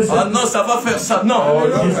that ah person, non, ça va faire ça. Non.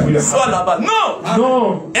 oh, this will Sois happen. là-bas. Non.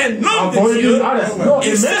 No. Un homme de Avoiding Dieu, others. No,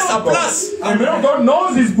 il sait sa place. A man of God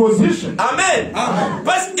knows his position. Amen.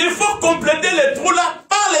 Parce qu'il faut compléter les trous là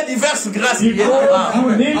par les diverses grâces qui viennent Because là-bas.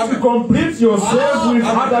 you need to complete yourself with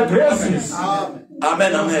other graces.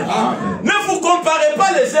 Amen, amen. Ne vous comparez pas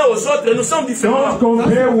les uns aux autres, nous sommes différents. Don't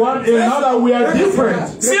compare one another. We are different.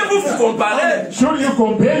 Si vous vous comparez, Should you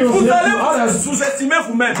compare vous yourself allez to vous others, sous-estimer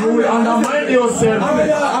vous-même. you will undermine yourself.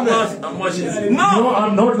 Moi, Jésus. No, Non,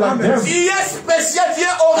 I'm not like them. tu es spécial, tu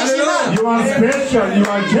es original. You are special. You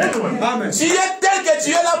are genuine. Tu es tel que tu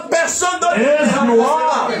es là, personne d'autre ne As sera you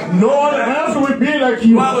are, no one else will be like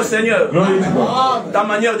you. Gloire au Seigneur. Glory to God. Ta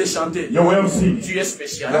manière de chanter, Your way of singing. tu es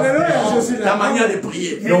spécial. Alléluia, je suis là. Ta manière de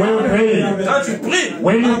prier. Your way of praying. Quand tu pries,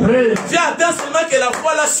 When you pray, tu attends seulement que la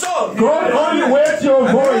voix la sorte. God only waits your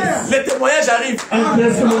voice. Les témoignages arrivent. And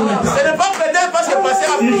testimony. Ce n'est pas peut-être parce que passer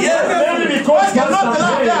à It's prière. maybe because Parce que l'autre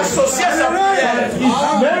là God est associé à sa prière.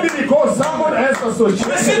 It's maybe because someone else associated.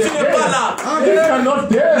 Mais si tu n'es pas là, If you are not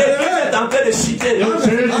there, l'église est en train de chuter. your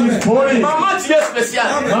church is falling. Maman, tu es spécial.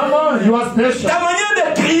 Mama, you are special. Ta manière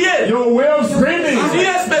de crier, Your way of screaming, tu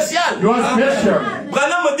es spécial. you are special.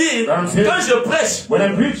 Branham me dit, quand je prêche, When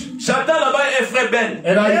I preach, j'entends là-bas un frère Ben.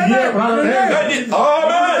 and I hear Brother Ben, Il dit,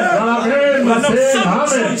 Amen. Brother Ben say, Amen.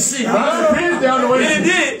 Amen. Brother, preach the Il anointing.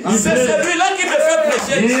 dit, c'est celui-là qui me fait He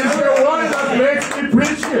prêcher. is the one that makes me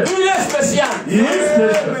preach here. Il est spécial. He is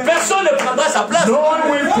special. Personne ne prendra sa place. No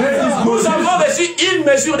one will take his Nous position. avons reçu une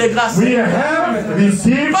mesure de grâce. We have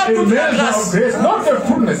received Pas a toute la measure grâce. of grace, not the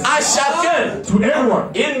fullness. À chacun, To everyone,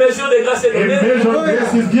 une mesure de grâce est a donnée. measure of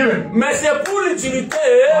grace is given. Mais c'est pour l'utilité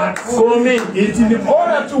commune. It's in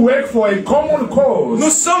order to work for a common cause. Nous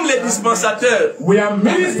sommes les dispensateurs. We are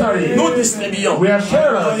ministering. Nous distribuons. We are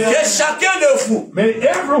sharers. Que chacun de vous May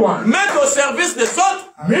everyone mette au service des autres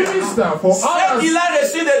minister for ce others qu'il a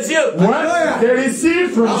reçu de Dieu. what they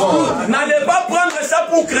receive from God. N'allez pas prendre ça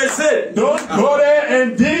pour creuser. Don't go there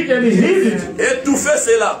and dig and hid it. Étouffer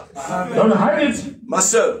cela. Don't hide it. Ma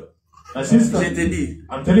soeur, My sister, je te dis,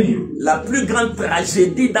 I'm telling you, la plus grande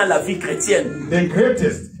tragédie dans la vie chrétienne, the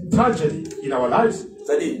greatest tragedy in our lives,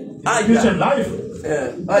 c'est-à-dire, aïe, Christian life,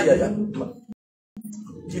 aïe, aïe, aïe.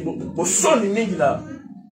 Bosoni mingi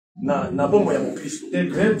na bomo ya Mukristo. the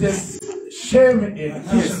greatest shame in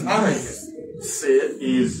Christian life C'est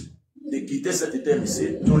is de quitter cette terre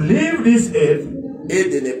ici to leave this earth et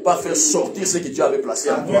de ne pas faire sortir ce que Dieu avait placé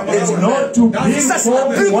en toi. and not to bring Ça, c'est la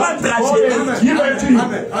plus forth grande what God tragédie. has given to you.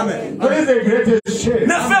 Amen. Amen. What is the greatest shame?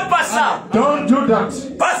 Ne fais pas ça. Don't do that.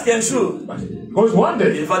 Parce qu'un jour, Because one il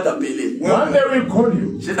day, va t'appeler. one day we'll call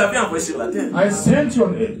you. Je t'avais envoyé sur la terre. I sent you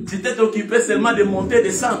on earth. Tu t'es occupé seulement de monter et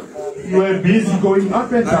descendre. You were busy going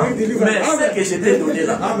up and down. Mais ce que je t'ai donné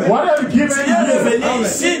là, What I've given tu es revenu you,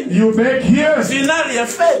 ici, you make here. tu n'as rien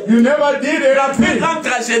fait. You never did La plus anything. grande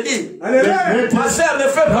tragédie. The Ma greatest sœur, ne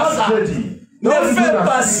fais pas ça. tragedy. Ne Don't do fais pas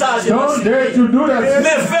that. ça, je Don't t'en dare to do that. Ne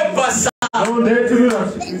fais pas ça. Don't dare to do that.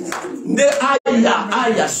 De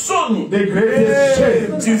aïe, sonne. The greatest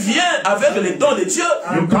shame. Tu viens avec les dons de Dieu.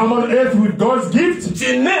 You come on earth with God's gift.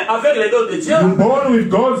 Tu nais avec les dons de Dieu. You born with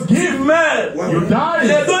God's Tu gift. meurs. You Le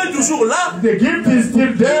die. don est toujours là. The gift is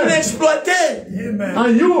still there. Inexploité.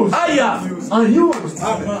 Unused. Aïe. Unused.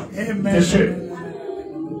 The shame.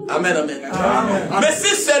 Amen, amen. Mais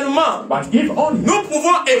si seulement But if only nous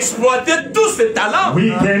pouvons exploiter tous ces talents, we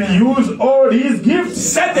can use all these gifts,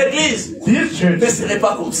 cette église this church ne serait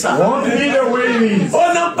pas comme ça. won't be the way it is. On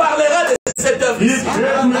en parlera de cette œuvre. This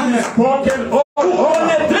church will be spoken all On over.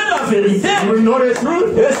 connaîtrait la vérité. You will know the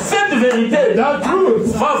truth. Et cette vérité That truth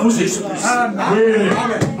va vous expulser. will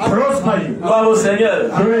prosper you. Gloire au Seigneur.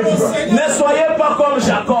 Praise God. Ne soyez pas comme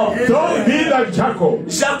Jacob. Don't be like Jacob.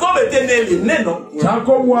 Jacob était né, le né, non?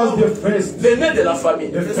 Jacob was the first, Le né de la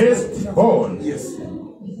famille. the firstborn.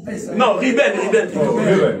 Non, Ruben plutôt.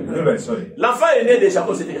 Reuben, sorry. L'enfant est né de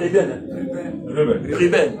Jacob, c'était Ruben. Reuben.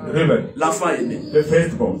 Ruben. L'enfant est né. The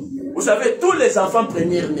firstborn. Vous savez, tous les enfants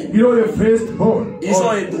premiers-nés, You know the firstborn. ils ont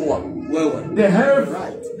un droit. They have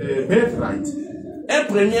birthright. Un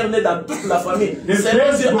premier-né dans toute la famille, The c'est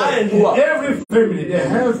là Dieu firstborn a un in droit. every family, they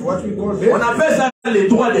have what we call On birthright. appelle ça les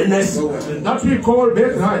droits de naissance. That we call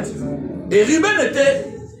birthright. Et Ruben était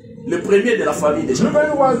le premier de la famille de Jacob.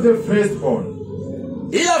 Reuben was the firstborn.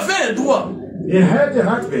 Il avait un droit. He had the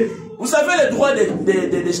right birth. Vous savez, le droit de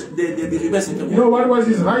Ruben, c'était You quoi? know what was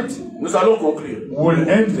his right? Nous allons conclure. We'll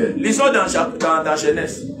end it. Lisons dans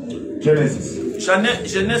Genèse. Genesis.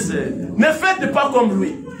 Genèse, ne faites pas comme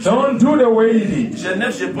lui. Don't do the way he did.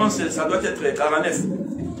 Genèse, je pense que ça doit être 49.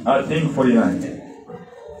 I think 49.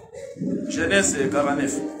 Genèse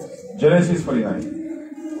 49. Genesis 49.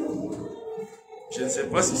 Je ne sais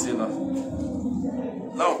pas si c'est là.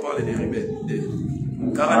 Là, on parle de Ruben.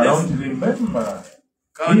 I 49, don't remember.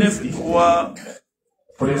 49, 3.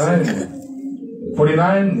 49.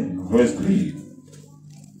 49, verse 3.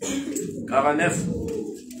 49,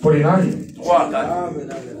 49, 3, 4.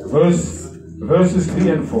 verses 3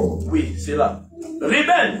 and 4. Oui, c'est là.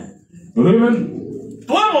 Ruben, Reuben,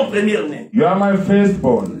 toi, mon premier-né, you are my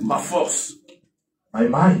firstborn, ma force my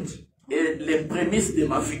might, et les prémices de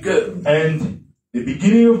ma vigueur, and the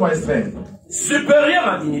beginning of my strength, supérieur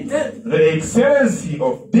en dignité the excellency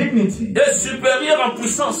of dignity, et supérieur en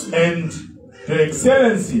puissance. and the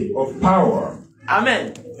excellency of power.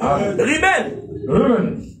 Amen. Amen.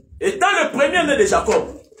 Reuben, étant le premier-né de Jacob,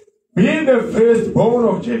 being the firstborn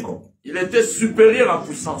of Jacob, il était supérieur en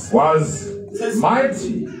puissance. was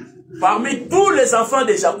mighty. Parmi tous les enfants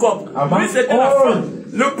de Jacob, lui c'était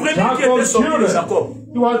le premier qui était sorti de Jacob.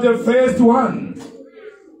 He was the first one.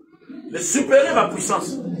 Le supérieur en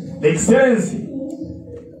puissance. The excellency.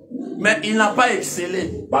 Mais il n'a pas excellé.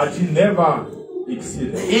 But he never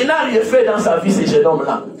exceeded. Il n'a rien fait dans sa vie, ce jeune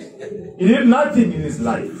homme-là. He did nothing in his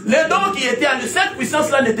life. Les dons qui étaient en lui, cette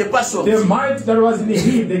puissance-là n'était pas sortie. The might that was in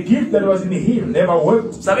him, the gift that was in him never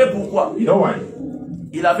worked. Vous savez pourquoi? You know why?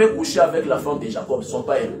 Il avait couché avec la femme de Jacob, son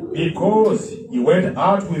père. Because he went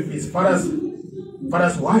out with his father's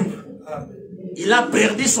wife. Il a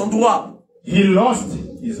perdu son droit. He lost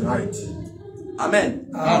his right. Amen.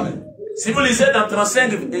 Amen. Si vous lisez dans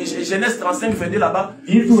 35, Genèse 35, venez là-bas,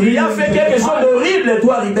 If you il a read fait quelque chose d'horrible,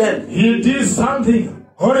 toi, Reuben. He did something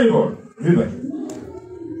horrible. Reuben.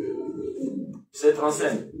 C'est 35.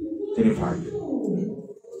 35.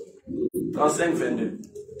 35, 22.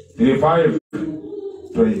 35,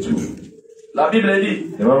 22. La Bible dit,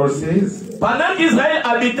 The Bible says, pendant qu'Israël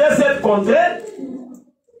habitait cette contrée,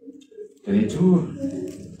 32.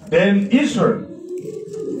 Then Israel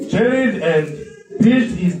journeyed and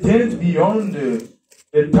pitched his tent beyond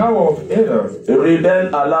the tower of Eder.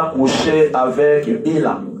 Reuben alla coucher avec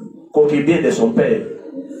Bila, concubine de son père.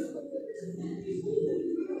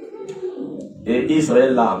 Et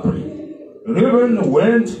Israël l'a appris. Reuben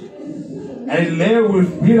went and lay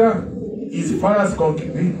with Bila, his father's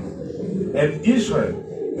concubine, and Israel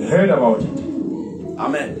heard about it.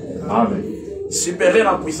 Amen. Amen.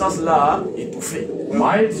 Supérieur en puissance là, étouffé.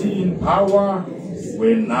 Mighty in power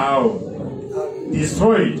were now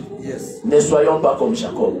destroyed. Yes. Ne soyons pas comme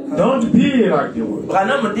Jacob. Don't be like the world.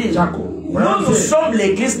 Branham dit, Jacob. nous sommes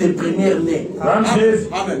l'église des premiers-nés. Branham says,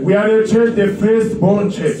 Amen. we are the church, the firstborn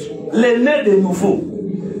church. Les nés de nouveau.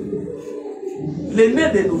 Les nés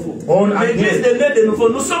de nouveau. Born L'église again. des nés de nouveau.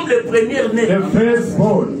 Nous sommes les premiers-nés. The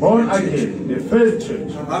firstborn, born again, the first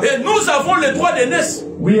church. Et nous avons le droit de naître.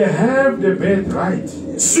 We have the birthright.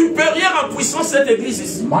 Supérieur en puissance cette église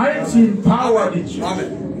ici. Mighty in power, the church.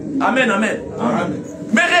 Amen. Amen, amen. Amen.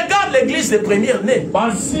 Mais regarde l'église des premiers-nés.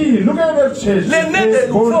 But see, look at the church, Les the nés de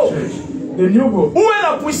firstborn nouveau. church, the newborn. Où est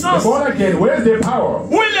la The puissance? born again, where's the power?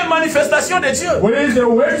 Où est les manifestations de Dieu? Where is the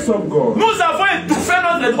works of God? Nous avons étouffé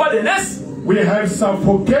notre droit de naissance We have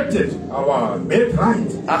suffocated our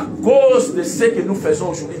birthright à cause de ce que nous faisons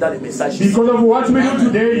aujourd'hui dans les messages. because of what we do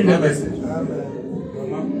today in the message.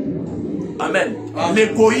 Amen.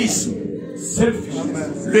 L'égoïsme,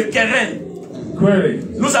 Selfishness, le querelle. quarreling.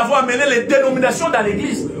 Nous avons amené les dénominations dans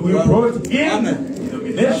l'église. We brought in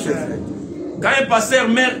denomination. Quand un pasteur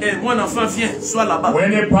meurt et mon enfant vient, soit là-bas.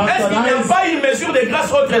 When a Est-ce pastor qu'il n'y a dies, pas une mesure de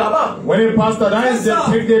grâce autre là-bas? when a pastor dies, they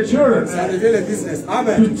take their children Ça devient le business.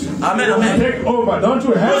 Amen. Amen, amen. take over. Don't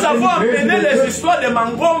you have Nous avons any grace in amené the les church? histoires de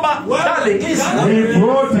Mangomba dans l'église. We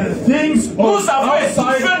brought things Nous of avons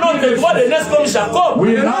étouffé notre outside. droit de naissance comme Jacob.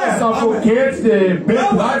 We now suffocate the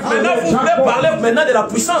birthright Maintenant, of vous voulez Jacob. parler maintenant de la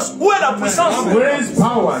puissance. Où est la puissance? Where is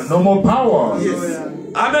power? No more power.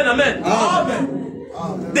 Amen, amen.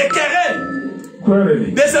 Des querelles,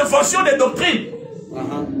 Quarreling. des inventions de doctrine.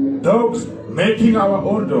 Dogs making our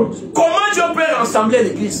own dogs. Comment Dieu peut rassembler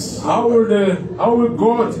l'église? How will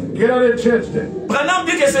God get out of the church then? Branham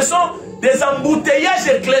dit que ce sont des embouteillages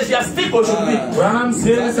ecclésiastiques aujourd'hui. Branham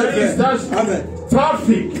says that it's that Amen.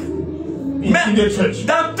 traffic in the church.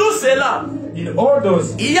 Dans tout cela, In all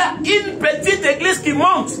those, il y a une petite église qui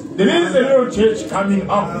monte. there is a little church coming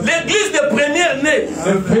up. L'église des premiers-nés.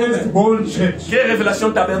 The firstborn church. Que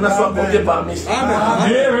Révélation Tabernacle soit portée parmi eux.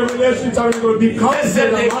 May Revelation Church will become Que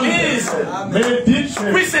cette église May this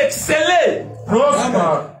church puisse exceller,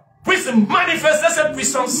 prosper, puisse manifester cette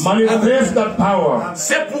puissance. manifest that power.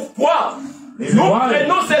 C'est pourquoi Is nous why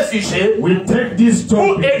prenons ce sujet we take this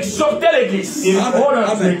pour topic exhorter l'église in order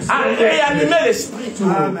to à exalt réanimer l'esprit,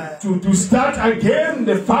 to start again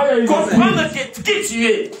the fire in the comprendre spirit, qui tu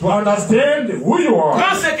es, to understand who you are.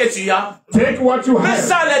 prends ce que tu as, Take what you mets have.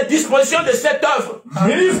 ça à la disposition de cette œuvre.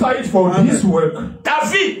 Minister it for this work. Ta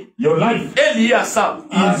vie Your life est liée à ça.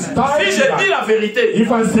 is Si tied je to dis that. la vérité, If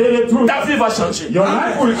I say the truth, ta vie va changer. your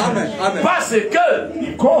life will change. Amen. Parce que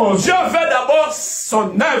Because Dieu veut d'abord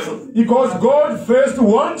son œuvre. God first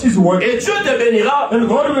wants his work. Et Dieu te bénira And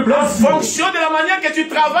God will en bless you fonction de la manière que tu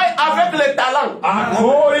travailles avec les talents.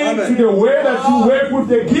 according to the way that you work with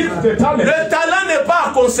the gift, the talent. Le talent n'est pas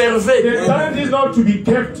à conserver. The talent is not to be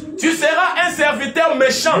kept. Tu seras un serviteur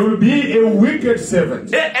méchant You will be a wicked servant.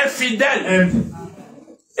 et infidèle. And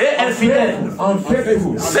et infidèle.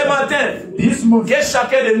 unfaithful. Ce matin, This month, que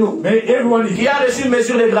chacun de nous may everyone qui a reçu une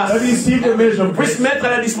mesure de grâce that receive the measure of puisse grace, mettre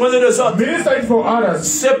à la disposition de autres minister it for others.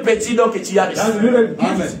 ce petit don que tu as reçu. That little gift,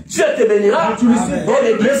 Amen. Dieu te bénira et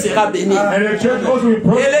l'église sera bénie. and the church also will Et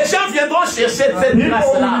prosper. les gens viendront chercher cette People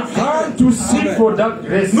grâce-là. will come to seek for that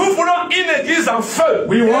grace. Nous voulons une église en feu,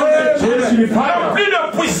 We want the church to be power, remplie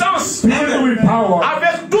de puissance, filled with power,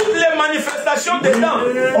 avec toutes les manifestations dedans.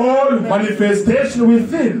 all manifestation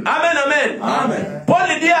within. Amen, amen. Amen. Paul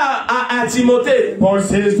dit à Timothée, Paul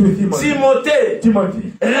says to Timothy,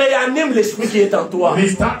 Timothée, réanime l'esprit qui est en toi.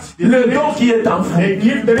 restart Le don qui est en vous. the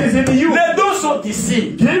gift that is in you. Les dons sont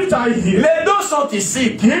ici. Gift are here. Les dons sont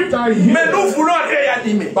ici. Gift are here. Mais nous voulons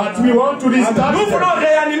réanimer. But we want to restart. Nous voulons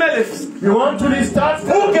réanimer l'esprit. We want to restart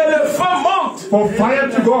Pour que le feu monte. for fire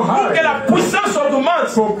to go Pour que high. la puissance augmente.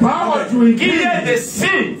 For power to Qu'il y ait increase. des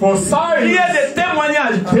signes. For Qu'il y signs, ait des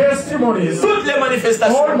témoignages. testimonies, Toutes les all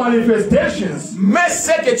manifestations. manifestations. Mais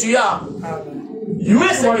ce que tu as.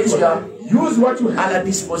 Mais ce que tu as Use what you have à la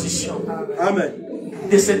disposition Amen.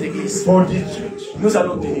 de cette église. for this church. Nous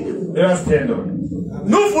allons tenir. Let us stand on.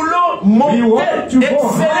 Nous voulons We monter, want to go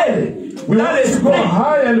exceller high. We dans want to go l'esprit.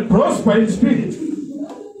 high and prosper in spirit.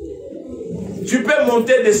 Tu peux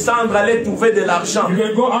monter, descendre, aller trouver de l'argent. You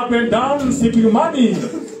can go up and down seeking money.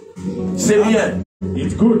 C'est bien.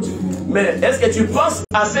 It's good. Mais est-ce que tu penses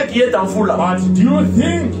à ce qui est en vous là? But do you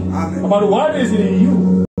think about what is in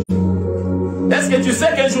you? Est-ce que tu sais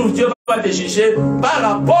qu'un jour Dieu va te juger par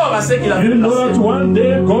rapport à ce qu'il a You fait know that passer? one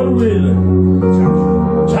day God will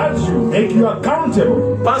judge you, make you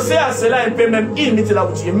accountable. Pensez à cela un peu, même une minute là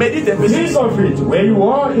où tu es. Médite un peu sur Think ça. of it. Where you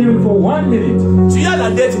are even for 1 minute, Tu as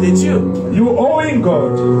la dette de Dieu. you owing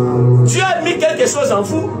God. Tu as mis quelque chose en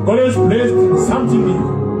vous. God has placed something in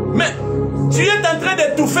you. Mais tu es en train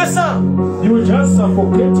d'étouffer ça. You just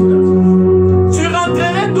forget that. Tu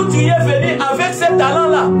rentrerais d'où tu es venu avec ce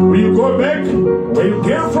talent-là. Will you go back where you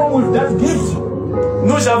came from with that gift?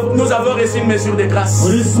 Nous avons reçu une mesure de grâce.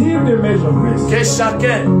 We receive the measure of grace. Que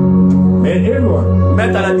chacun May everyone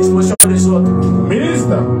mette à la disposition des autres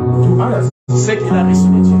minister to others ce qu'il a reçu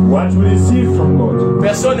de Dieu. what we receive from God.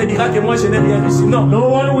 Personne ne dira que moi je n'ai rien reçu. Non, No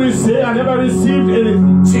one will say, I never received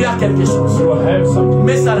anything. tu as quelque chose. You have something.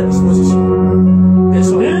 Mets ça à la disposition des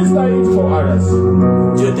autres. Minister it for others.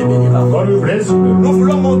 Dieu te bénira. God will bless you. Nous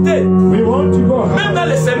voulons monter. We want to go Même high. dans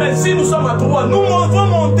les semaines, si nous sommes à 3, nous devons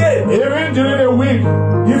monter. Even during the week,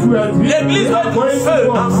 if we are L'église va être en feu,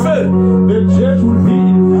 en feu. the church will be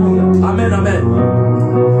in fire. Amen, amen.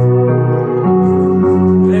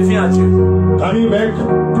 Reviens à Dieu. Coming back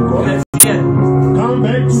to God. Reviens. Come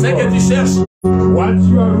back to Ce que God. tu cherches, What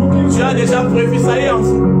you are looking tu as for, déjà prévu, ça y est en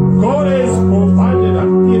vous. God has provided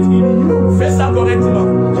it in you. Fais ça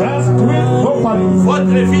correctement. Just do it properly.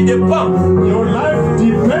 Votre vie dépend Your life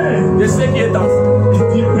depends. de ce qui est en vous.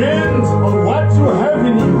 It depends on what you have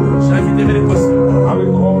in you. J'ai invité mes déposés. I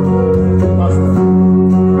will call the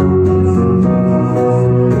pastor.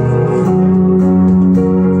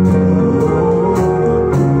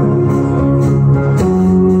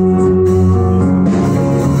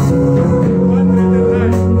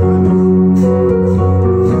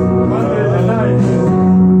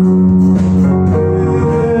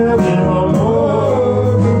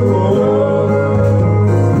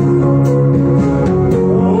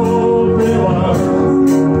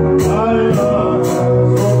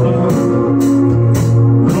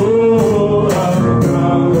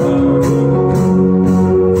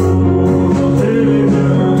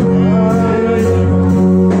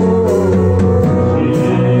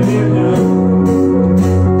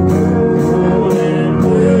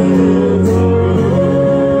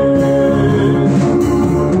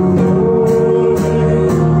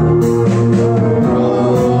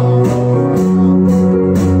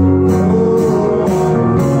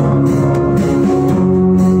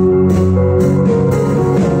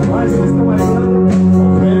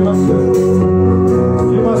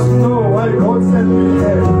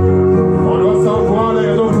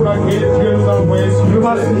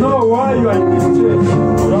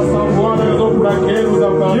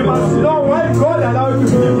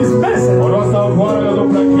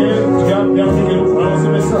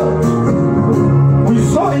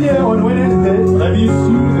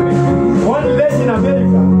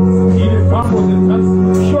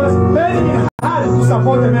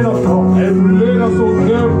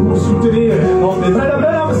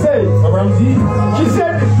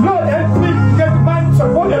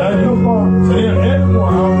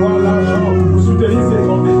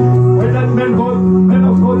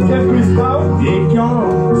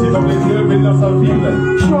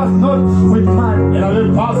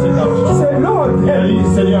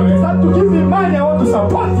 help. Seigneur, Start to give me money. I want to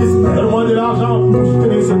support this man. donne-moi de l'argent pour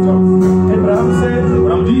soutenir cet homme. Abraham said,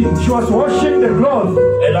 Abraham dit, she was washing the clothes.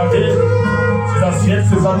 elle avait ses assiettes,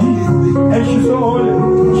 ses habits. And she saw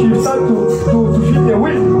all, she started to feel the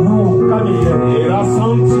wind coming here. Et elle a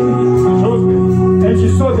senti quelque chose. And she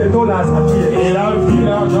saw the dollars appear. Et elle a vu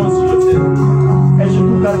l'argent sur le ciel. And she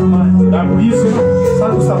took that money. Elle a pris cela.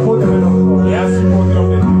 Start to support the men of God. Et a supporté l'homme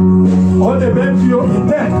de Dieu. All the men to your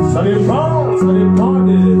intent. Ça dépend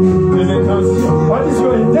des intentions. What is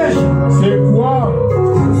your intention? C'est quoi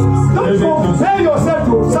Don't les intentions? compare yourself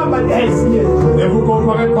to somebody else here. Ne vous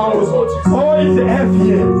comparez pas aux autres. Oh, it's the F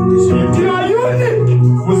here. You are unique.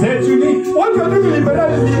 Vous êtes unique. What you are doing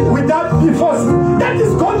liberally without be forced, that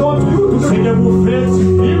is God unto you to Ce do. que vous faites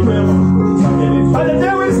librement, ça vient de But the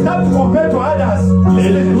day we start to compare to others,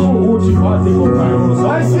 Les jours où tu vas te comparer aux autres,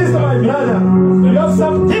 my sister, my brother, you have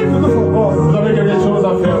something to do for God. vous avez quelque chose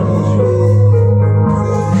à faire pour Dieu.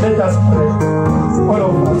 Let us pray. All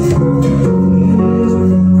of us.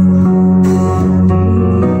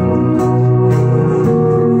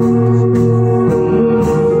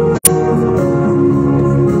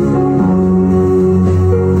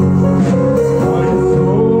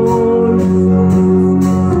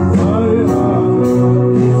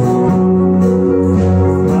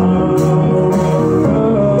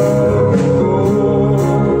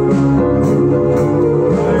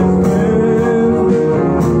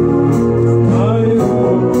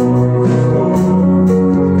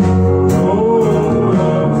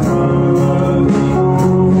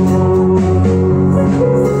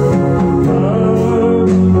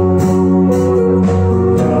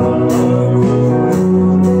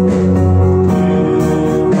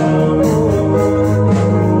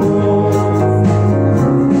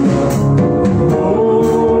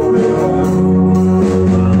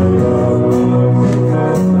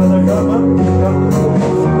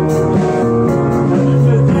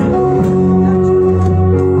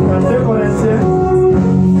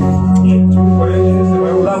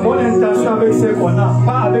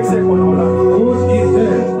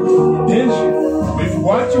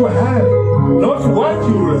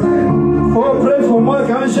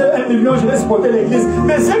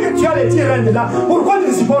 Pourquoi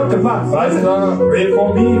tu ne supportes pas? Pray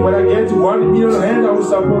for me. When I get 1 million rand, I will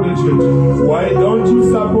support the church. Why don't you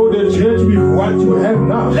support the church with what you have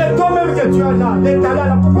now? Les dons même que tu as là, les talents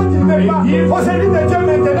là, pourquoi tu ne mets pas au service de Dieu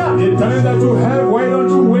maintenant? The talent that you have, why don't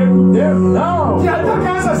you work with them now? Tu attends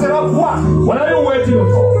quand ça sera quoi? What are you waiting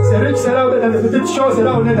for? C'est vrai que c'est là où on est dans des petites choses, c'est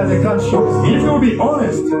là où on est dans des grandes choses. If you be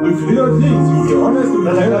honest with little things, you be honest with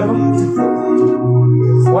little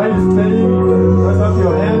things. While you study, raise up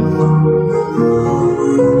your hand.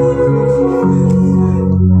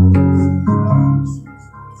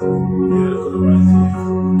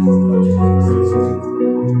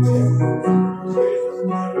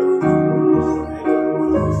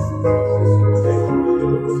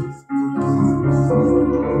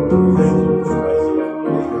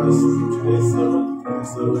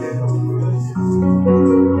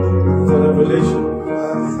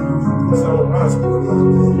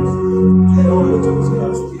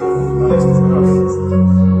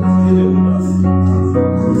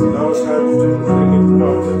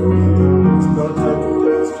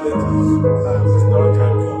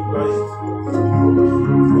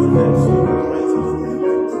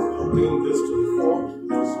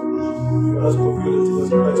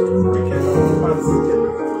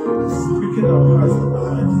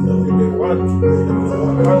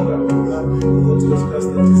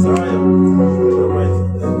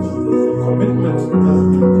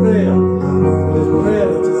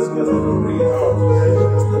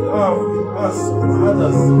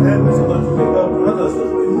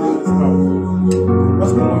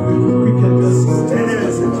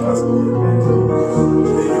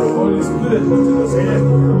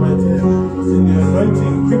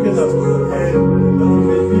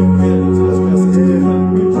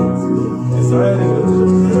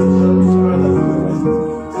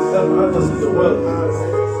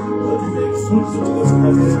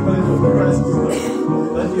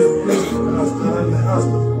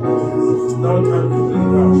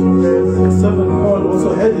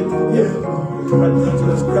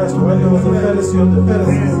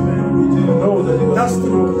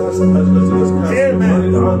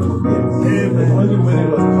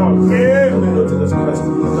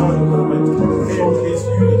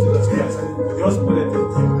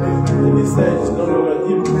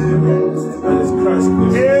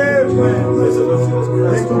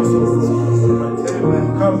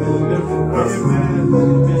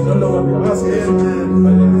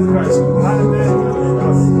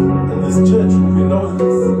 Church know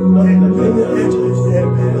nothing that you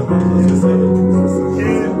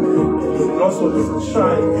will also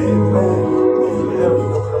shine and go into heaven.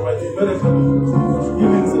 Miracle,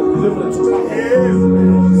 healings and deliverance.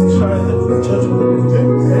 Shine at the church of the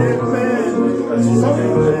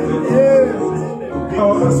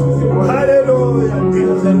power us with your word. Hallelujah.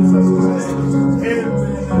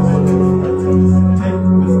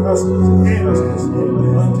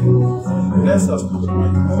 Bless us with your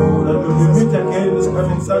mighty. That when we meet again this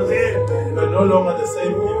coming Sunday, we are no longer the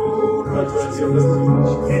same people, but we are the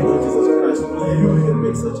Jesus Christ. Only you can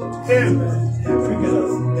make such a change. Forgive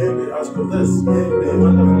us. We ask for this.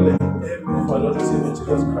 Wonderful name. For our Lord and Savior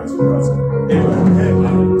Jesus Christ. We ask. Amen.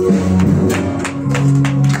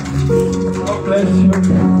 God bless you.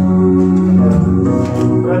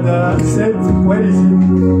 Brother said, where is he?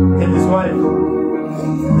 And his wife.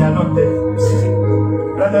 They are not there.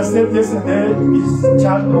 Brother said yesterday his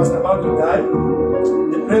child was about to die.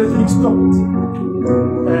 The breathing stopped.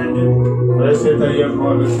 And C'est hier quand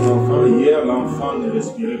avec son enfant, hier l'enfant ne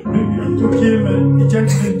respirait plus. he took him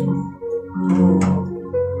gently to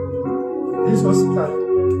this hospital.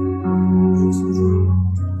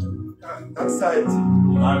 That side.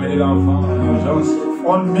 On a amené l'enfant en urgence.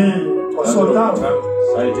 On me, it was so down.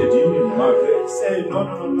 Ça a été dit, il m'a appelé. He said, no,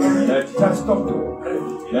 just stop to pray.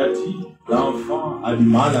 Il a dit, l'enfant a du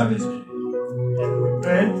mal à respirer. And we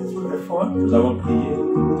prayed through the phone. Nous avons prié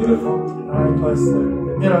au téléphone. It was a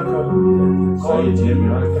miracle. Ça a été un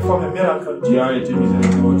miracle. Perform a miracle. Dieu a été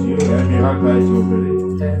miséricordieux et un miracle a été opéré.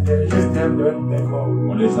 And they released them, they went back home.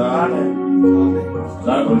 On les a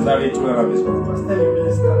retrouvés à la maison. He was telling me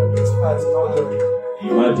it's fast, it's not good.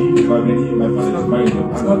 Il m'a dit, il va venir, il m'a It's parlé not de good. mal.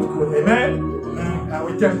 It's not good. Amen. And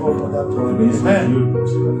we thank God for that. Nous bénissons Amen. Dieu pour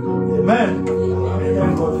cela. Amen. We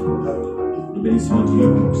thank God for that. Nous bénissons Dieu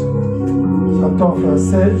pour cela. Chantons en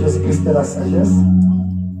français, Jésus-Christ est la sagesse.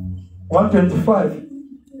 125.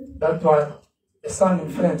 That one, a song in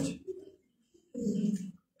French.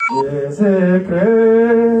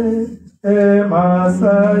 Jésus-Christ est ma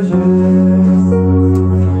sagesse.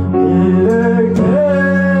 Il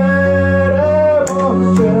éclaire mon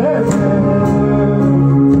chemin.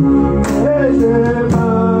 Et je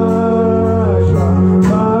marche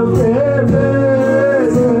ma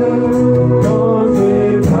faiblesse dans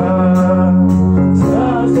tes bras. Ça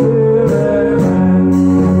se révèle.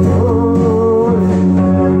 Oh,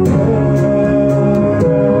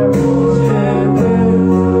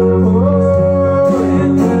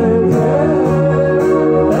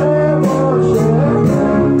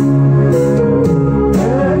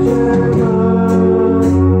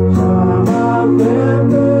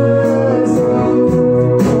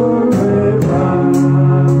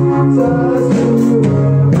 Jesus.